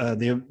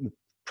 The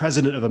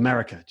President of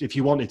America, if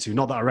you wanted to.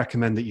 Not that I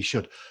recommend that you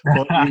should,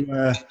 but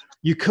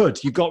you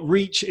could. You got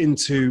reach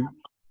into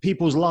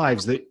people's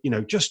lives that, you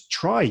know, just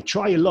try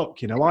your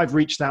luck. You know, I've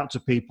reached out to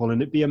people,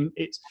 and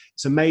it's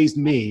amazed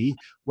me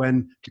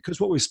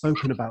because what we've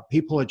spoken about,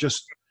 people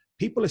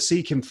are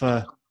seeking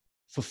for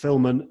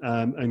fulfillment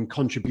and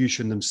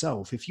contribution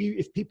themselves.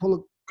 If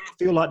people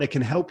feel like they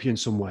can help you in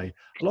some way,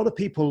 a lot of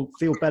people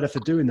feel better for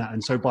doing that,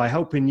 and so by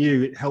helping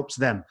you, it helps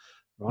them.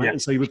 Right. Yeah.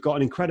 And so we've got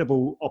an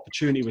incredible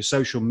opportunity with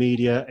social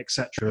media,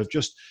 etc., of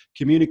just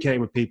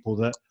communicating with people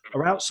that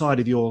are outside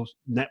of your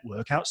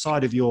network,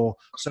 outside of your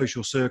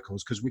social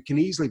circles, because we can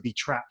easily be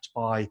trapped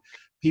by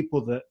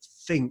people that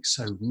think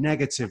so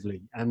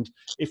negatively. And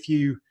if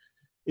you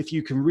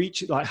can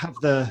reach, like, have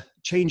the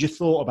change your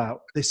thought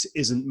about this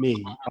isn't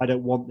me, I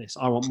don't want this,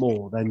 I want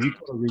more, then you've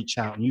got to reach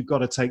out and you've got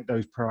to take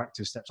those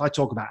proactive steps. I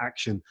talk about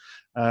action.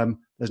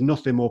 There's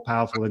nothing more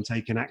powerful than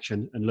taking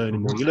action and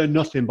learning more. You learn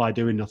nothing by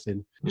doing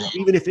nothing.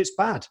 Even if it's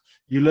bad,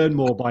 you learn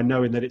more by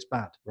knowing that it's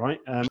bad, right?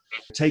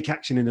 Take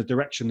action in the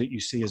direction that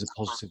you see as a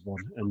positive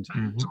one, and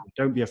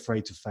don't be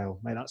afraid to fail.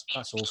 Mate,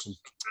 that's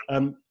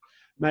awesome.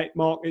 Mate,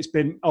 Mark, it's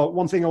been... Oh,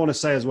 one thing I want to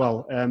say as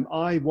well.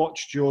 I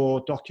watched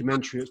your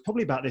documentary. It was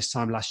probably about this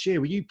time last year.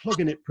 Were you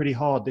plugging it pretty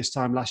hard this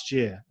time last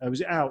year?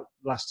 Was it out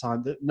last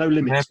time? No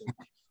Limits?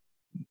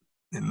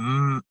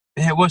 Yeah,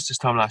 it was this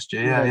time last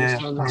year. Yeah. This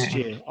time last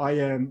year.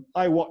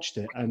 I watched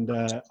it, and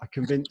I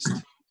convinced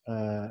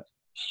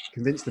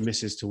the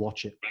missus to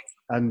watch it.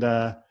 And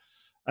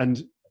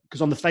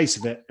because on the face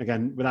of it,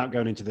 again, without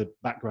going into the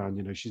background,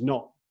 you know, she's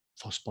not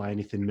fussed by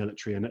anything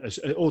military, and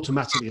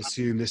automatically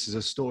assume this is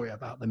a story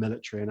about the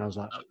military. And I was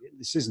like,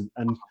 this isn't.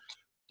 And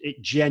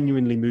it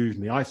genuinely moved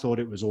me. I thought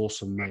it was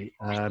awesome, mate.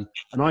 And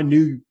I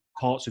knew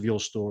parts of your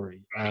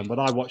story, but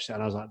I watched it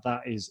and I was like,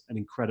 that is an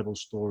incredible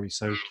story.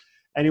 So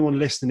anyone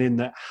listening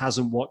that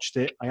hasn't watched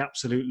it, I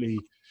absolutely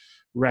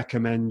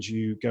recommend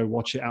you go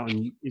watch it out.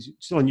 And it's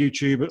still on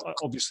YouTube,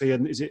 obviously.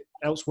 And is it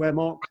elsewhere,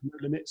 Mark? No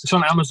Limits? It's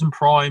on Amazon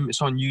Prime.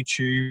 It's on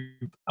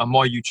YouTube, on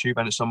my YouTube,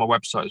 and it's on my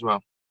website as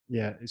well.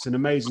 Yeah, it's an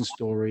amazing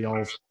story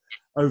of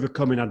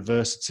overcoming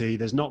adversity.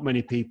 There's not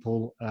many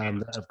people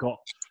that have got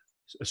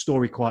a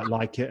story quite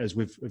like it, as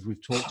we've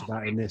talked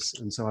about in this,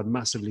 and so I'd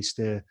massively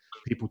steer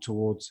people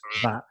towards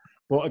that.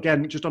 But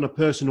again, just on a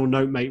personal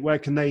note, mate, where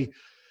can they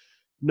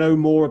know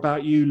more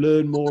about you,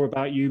 learn more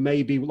about you,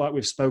 maybe, like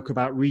we've spoke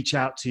about, reach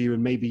out to you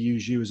and maybe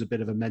use you as a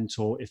bit of a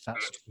mentor if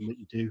that's something that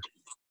you do?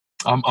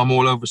 I'm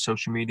all over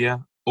social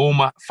media, all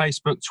my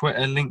Facebook, Twitter,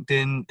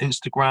 LinkedIn,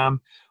 Instagram,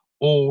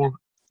 all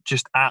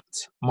just at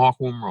Mark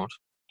Ormrod,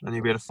 and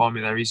you'll be able to find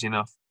me there easy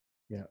enough.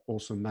 Yeah,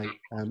 awesome, mate.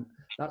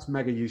 That's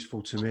mega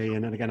useful to me.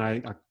 And then again,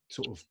 I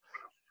sort of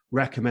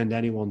recommend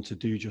anyone to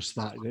do just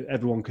that.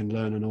 Everyone can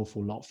learn an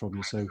awful lot from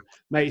you. So,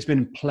 mate, it's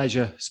been a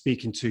pleasure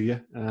speaking to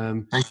you.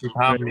 Thank you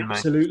for having me, mate.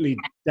 Absolutely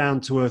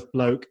down-to-earth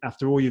bloke.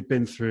 After all you've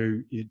been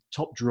through, you're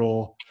top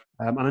drawer.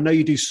 And I know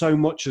you do so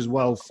much as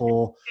well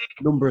for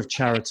a number of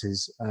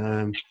charities.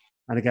 And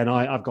again,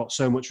 I've got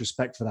so much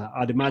respect for that.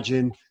 I'd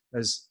imagine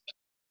there's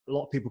a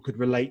lot of people could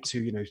relate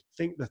to, you know,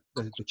 think that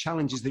the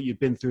challenges that you've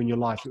been through in your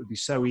life, it would be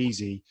so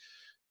easy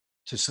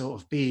to sort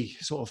of be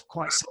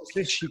quite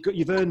selfish.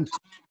 You've earned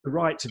the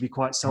right to be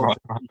quite selfish.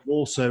 Right. You've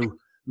also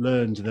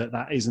learned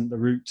that isn't the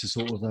route to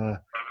sort of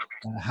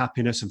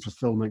happiness and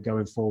fulfillment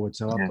going forward.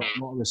 So I've got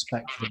a lot of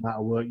respect for the amount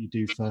of work you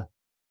do for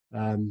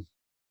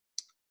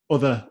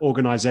other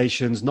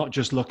organisations, not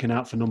just looking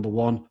out for number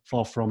one,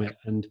 far from it.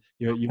 And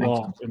you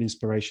are an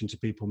inspiration to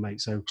people,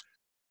 mate. So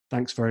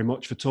thanks very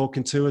much for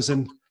talking to us,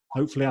 and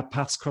hopefully our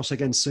paths cross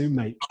again soon,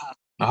 mate.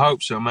 I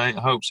hope so, mate.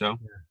 I hope so.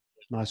 Yeah.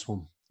 Nice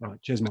one. All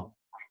right. Cheers, Mark.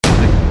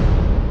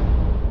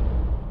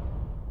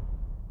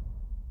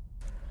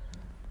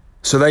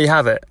 So there you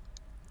have it.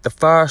 The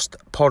first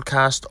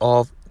podcast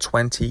of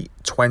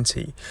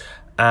 2020.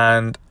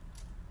 And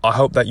I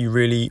hope that you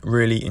really,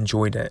 really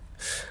enjoyed it.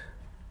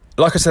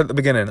 Like I said at the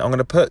beginning, I'm going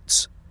to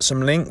put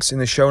some links in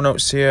the show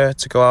notes here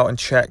to go out and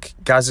check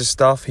Gaz's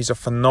stuff. He's a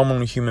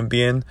phenomenal human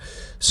being.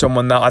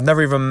 Someone that I've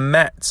never even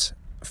met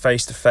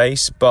face to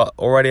face, but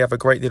already have a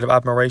great deal of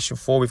admiration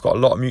for. We've got a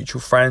lot of mutual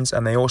friends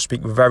and they all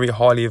speak very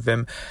highly of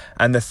him,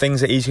 and the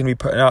things that he's going to be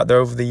putting out there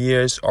over the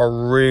years are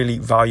really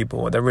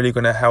valuable. They're really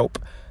going to help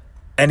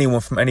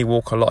anyone from any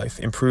walk of life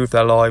improve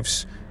their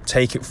lives,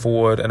 take it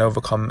forward, and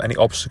overcome any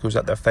obstacles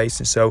that they're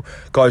facing. So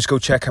guys, go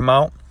check him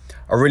out.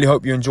 I really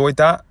hope you enjoyed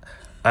that,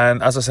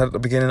 and as I said at the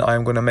beginning, I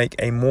am going to make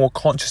a more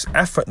conscious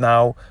effort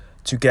now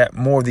to get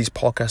more of these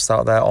podcasts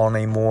out there on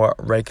a more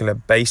regular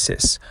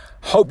basis.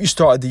 Hope you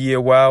started the year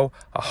well.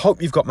 I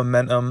hope you've got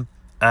momentum,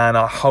 and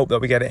I hope that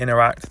we get to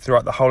interact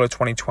throughout the whole of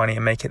 2020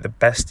 and make it the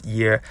best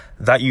year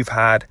that you've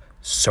had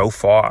so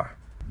far.